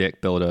placement, deck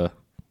builder,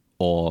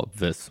 or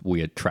this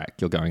weird track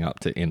you're going up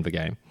to end the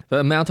game. The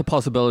amount of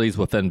possibilities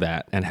within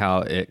that and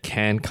how it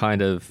can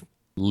kind of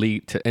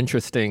lead to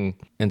interesting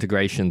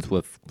integrations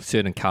with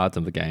certain cards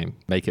in the game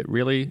make it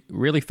really,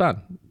 really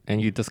fun.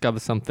 And you discover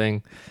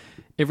something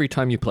every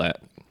time you play it.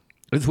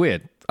 It's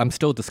weird. I'm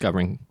still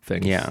discovering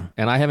things. Yeah.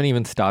 And I haven't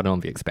even started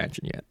on the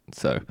expansion yet.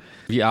 So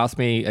if you asked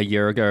me a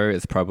year ago,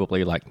 it's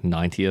probably like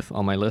 90th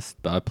on my list,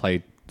 but I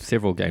played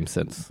several games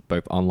since,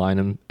 both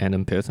online and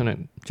in person. It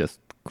just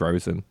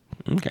grows in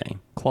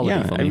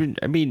quality for me.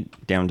 I'd be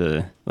down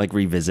to like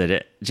revisit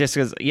it, just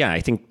because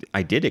I think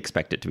I did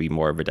expect it to be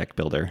more of a deck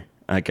builder.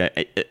 Like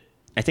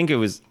I think it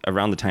was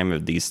around the time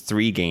of these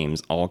 3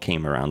 games all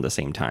came around the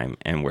same time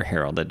and were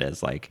heralded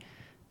as like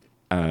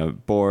a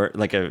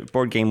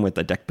board game with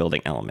a deck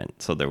building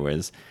element. So there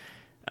was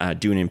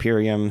Dune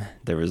Imperium,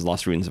 there was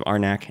Lost Ruins of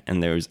Arnak,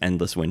 and there was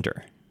Endless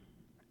Winter.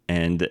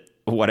 And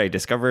what I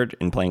discovered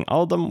in playing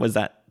all of them was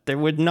that there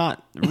were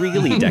not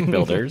really deck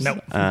builders.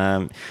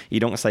 No. You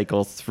don't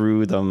cycle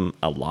through them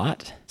a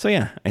lot. So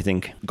I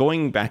think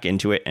going back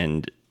into it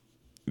and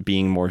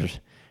being more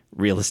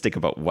realistic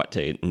about what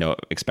to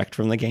expect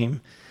from the game,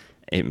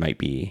 it might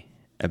be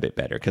a bit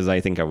better because I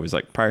think I was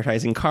like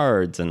prioritizing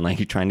cards and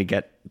like trying to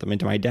get them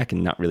into my deck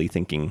and not really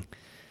thinking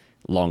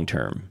long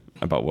term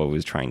about what I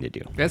was trying to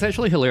do. That's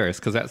actually hilarious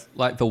because that's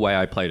like the way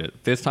I played it.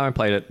 First time I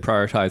played it,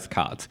 prioritized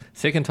cards.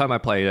 Second time I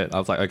played it, I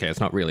was like, okay, it's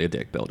not really a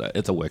deck builder.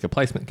 It's a worker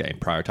placement game.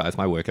 Prioritize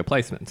my worker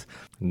placements.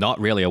 Not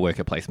really a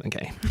worker placement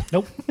game.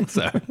 Nope.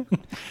 So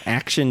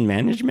Action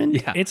management?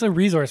 Yeah. It's a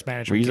resource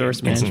management. Resource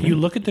game. management. You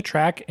look at the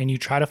track and you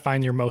try to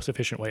find your most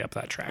efficient way up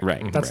that track.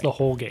 Right, That's right. the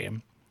whole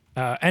game.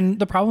 And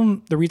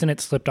the reason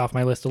it slipped off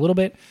my list a little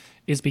bit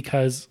is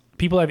because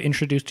people I've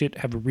introduced it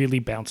have really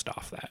bounced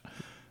off that.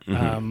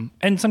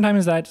 And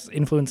sometimes that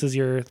influences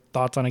your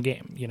thoughts on a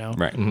game, you know?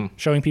 Right.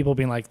 Showing people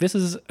being like, this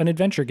is an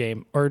adventure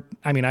game. Or,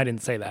 I mean, I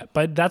didn't say that,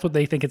 but that's what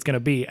they think it's going to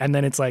be. And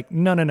then it's like,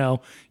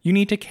 no. You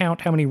need to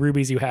count how many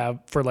rubies you have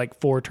for like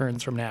 4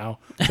 turns from now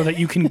so that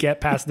you can get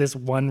past this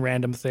one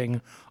random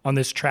thing on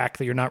this track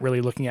that you're not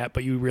really looking at,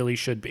 but you really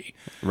should be.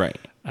 Right.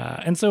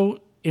 And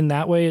so in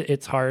that way,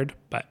 it's hard,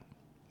 but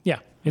yeah,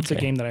 it's a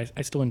game that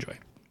I still enjoy.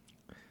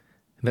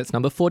 that's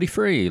number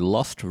 43,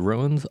 Lost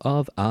Ruins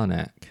of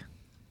Arnak.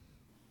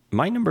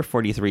 My number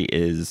 43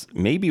 is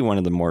maybe one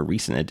of the more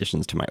recent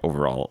additions to my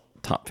overall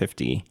top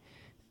 50.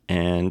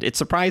 And it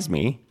surprised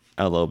me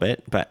a little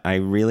bit, but I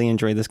really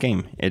enjoy this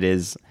game. It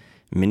is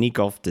Mini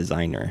Golf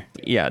Designer.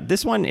 Yeah,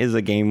 this one is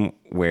a game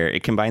where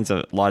it combines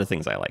a lot of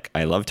things I like.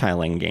 I love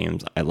tiling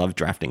games. I love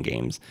drafting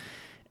games.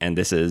 And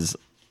this is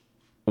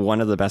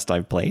one of the best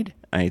I've played.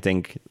 I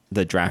think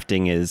the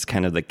drafting is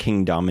kind of the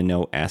King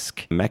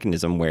Domino-esque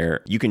mechanism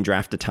where you can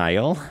draft a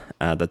tile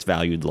that's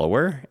valued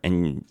lower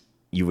and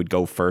you would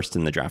go first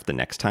in the draft the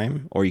next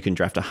time, or you can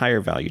draft a higher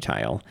value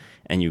tile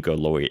and you go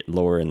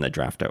lower in the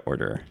draft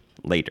order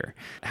later.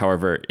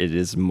 However, it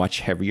is much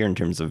heavier in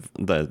terms of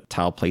the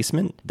tile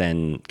placement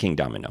than King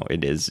Domino.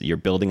 You're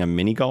building a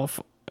mini golf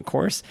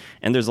course,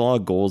 and there's a lot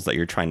of goals that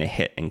you're trying to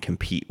hit and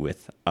compete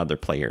with other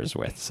players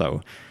with.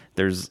 So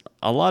there's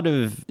a lot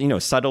of,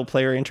 subtle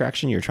player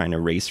interaction. You're trying to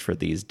race for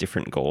these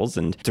different goals.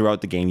 And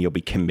throughout the game, you'll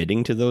be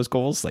committing to those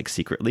goals, like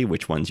secretly,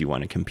 which ones you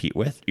want to compete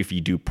with. If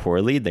you do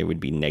poorly, they would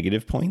be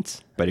negative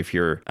points. But if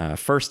you're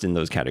first in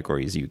those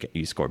categories,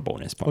 you score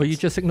bonus points. Or you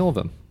just ignore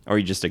them. Or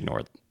you just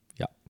ignore them.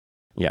 Yeah.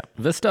 Yeah.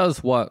 This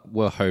does what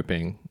we're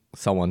hoping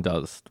someone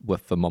does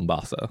with the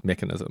Mombasa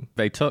mechanism.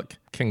 They took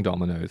King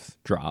Domino's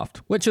draft,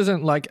 which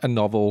isn't like a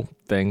novel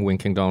thing when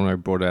King Domino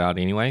brought it out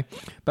anyway,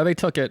 but they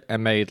took it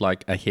and made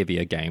like a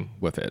heavier game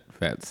with it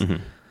that's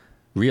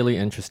really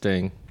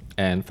interesting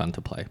and fun to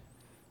play.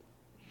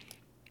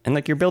 And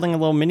like you're building a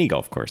little mini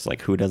golf course.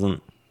 Like who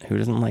doesn't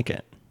like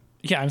it?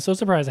 Yeah, I'm so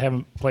surprised I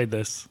haven't played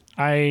this.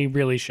 I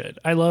really should.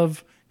 I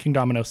love King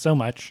Domino so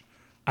much.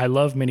 I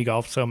love mini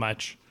golf so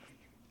much.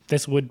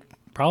 This would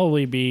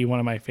probably be one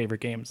of my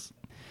favorite games.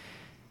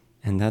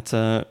 And that's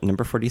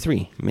number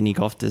 43, Mini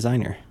Golf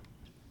Designer.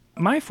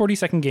 My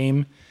 42nd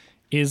game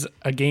is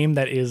a game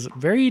that is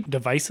very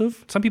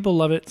divisive. Some people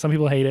love it, some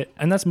people hate it,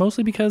 and that's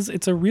mostly because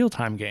it's a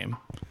real-time game.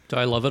 Do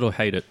I love it or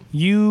hate it?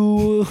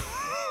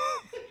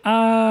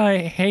 I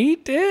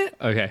hate it.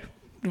 Okay,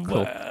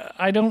 cool.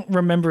 I don't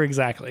remember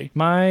exactly.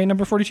 My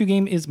number 42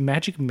 game is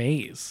Magic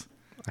Maze.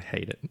 I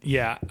hate it.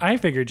 Yeah, I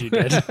figured you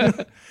did.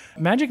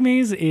 Magic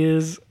Maze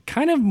is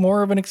kind of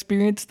more of an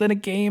experience than a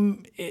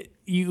game.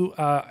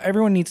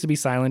 Everyone needs to be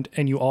silent,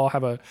 and you all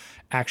have a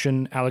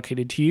action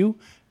allocated to you.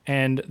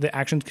 And the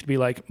actions could be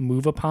like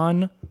move a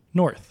pawn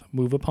north,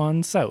 move a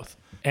pawn south.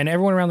 And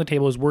everyone around the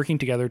table is working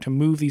together to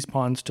move these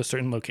pawns to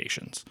certain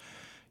locations.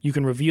 You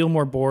can reveal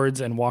more boards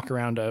and walk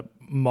around a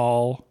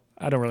mall.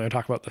 I don't really want to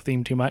talk about the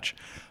theme too much.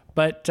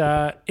 But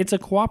it's a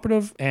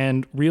cooperative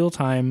and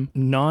real-time,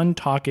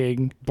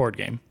 non-talking board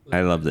game.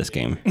 I love this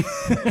game.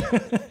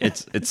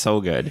 It's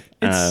so good.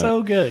 It's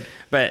so good.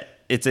 But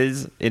it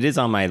is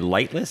on my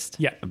light list.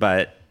 Yeah.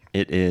 But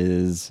it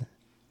is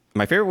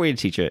my favorite way to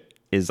teach it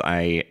is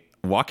I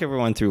walk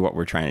everyone through what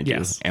we're trying to do.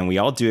 Yes. And we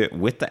all do it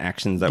with the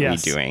actions that we're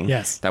doing.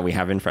 Yes. That we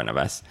have in front of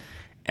us.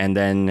 And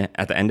then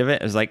at the end of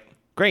it, it's like,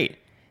 great.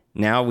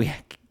 Now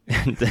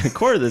the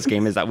core of this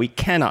game is that we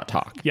cannot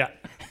talk. Yeah.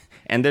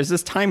 And there's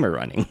this timer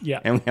running.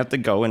 Yeah. And we have to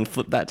go and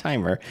flip that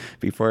timer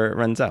before it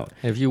runs out.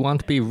 If you want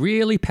to be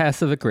really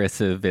passive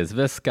aggressive, there's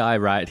this guy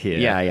right here.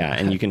 Yeah.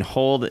 And you can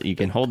hold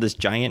this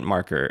giant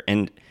marker.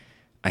 And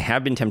I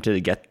have been tempted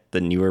to get the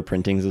newer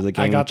printings of the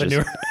game. I got the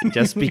newer.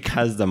 just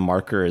because the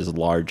marker is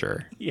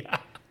larger. Yeah.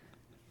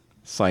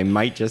 So I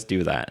might just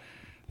do that.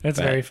 That's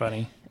But very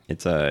funny.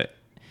 It's a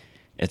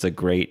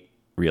great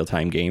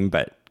real-time game,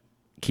 but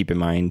keep in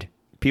mind,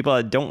 people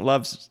that don't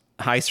love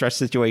high stress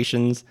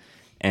situations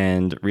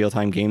and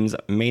real-time games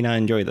may not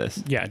enjoy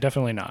this. Yeah,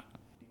 definitely not.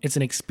 It's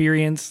an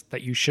experience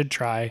that you should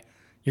try.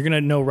 You're going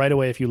to know right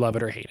away if you love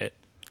it or hate it.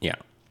 Yeah.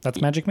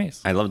 That's Magic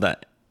Maze. I love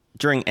that.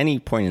 During any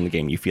point in the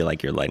game, you feel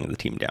like you're letting the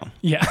team down.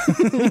 Yeah.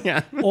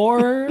 Yeah.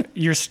 Or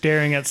you're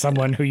staring at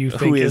someone who you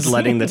think Who is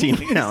letting the team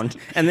down.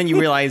 And then you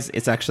realize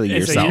it's actually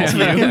yourself.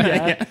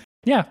 It's you.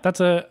 Yeah, that's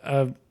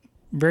a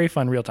very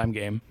fun real-time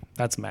game.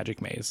 That's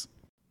Magic Maze.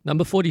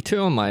 Number 42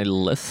 on my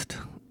list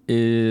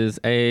is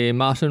a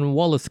Martin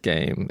Wallace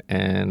game,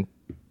 and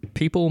think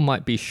people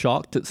might be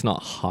shocked it's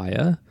not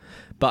higher,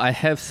 but I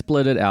have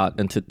split it out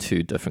into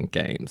 2 different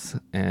games.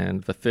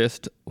 And the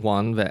first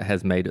one that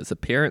has made its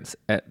appearance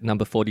at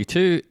number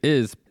 42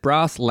 is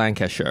Brass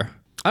Lancashire.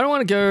 I don't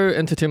want to go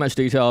into too much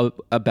detail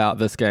about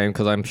this game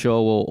because I'm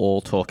sure we'll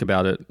all talk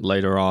about it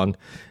later on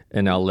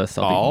in our list.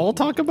 I'll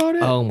talk about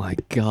it? Oh my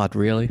God,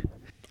 really?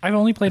 I've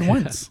only played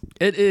once.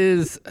 It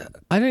is,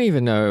 I don't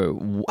even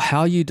know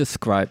how you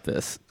describe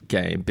this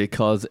game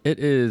because it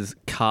is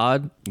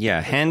card.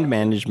 Yeah, hand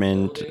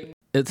management.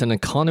 It's an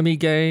economy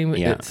game.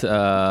 Yeah. It's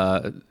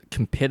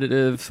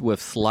competitive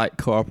with slight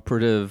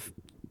cooperative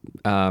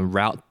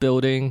route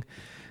building.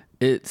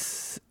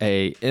 It's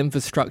a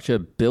infrastructure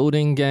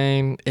building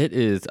game. It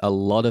is a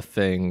lot of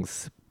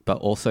things, but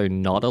also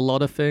not a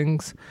lot of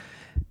things.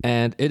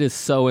 And it is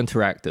so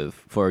interactive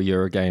for a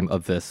Euro game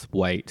of this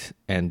weight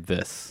and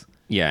this.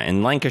 Yeah,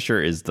 and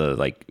Lancashire is the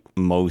like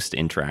most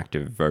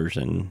interactive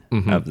version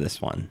of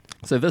this one.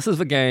 So this is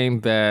the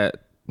game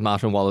that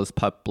Martin Wallace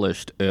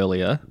published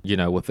earlier, you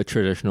know, with the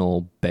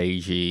traditional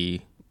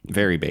beigey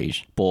Very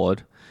beige.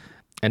 board.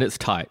 And it's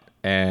tight.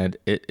 And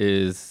it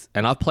is,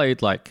 and I've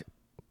played like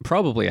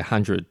probably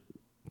 100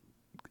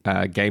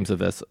 games of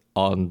this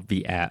on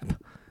the app.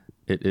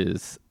 It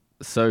is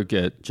so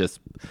good. Just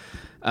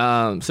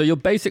so you're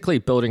basically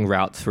building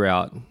routes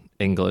throughout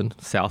England,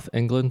 South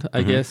England,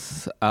 I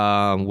guess,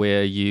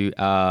 where you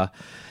are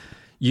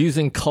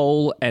using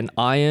coal and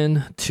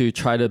iron to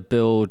try to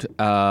build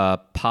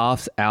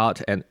paths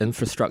out and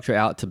infrastructure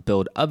out to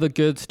build other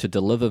goods, to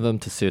deliver them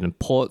to certain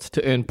ports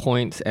to earn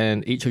points.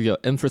 And each of your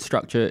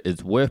infrastructure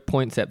is worth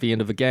points at the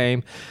end of the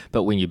game.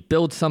 But when you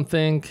build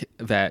something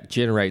that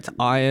generates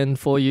iron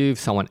for you,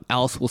 someone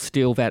else will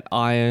steal that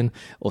iron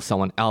or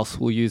someone else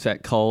will use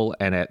that coal.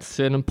 And at a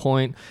certain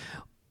point,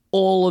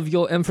 all of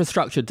your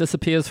infrastructure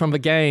disappears from the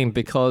game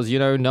because, you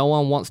know, no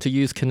one wants to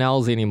use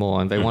canals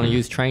anymore and they want to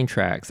use train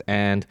tracks.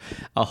 And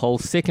a whole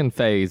second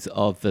phase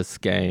of this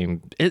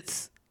game,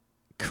 it's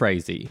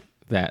crazy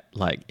that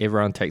like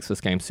everyone takes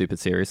this game super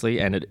seriously,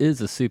 and it is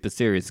a super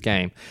serious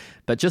game.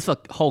 But just the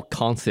whole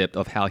concept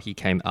of how he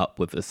came up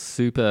with this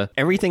super...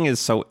 Everything is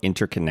so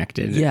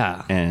interconnected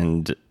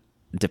and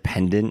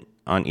dependent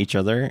on each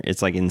other.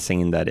 It's like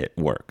insane that it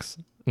works.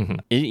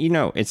 You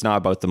know, it's not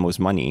about the most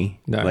money.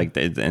 No. Like,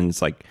 and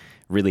it's like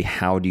really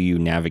how do you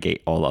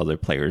navigate all the other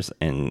players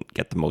and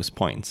get the most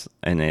points?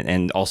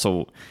 And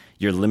also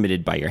you're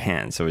limited by your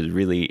hand. So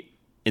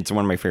it's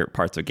one of my favorite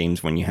parts of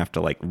games when you have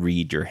to like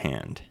read your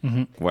hand,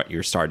 what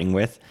you're starting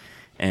with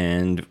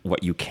and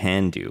what you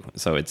can do.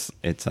 So it's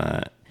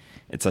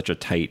such a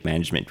tight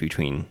management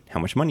between how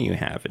much money you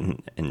have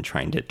and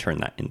trying to turn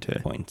that into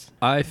points.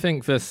 I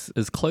think this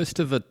is close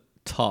to the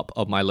top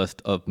of my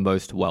list of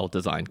most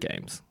well-designed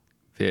games.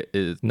 There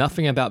is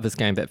nothing about this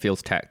game that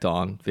feels tacked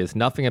on. There's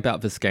nothing about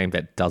this game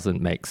that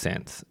doesn't make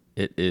sense.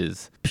 It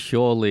is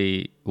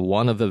purely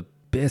one of the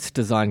best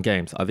designed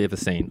games I've ever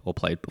seen or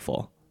played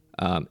before.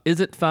 Is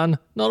it fun?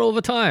 Not all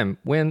the time.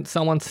 When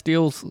someone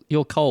steals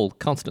your coal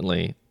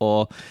constantly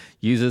or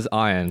uses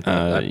iron.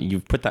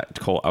 You've put that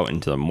coal out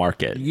into the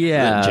market.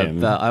 Yeah,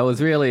 Jim. but I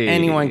was really...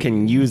 Anyone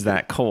can use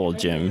that coal,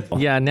 Jim.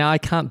 Yeah, now I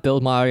can't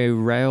build my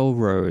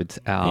railroads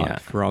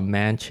out from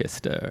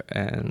Manchester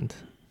and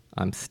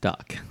I'm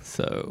stuck.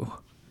 So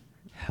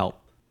help.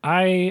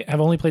 I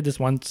have only played this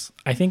once.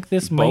 I think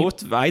this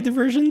Either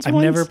versions? I've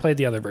never played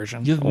the other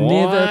version. You've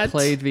never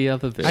played the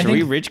other version. Should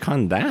we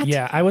RidgeCon that?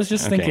 Yeah, I was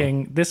just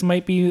thinking this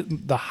might be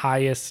the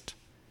highest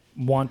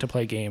want to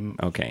play game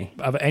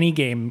of any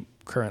game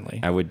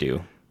currently. I would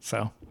do.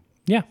 So,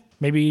 yeah,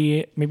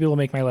 maybe we'll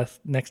make my list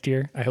next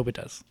year. I hope it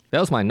does. That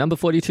was my number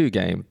 42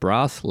 game,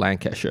 Brass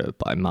Lancashire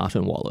by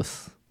Martin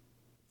Wallace.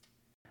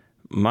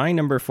 My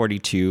number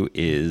 42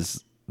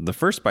 is the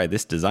first by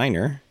this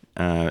designer,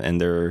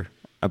 and there are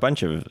a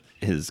bunch of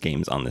his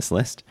games on this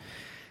list.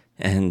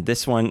 And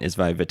this one is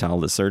by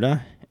Vital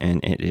Lacerda,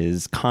 and it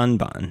is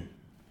Kanban.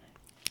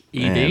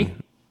 EV?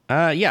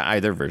 Yeah,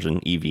 either version,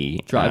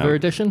 EV. Driver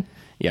edition?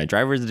 Yeah,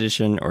 Driver's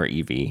Edition or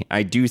EV.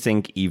 I do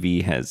think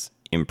EV has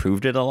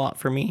improved it a lot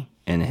for me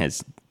and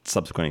has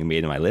subsequently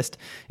made my list.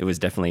 It was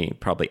definitely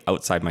probably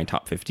outside my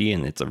top 50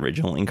 in its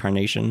original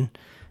incarnation,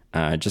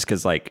 just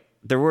because like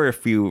there were a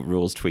few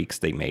rules tweaks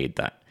they made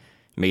that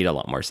made a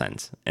lot more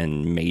sense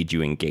and made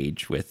you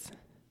engage with.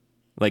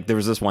 Like there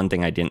was this one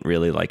thing I didn't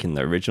really like in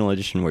the original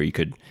edition where you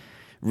could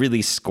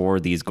really score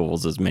these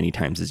goals as many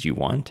times as you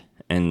want,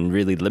 and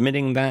really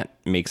limiting that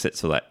makes it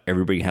so that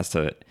everybody has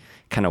to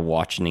kind of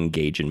watch and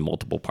engage in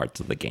multiple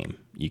parts of the game.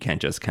 You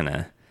can't just kind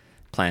of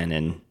plan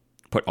and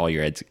put all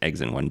your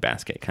eggs in one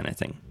basket kind of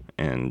thing.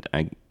 And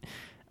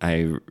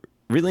I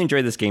really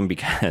enjoy this game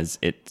because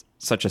it's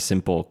such a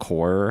simple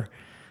core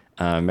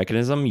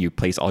mechanism. You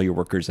place all your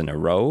workers in a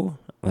row,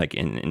 like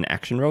in an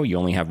action row. You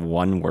only have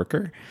one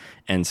worker,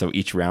 and so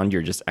each round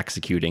you're just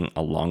executing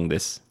along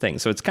this thing.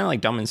 So it's kind of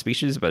like Dominant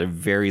Species, but a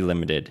very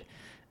limited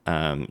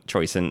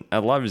choice. And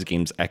a lot of his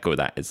games echo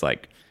that. It's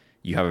like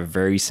you have a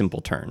very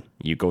simple turn.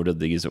 You go to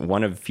these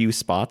one of few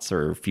spots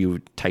or a few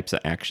types of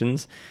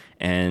actions,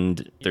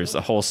 and there's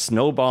a whole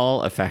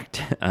snowball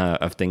effect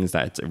of things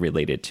that it's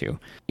related to.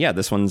 Yeah,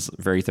 this one's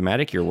very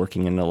thematic. You're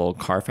working in a little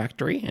car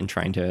factory and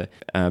trying to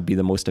be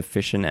the most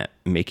efficient at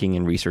making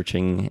and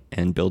researching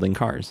and building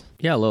cars.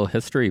 Yeah, a little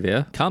history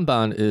there.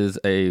 Kanban is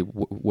a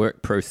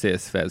work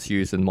process that's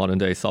used in modern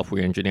day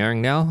software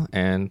engineering now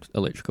and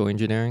electrical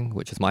engineering,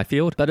 which is my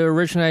field. But it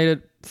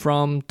originated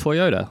from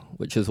Toyota,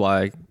 which is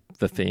why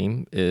the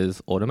theme is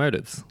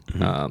automotives.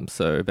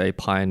 So they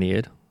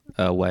pioneered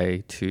a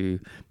way to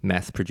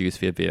mass produce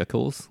their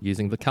vehicles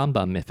using the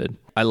Kanban method.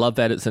 I love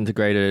that it's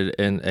integrated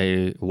in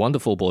a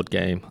wonderful board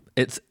game.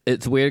 It's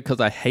weird because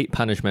I hate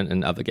punishment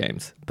in other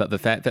games, but the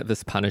fact that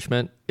this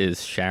punishment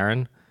is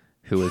Sharon,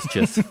 who is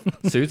just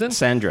Susan?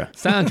 Sandra.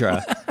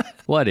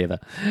 Whatever.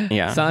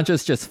 Yeah.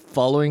 Sandra's just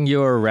following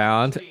you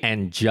around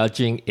and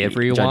judging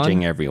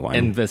everyone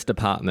in this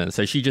department.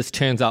 So she just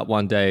turns up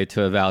one day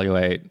to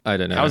evaluate, I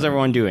don't know. How's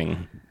everyone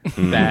doing?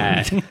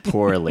 Bad.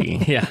 Poorly.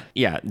 Yeah.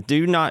 Yeah.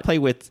 Do not play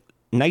with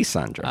nice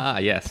Sandra. Ah,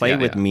 yes. Play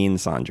with mean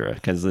Sandra,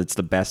 because it's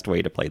the best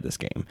way to play this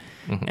game.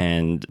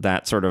 And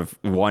that sort of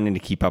wanting to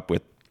keep up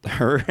with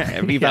her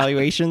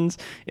evaluations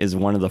is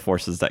one of the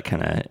forces that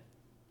kind of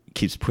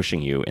keeps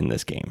pushing you in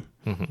this game.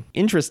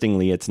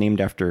 Interestingly, it's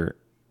named after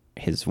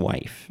his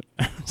wife,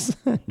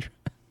 Sandra.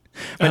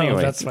 But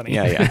anyway, that's funny.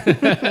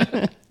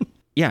 Yeah.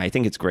 Yeah, I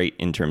think it's great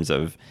in terms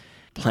of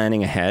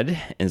planning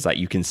ahead, is that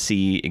you can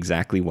see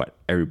exactly what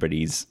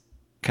everybody's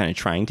kind of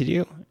trying to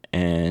do.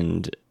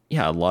 And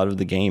yeah, a lot of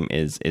the game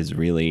is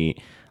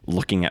really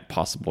looking at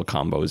possible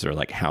combos or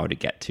like how to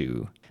get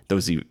to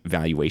those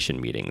evaluation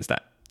meetings.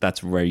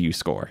 That's where you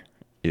score,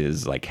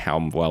 is like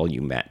how well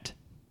you met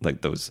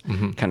like those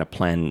kind of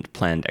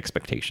planned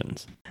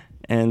expectations.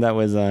 And that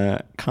was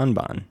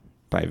Kanban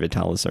by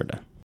Vital Lacerda.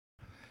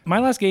 My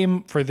last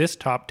game for this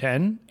top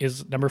 10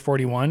 is number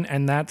 41,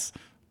 and that's,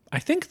 I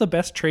think, the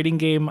best trading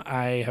game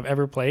I have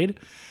ever played,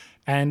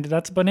 and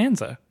that's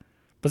Bonanza.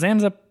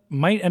 Bonanza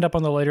might end up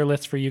on the later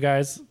list for you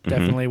guys.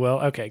 Definitely will.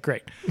 Okay,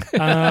 great.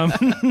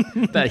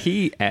 But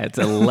he adds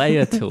a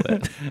layer to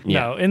it.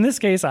 No, in this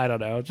case, I don't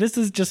know. This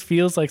just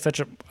feels like such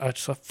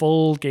a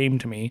full game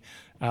to me.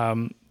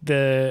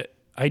 The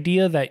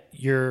idea that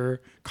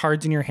your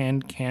cards in your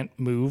hand can't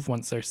move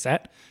once they're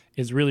set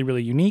is really,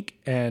 really unique.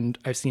 And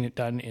I've seen it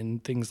done in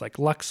things like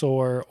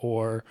Luxor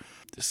or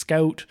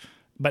Scout.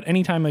 But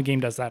anytime a game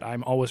does that,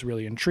 I'm always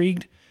really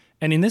intrigued.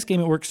 And in this game,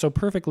 it works so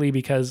perfectly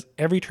because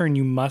every turn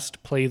you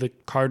must play the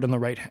card on the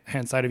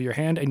right-hand side of your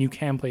hand, and you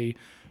can play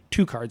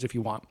 2 cards if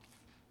you want.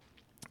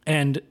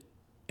 And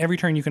every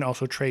turn you can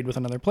also trade with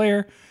another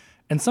player.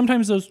 And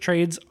sometimes those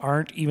trades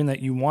aren't even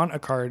that you want a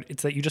card.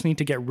 It's that you just need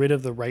to get rid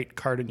of the right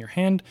card in your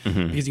hand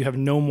because you have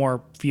no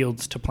more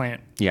fields to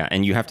plant. Yeah,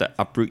 and you have to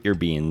uproot your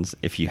beans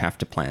if you have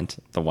to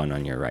plant the one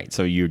on your right.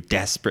 So you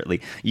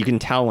can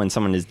tell when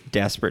someone is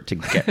desperate to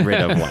get rid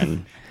of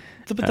one.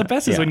 But the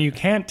best is when you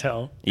can't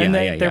tell. And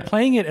they're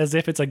playing it as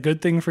if it's a good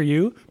thing for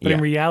you, but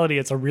in reality,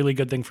 it's a really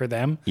good thing for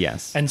them.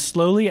 Yes. And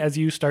slowly, as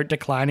you start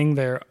declining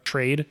their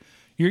trade,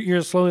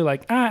 you're slowly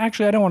like,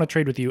 actually, I don't want to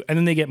trade with you. And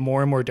then they get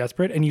more and more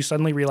desperate, and you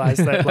suddenly realize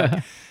that,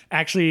 like,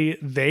 actually,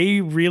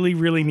 they really,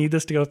 really need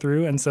this to go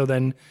through. And so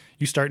then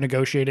you start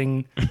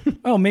negotiating.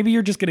 Oh, maybe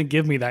you're just going to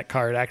give me that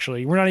card,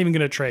 actually. We're not even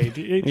going to trade.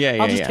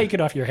 I'll just take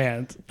it off your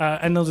hand.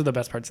 And those are the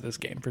best parts of this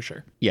game, for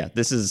sure. Yeah,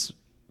 this is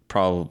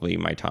probably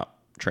my top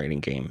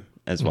trading game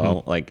as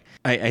well. Like,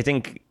 I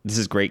think this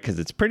is great because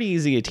it's pretty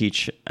easy to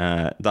teach.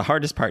 The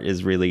hardest part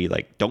is really,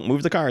 like, don't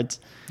move the cards.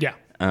 Yeah.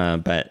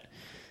 But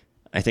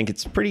I think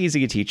it's pretty easy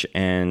to teach,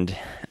 and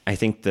I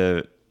think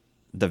the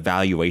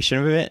valuation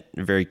of it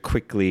very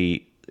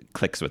quickly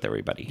clicks with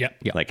everybody.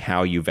 Yeah. Like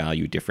how you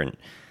value different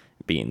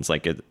beans.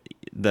 Like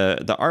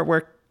the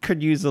artwork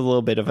could use a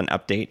little bit of an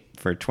update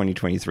for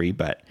 2023,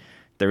 but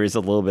there is a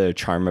little bit of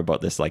charm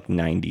about this like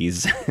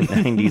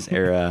 90s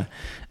era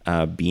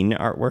bean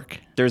artwork.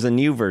 There's a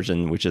new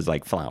version which is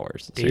like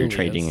flowers. So you're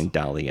trading in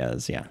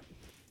dahlias. Yeah.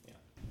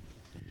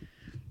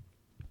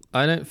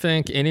 I don't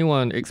think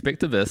anyone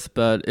expected this,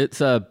 but it's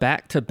a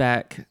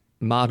back-to-back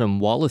Martin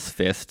Wallace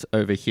fest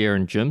over here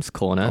in Jim's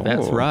Corner. Oh.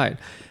 That's right.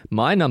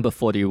 My number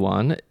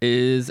 41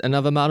 is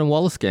another Martin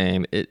Wallace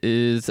game. It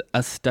is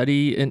A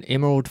Study in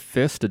Emerald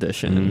First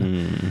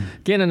Edition.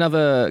 Again,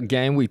 another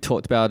game we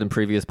talked about in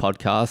previous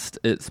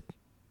podcasts.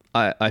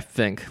 I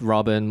think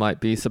Robin might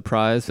be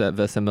surprised that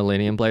this and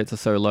Millennium Blades are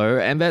so low,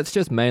 and that's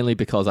just mainly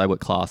because I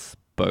would class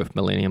both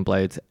Millennium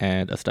Blades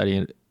and A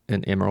Study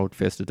in Emerald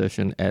First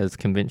Edition as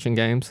convention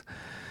games.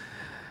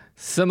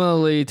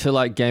 Similarly to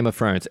like Game of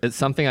Thrones, it's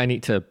something I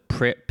need to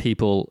prep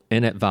people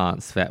in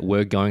advance that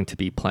we're going to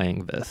be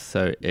playing this.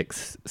 So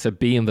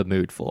be in the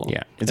mood for.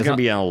 Yeah, it's going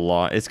to be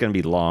it's going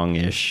to be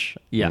longish.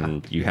 Yeah,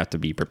 and you have to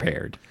be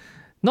prepared.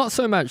 Not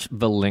so much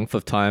the length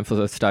of time for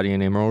the Study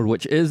in Emerald,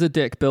 which is a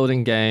deck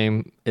building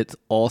game. It's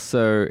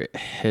also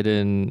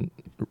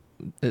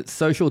it's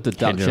social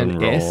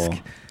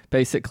deduction-esque.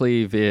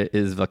 Basically, there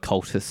is the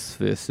cultists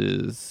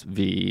versus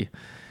the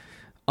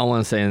I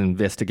want to say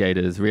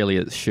investigators, really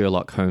it's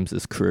Sherlock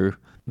Holmes's crew.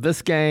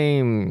 This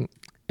game,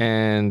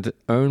 and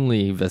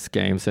only this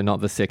game, so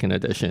not the second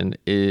edition,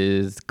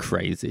 is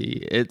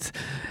crazy. It's,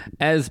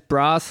 as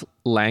Brass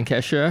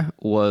Lancashire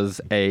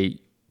was a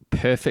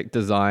perfect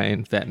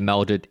design that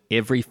melded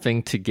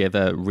everything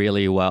together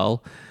really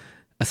well,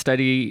 A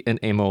Study in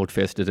Emerald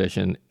First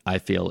Edition, I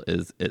feel,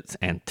 is its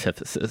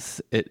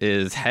antithesis. It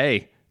is,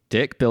 hey,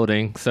 deck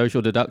building,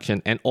 social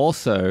deduction, and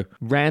also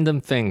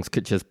random things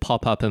could just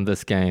pop up in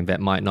this game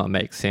that might not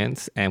make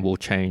sense and will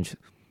change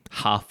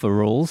half the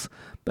rules,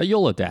 but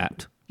you'll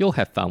adapt. You'll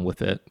have fun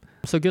with it.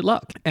 So good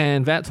luck.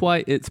 And that's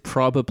why it's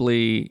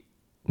probably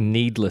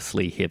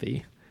needlessly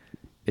heavy.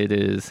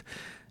 It's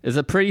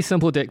a pretty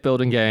simple deck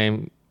building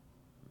game.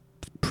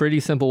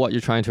 Pretty simple what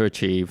you're trying to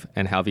achieve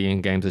and how the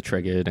end games are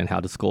triggered and how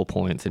to score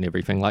points and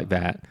everything like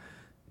that.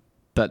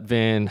 But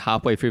then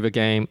halfway through the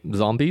game,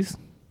 zombies.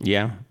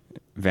 Yeah.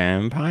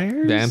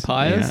 Vampires.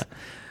 Yeah.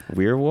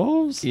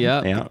 Werewolves.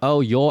 Yeah.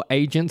 Oh, your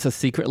agents are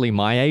secretly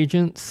my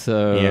agents,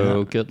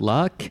 so good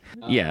luck.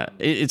 Yeah.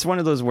 It's one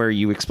of those where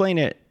you explain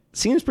it.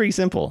 Seems pretty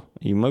simple.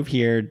 You move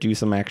here, do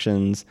some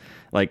actions.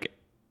 Like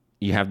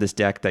you have this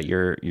deck that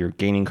you're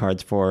gaining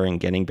cards for and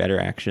getting better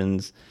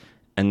actions.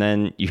 And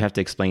then you have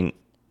to explain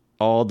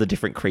all the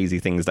different crazy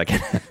things that can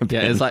happen.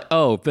 Yeah, it's like,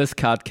 oh, this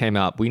card came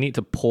up. We need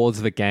to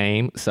pause the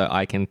game so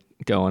I can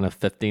go on a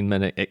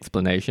 15-minute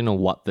explanation on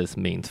what this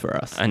means for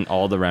us. And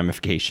all the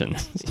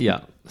ramifications.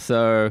 Yeah.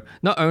 So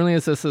not only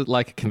is this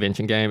like a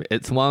convention game,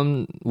 it's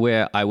one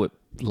where I would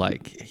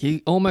you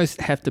almost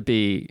have to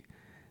be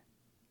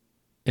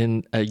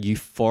in a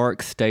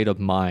euphoric state of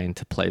mind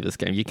to play this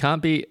game. You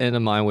can't be in a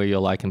mind where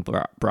you're like in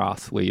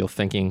Brass, where you're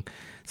thinking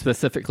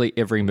specifically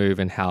every move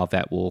and how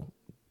that will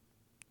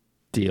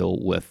deal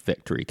with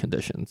victory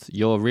conditions.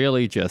 You're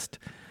really just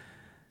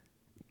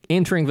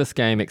entering this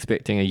game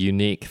expecting a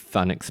unique,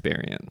 fun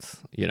experience.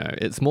 You know,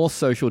 it's more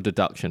social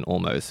deduction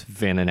almost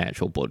than an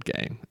actual board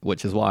game,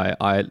 which is why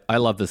I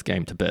love this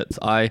game to bits.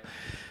 I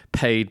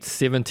paid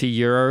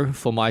 €70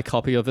 for my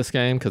copy of this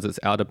game because it's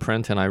out of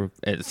print, and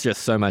it's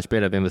just so much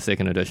better than the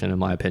second edition, in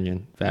my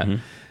opinion, that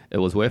it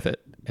was worth it.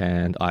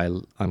 And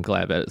I'm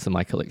glad that it's in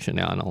my collection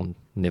now, and I'll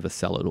never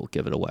sell it or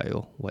give it away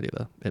or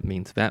whatever. It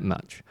means that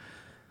much.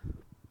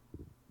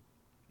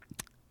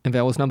 And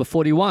that was number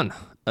 41,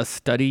 A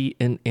Study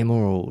in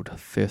Emerald,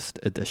 first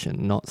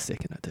edition, not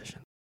second edition.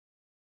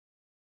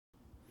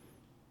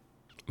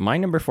 My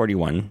number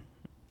 41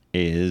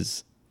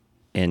 is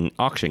an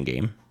auction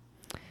game,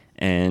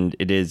 and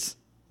it is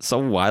so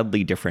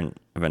wildly different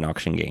of an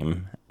auction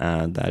game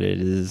that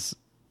it is,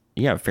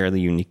 a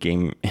fairly unique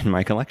game in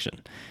my collection.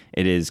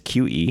 It is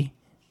QE,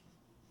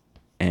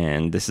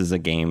 and this is a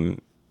game,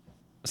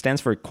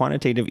 stands for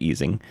quantitative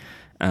easing.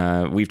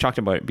 We've talked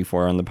about it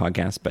before on the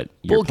podcast, but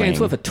board games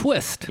with a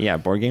twist. Yeah,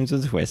 board games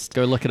with a twist.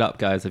 Go look it up,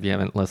 guys, if you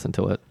haven't listened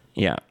to it.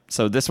 Yeah.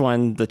 So this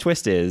one, the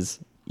twist is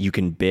you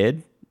can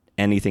bid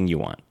anything you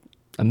want.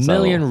 A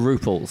million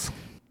rubles.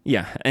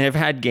 Yeah, and I've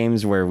had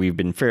games where we've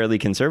been fairly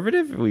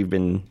conservative. We've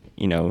been,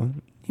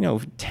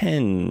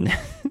 10,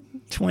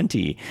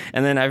 20,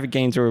 and then I've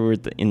games where we're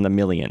in the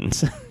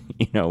millions.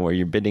 Where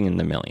you're bidding in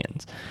the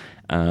millions.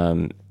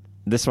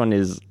 This one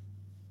is.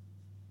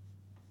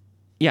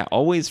 Yeah,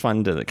 always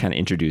fun to kind of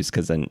introduce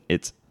because then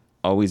it's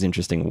always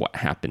interesting what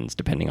happens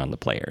depending on the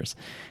players.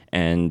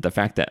 And the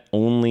fact that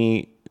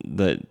only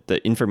the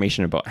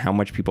information about how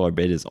much people are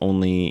bid is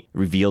only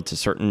revealed to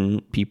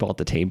certain people at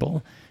the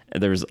table.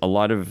 There's a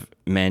lot of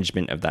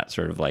management of that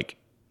sort of like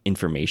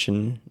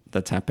information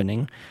that's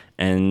happening,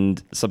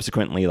 and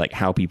subsequently like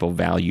how people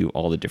value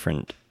all the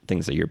different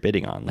things that you're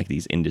bidding on, like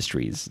these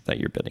industries that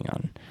you're bidding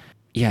on.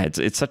 Yeah,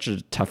 it's such a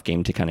tough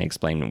game to kind of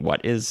explain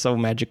what is so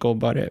magical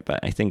about it, but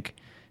I think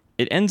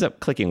it ends up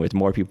clicking with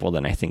more people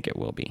than I think it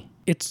will be.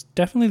 It's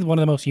definitely one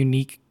of the most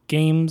unique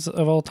games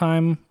of all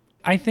time.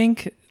 I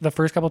think the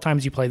first couple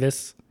times you play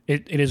this,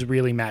 it is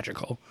really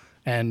magical.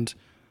 And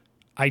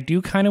I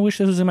do kind of wish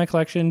this was in my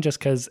collection just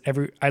because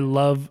I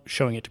love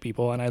showing it to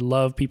people and I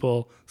love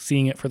people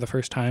seeing it for the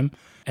first time.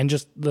 And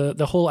just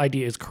the whole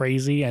idea is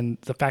crazy, and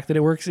the fact that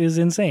it works is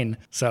insane.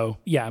 So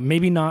yeah,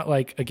 maybe not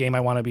like a game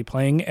I want to be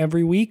playing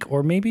every week,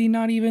 or maybe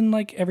not even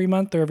like every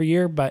month or every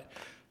year, but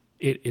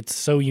it's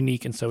so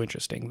unique and so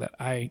interesting that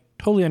I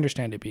totally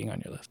understand it being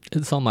on your list.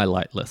 It's on my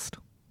light list.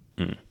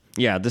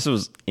 Yeah, this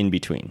was in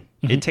between.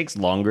 It takes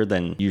longer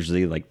than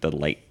usually like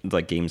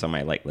the games on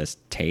my light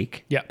list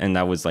take. Yeah. And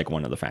that was like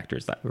one of the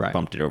factors that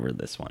bumped it over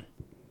this one.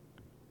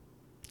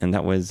 And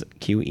that was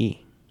QE.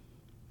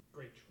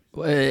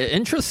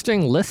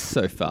 Interesting list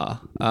so far.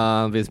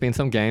 There's been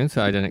some games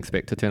that I didn't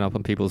expect to turn up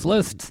on people's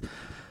lists.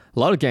 A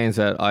lot of games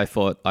that I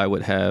thought I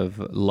would have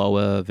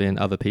lower than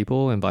other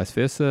people and vice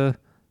versa.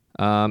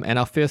 And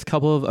our first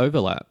couple of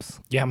overlaps.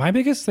 Yeah, my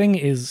biggest thing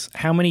is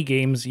how many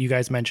games you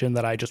guys mentioned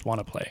that I just want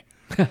to play.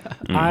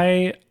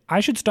 I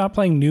should stop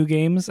playing new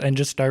games and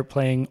just start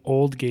playing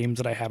old games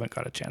that I haven't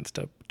got a chance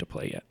to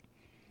play yet.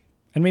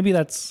 And maybe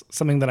that's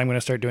something that I'm going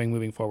to start doing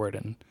moving forward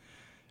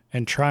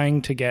and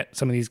trying to get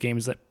some of these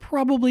games that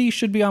probably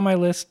should be on my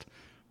list,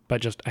 but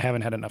just I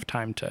haven't had enough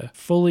time to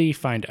fully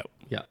find out.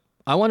 Yeah.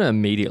 I want to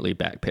immediately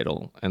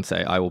backpedal and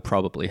say I will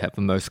probably have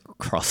the most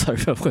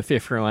crossover with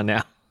everyone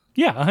now.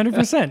 Yeah,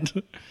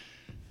 100%.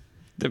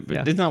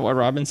 Isn't that what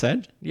Robin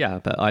said? Yeah,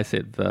 but I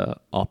said the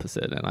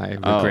opposite, and I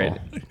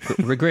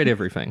regret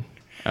everything.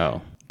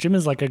 Oh. Jim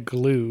is like a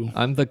glue.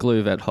 I'm the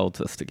glue that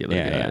holds us together,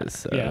 guys.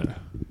 So. Yeah.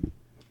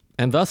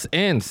 And thus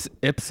ends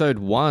episode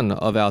 1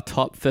 of our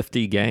top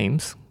 50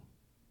 games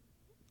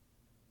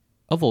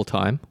of all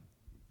time.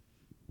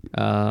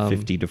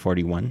 50 to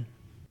 41.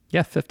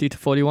 Yeah, 50 to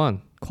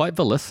 41. Quite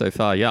the list so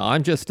far. Yeah,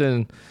 I'm just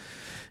in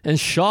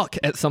shock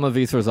at some of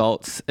these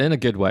results in a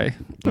good way.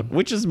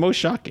 Which is most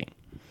shocking?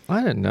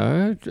 I don't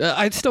know.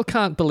 I still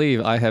can't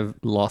believe I have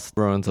lost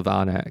Ruins of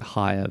Arnak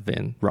higher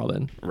than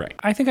Robin. Right.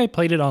 I think I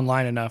played it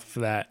online enough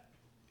that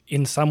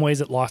in some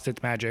ways it lost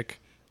its magic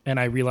and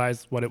I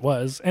realized what it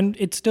was. And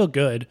it's still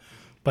good,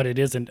 but it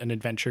isn't an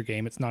adventure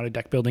game. It's not a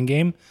deck building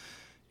game.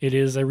 It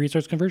is a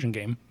resource conversion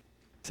game.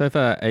 So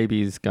far,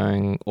 AB's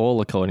going all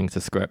according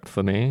to script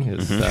for me.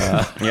 It's,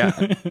 Yeah.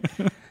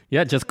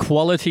 yeah, just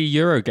quality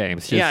Euro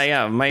games. Just,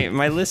 Yeah.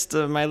 My list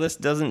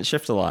doesn't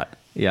shift a lot.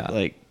 Yeah.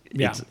 Like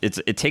Yeah.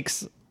 it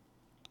takes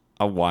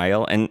a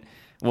while, and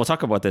we'll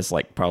talk about this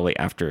like probably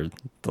after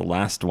the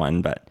last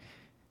one, but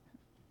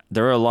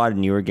there are a lot of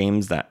newer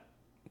games that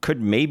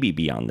could maybe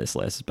be on this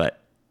list, but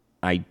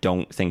I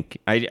don't think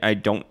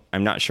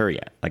I'm not sure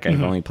yet. Like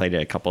I've only played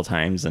it a couple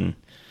times and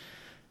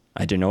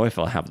I don't know if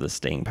I'll have the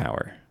staying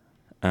power.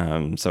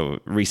 So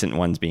recent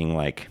ones being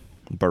like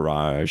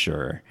Barrage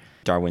or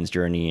Darwin's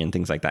Journey and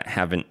things like that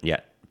haven't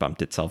yet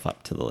bumped itself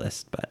up to the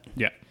list, but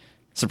Yeah.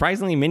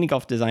 surprisingly Mini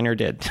Golf Designer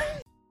did.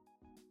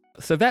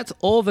 So that's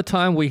all the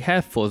time we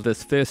have for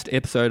this first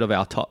episode of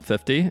our Top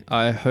 50.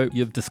 I hope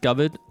you've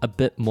discovered a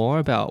bit more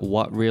about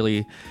what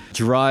really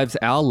drives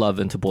our love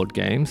into board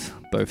games,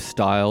 both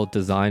style,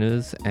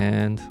 designers,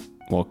 and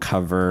Well,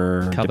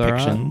 cover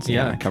depictions. art,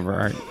 yeah. Cover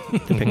art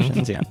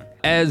depictions, yeah.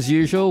 as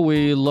usual,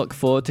 we look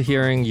forward to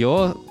hearing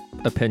your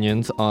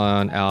opinions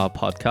on our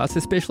podcast,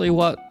 especially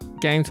what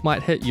games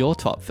might hit your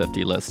top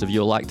 50 list. If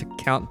you'd like to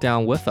count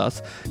down with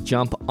us,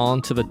 jump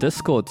onto the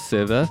Discord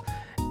server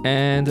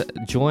and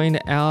join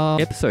our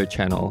episode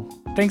channel.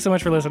 Thanks so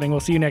much for listening. We'll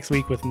see you next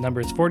week with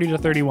numbers 40 to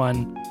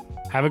 31.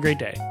 Have a great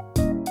day.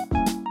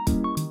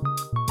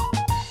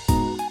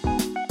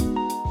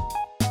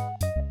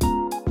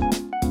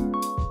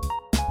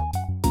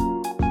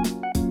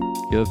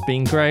 You've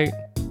been great.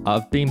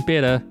 I've been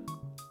better.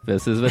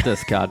 This is the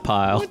discard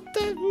pile.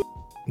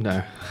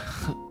 No.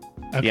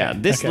 Okay, Yeah,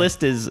 this okay.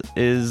 list is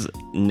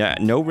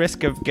no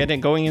risk of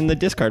going in the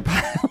discard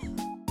pile.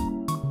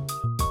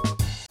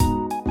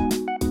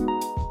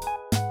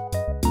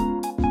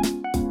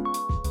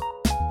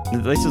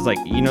 This is like,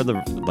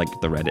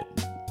 the Reddit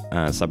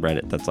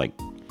subreddit that's like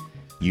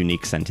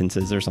unique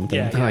sentences or something.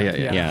 Yeah, Oh,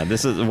 yeah. Yeah,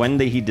 this is when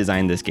he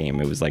designed this game.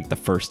 It was like the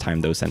first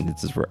time those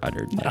sentences were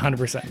uttered.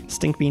 100%.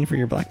 Stink bean for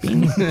your black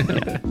bean.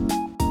 Yeah.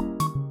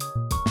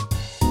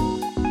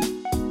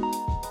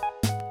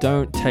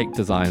 Don't take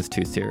designs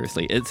too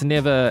seriously. It's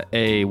never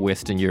a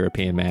Western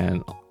European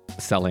man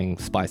selling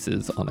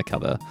spices on a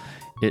cover.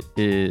 It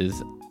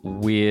is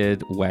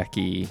weird,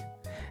 wacky,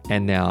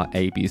 and now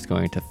AB's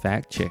going to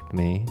fact check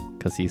me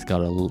because he's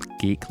got a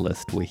geek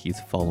list where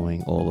he's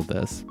following all of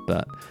this.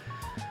 But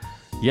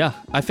yeah,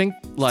 I think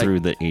like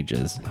Through the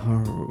ages.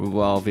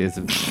 well, there's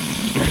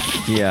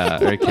yeah,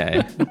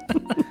 okay,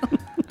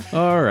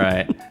 all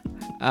right.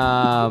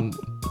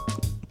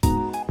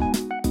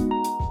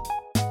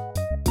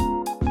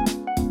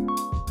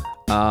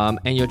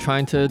 And you're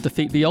trying to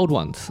defeat the old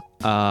ones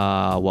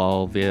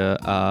while there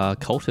are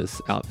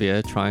cultists out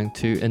there trying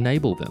to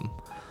enable them.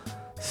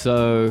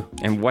 So,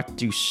 And what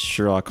do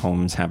Sherlock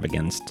Holmes have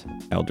against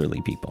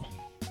elderly people?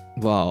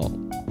 well,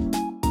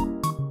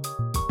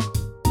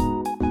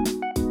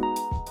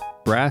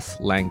 Brass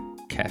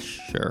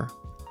Lancashire.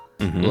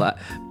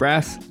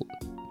 Brass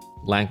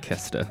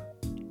Lancaster.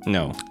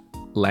 No,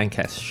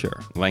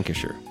 Lancashire.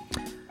 Lancashire.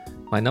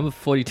 My number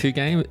 42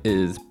 game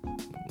is...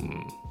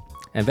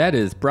 and that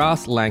is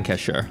Brass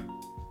Lancashire.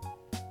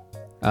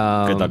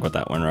 Good luck with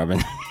that one, Robin.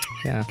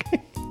 Yeah.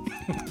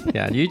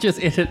 Yeah, you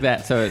just edit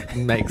that so it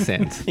makes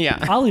sense. Yeah.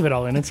 I'll leave it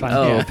all in. It's fine.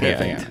 Oh, Yeah.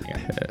 perfect. Yeah.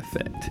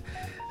 Perfect.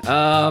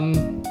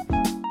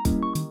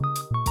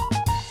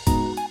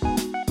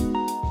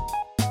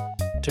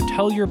 To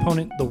tell your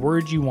opponent the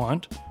words you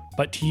want,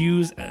 but to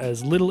use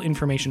as little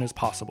information as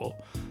possible.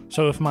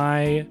 So if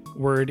my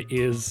word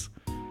is...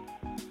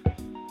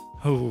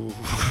 Oh,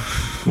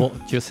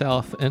 Walked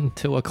yourself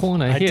into a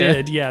corner I here.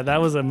 did. Yeah,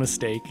 that was a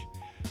mistake.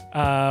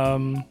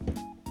 No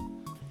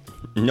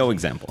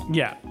example.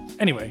 Yeah.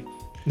 Anyway.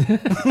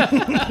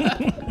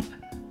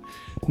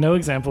 No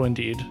example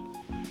indeed.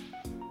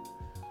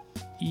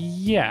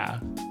 Yeah.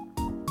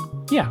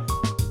 Yeah.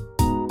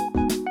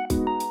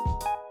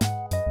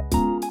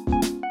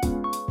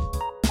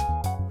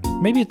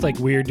 Maybe it's like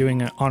weird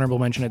doing an honorable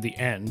mention at the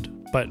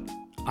end, but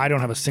I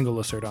don't have a single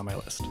assert on my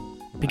list.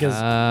 because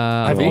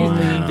I've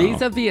only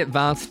these are the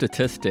advanced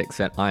statistics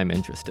that I'm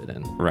interested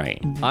in.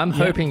 Right. I'm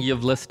hoping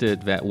you've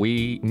listed that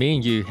me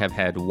and you have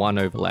had one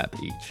overlap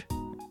each.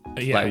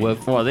 yeah,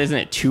 Well, isn't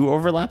it 2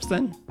 overlaps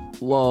then?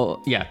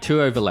 Well, yeah,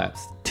 2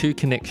 overlaps, 2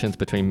 connections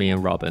between me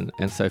and Robin,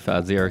 and so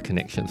far 0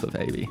 connections with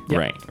AB.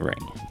 Right.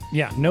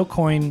 yeah, no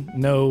coin,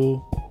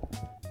 no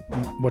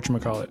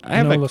whatchamacallit. I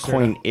have no a Lacerda.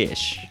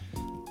 coin-ish.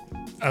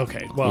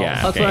 Okay, well,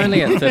 Yeah. Plus, we're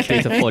only at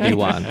 50 to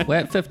 41. We're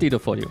at 50 to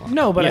 41.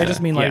 no, but I Yeah,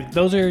 just mean like yeah.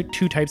 those are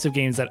 2 types of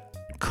games that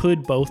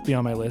could both be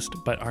on my list,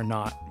 but are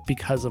not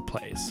because of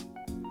plays.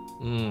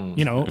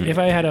 You know, if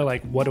I had a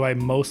like, what do I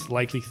most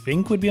likely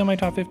think would be on my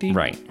top 50?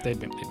 Right. They'd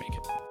make it.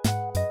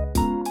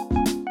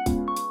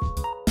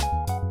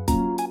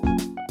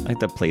 I like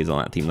the plays on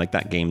that theme, like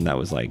that game that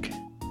was like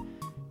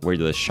where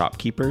the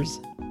shopkeepers,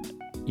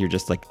 you're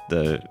just like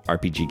the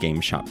RPG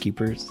game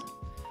shopkeepers.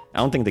 I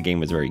don't think the game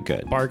was very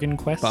good. Bargain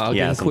Quest. Bargain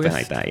Yeah, something Quest?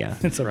 like that. Yeah.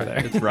 It's over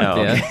there. It's right Oh,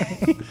 there.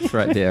 It's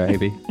right there,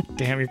 AB.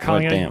 Damn, you're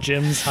calling damn. out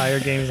Jim's higher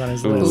games on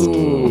his list.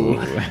 Ooh.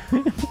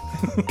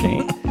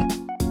 Okay.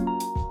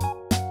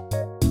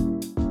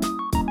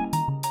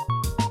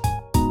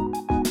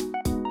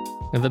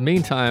 In the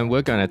meantime,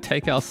 we're going to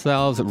take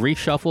ourselves,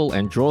 reshuffle,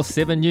 and draw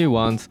 7 new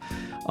ones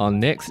on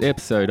next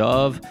episode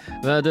of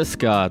The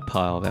Discard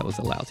Pile. That was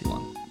a lousy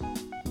one.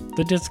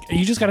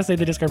 You just gotta say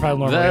the discard pile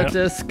normally. The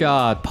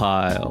Discard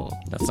Pile.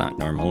 That's not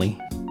normally.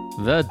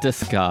 The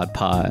Discard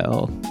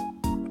Pile.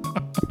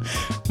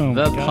 Oh my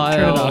The God, turn it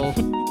pile off.